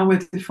how we're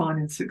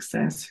defining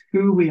success,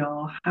 who we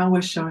are, how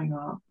we're showing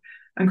up,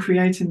 and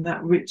creating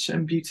that rich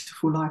and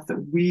beautiful life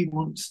that we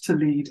want to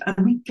lead.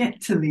 And we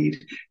get to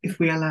lead if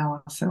we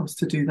allow ourselves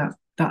to do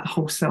that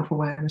whole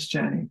self-awareness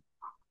journey.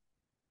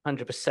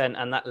 100%.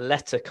 And that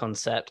letter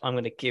concept, I'm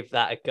going to give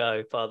that a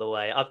go, by the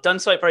way. I've done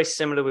something very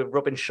similar with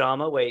Robin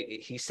Sharma, where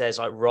he says,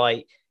 like,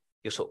 write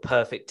your sort of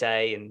perfect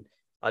day. And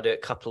I do it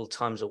a couple of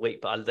times a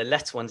week, but the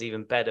letter one's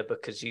even better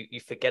because you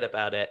forget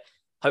about it.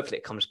 Hopefully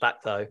it comes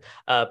back though.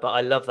 But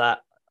I love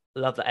that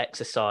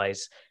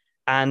exercise.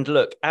 And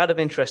look, out of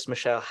interest,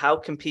 Michelle, how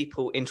can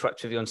people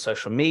interact with you on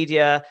social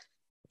media?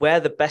 Where are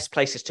the best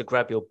places to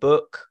grab your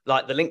book?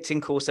 Like the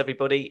LinkedIn course,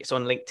 everybody, it's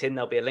on LinkedIn.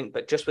 There'll be a link,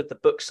 but just with the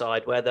book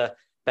side, where are the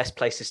best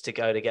places to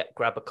go to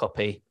grab a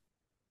copy?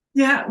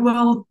 Yeah,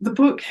 well, the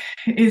book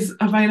is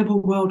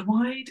available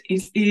worldwide.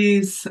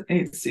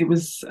 It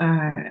was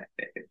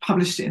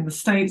published in the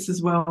States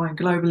as well and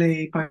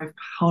globally, both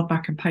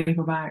hardback and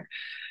paperback.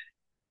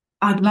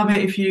 I'd love it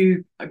if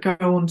you go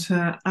onto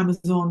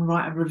Amazon,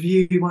 write a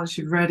review once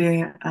you've read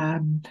it.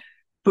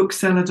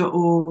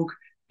 Bookseller.org.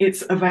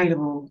 It's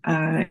available.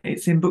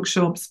 It's in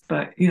bookshops,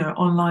 but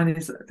online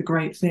is the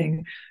great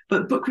thing.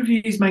 But book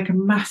reviews make a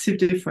massive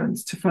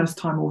difference to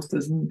first-time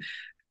authors. And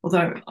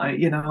although I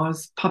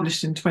was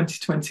published in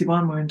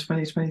 2021, we're in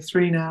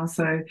 2023 now.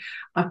 So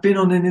I've been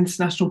on an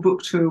international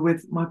book tour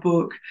with my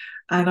book,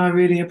 and I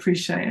really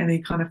appreciate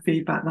any kind of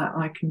feedback that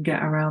I can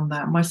get around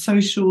that. My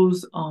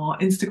socials are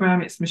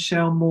Instagram, it's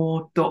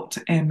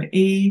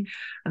michellmoore.me.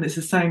 And it's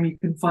the same. You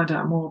can find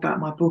out more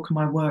about my book and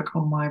my work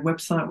on my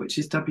website, which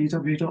is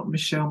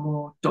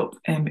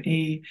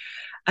www.michellmoore.me.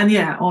 And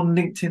yeah, on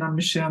LinkedIn, I'm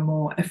Michelle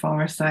Moore,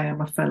 FRSA.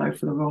 I'm a fellow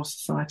for the Royal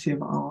Society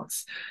of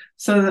Arts.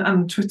 So,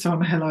 and Twitter,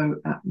 I'm hello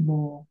at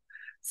Moore.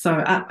 So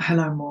at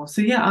Hello Moore.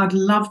 So yeah, I'd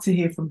love to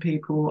hear from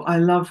people. I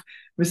love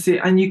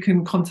receive, and you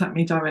can contact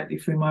me directly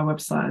through my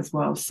website as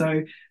well.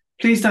 So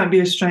please don't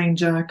be a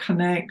stranger,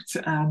 connect.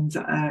 And,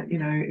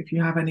 if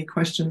you have any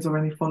questions or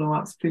any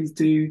follow-ups, please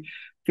do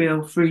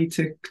feel free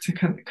to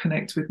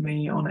connect with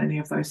me on any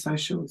of those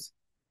socials.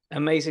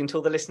 Amazing. To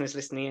all the listeners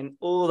listening in,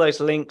 all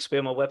those links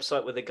will be on my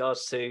website with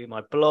regards to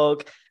my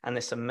blog and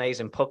this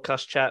amazing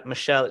podcast chat.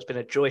 Michelle, it's been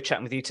a joy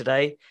chatting with you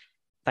today.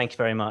 Thank you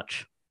very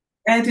much.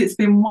 Ed, it's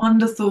been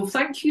wonderful.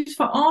 Thank you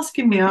for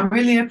asking me. I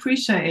really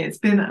appreciate it. It's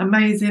been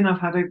amazing. I've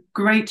had a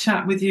great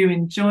chat with you,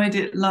 enjoyed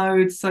it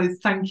loads. So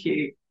thank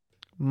you.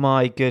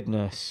 My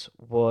goodness,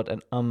 what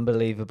an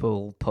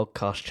unbelievable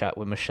podcast chat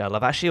with Michelle.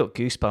 I've actually got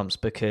goosebumps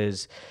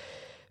because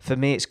for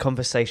me, it's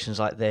conversations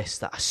like this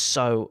that are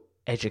so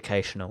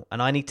educational.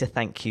 And I need to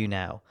thank you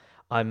now.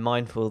 I'm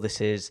mindful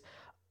this is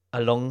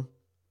a long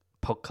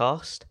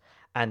podcast.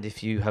 And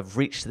if you have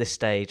reached this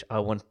stage,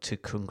 I want to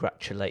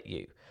congratulate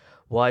you.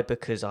 Why?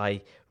 Because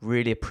I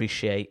really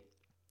appreciate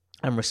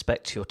and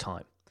respect your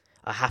time.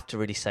 I have to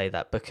really say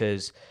that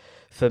because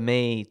For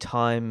me,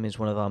 time is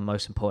one of our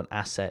most important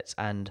assets,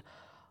 and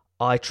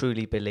I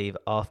truly believe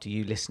after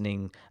you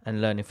listening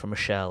and learning from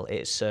Michelle,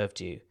 it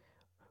served you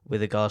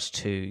with regards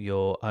to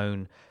your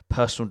own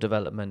personal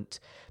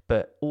development,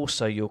 but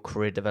also your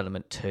career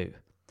development too.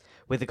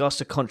 With regards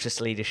to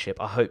conscious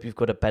leadership, I hope you've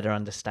got a better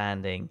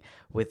understanding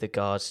with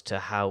regards to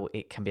how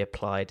it can be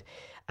applied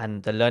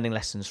and the learning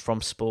lessons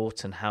from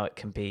sport and how it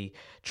can be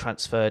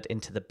transferred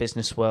into the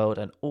business world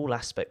and all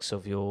aspects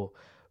of your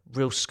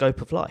real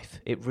scope of life.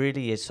 It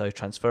really is so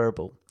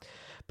transferable.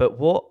 But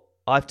what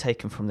I've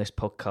taken from this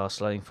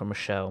podcast, learning from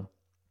Michelle,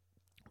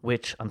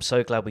 which I'm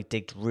so glad we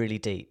digged really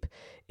deep,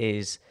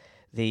 is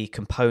the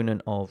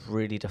component of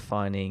really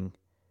defining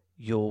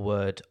your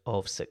word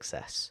of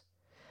success.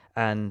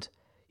 And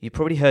you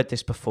probably heard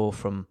this before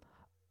from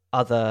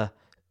other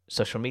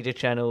social media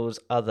channels,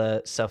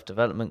 other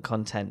self-development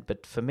content,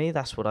 but for me,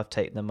 that's what I've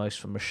taken the most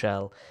from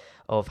Michelle,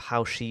 of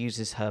how she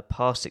uses her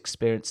past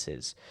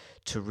experiences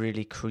to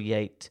really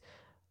create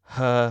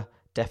her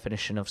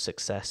definition of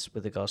success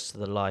with regards to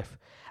the life.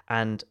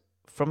 And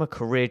from a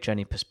career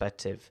journey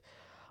perspective,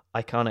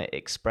 I can't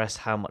express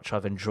how much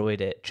I've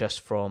enjoyed it,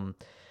 just from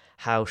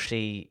how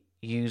she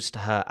used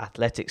her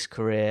athletics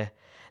career,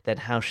 then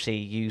how she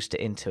used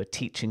it into a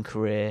teaching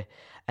career,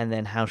 and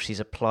then how she's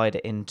applied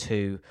it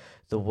into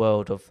the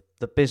world of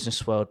the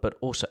business world, but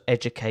also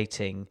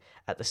educating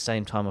at the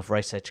same time of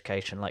race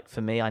education. Like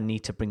for me, I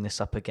need to bring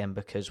this up again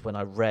because when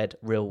I read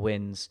Real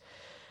Wins,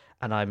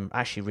 and I'm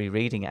actually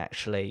rereading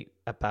actually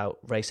about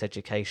race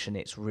education,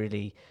 it's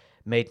really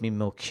made me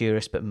more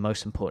curious, but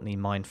most importantly,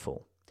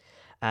 mindful.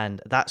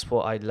 And that's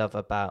what I love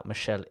about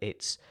Michelle.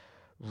 It's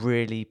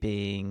really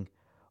being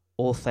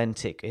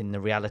authentic in the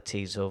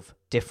realities of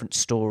different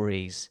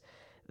stories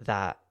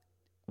that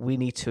we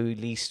need to at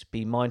least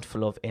be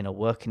mindful of in a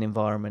working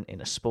environment,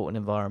 in a sporting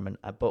environment,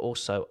 but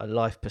also a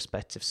life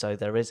perspective. So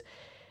there is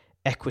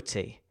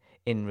equity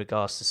in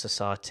regards to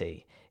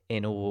society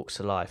in all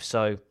walks of life.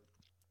 So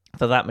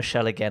for that,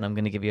 Michelle, again, I'm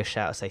going to give you a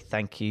shout and say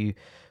thank you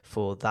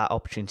for that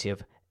opportunity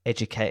of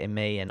educating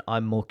me, and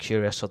I'm more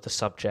curious of the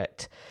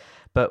subject.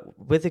 But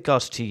with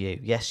regards to you,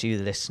 yes, you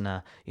the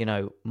listener,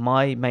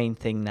 my main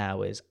thing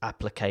now is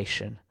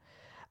application.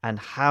 And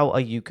how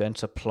are you going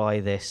to apply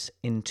this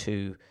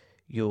into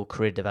your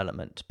career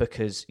development?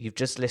 Because you've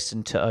just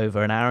listened to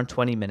over an hour and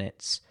 20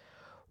 minutes.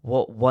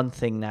 What one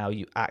thing now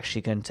you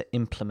actually going to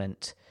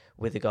implement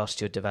with regards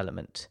to your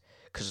development?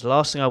 Because the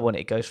last thing I want,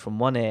 it goes from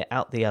one ear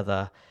out the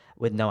other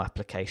with no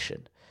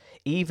application.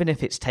 Even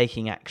if it's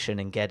taking action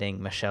and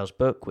getting Michelle's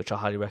book, which I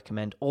highly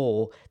recommend,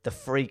 or the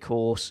free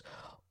course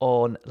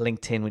on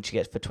LinkedIn, which you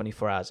get for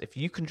 24 hours. If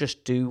you can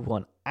just do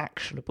one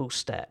actionable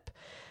step,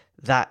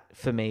 that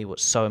for me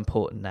was so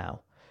important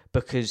now,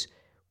 because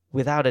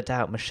without a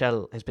doubt,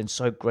 Michelle has been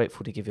so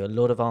grateful to give you a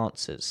lot of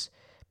answers,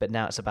 but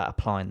now it's about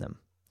applying them.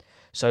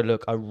 So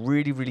look, I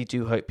really, really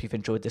do hope you've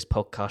enjoyed this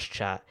podcast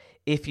chat.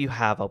 If you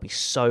have, I'll be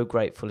so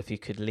grateful if you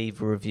could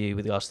leave a review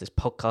with regards to this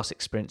podcast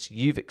experience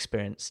you've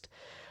experienced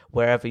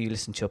wherever you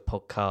listen to your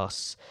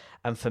podcasts.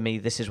 And for me,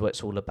 this is what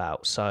it's all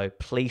about. So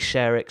please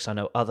share it, because I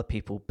know other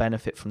people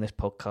benefit from this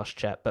podcast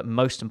chat, but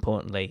most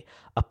importantly,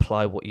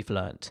 apply what you've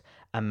learned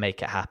and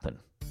make it happen.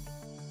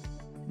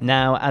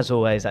 Now, as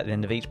always, at the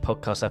end of each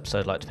podcast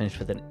episode, I'd like to finish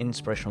with an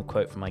inspirational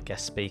quote from my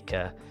guest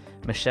speaker.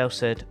 Michelle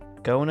said,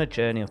 "Go on a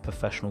journey of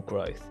professional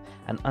growth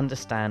and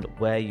understand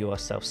where you are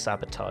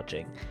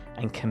self-sabotaging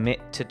and commit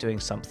to doing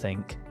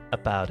something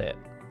about it."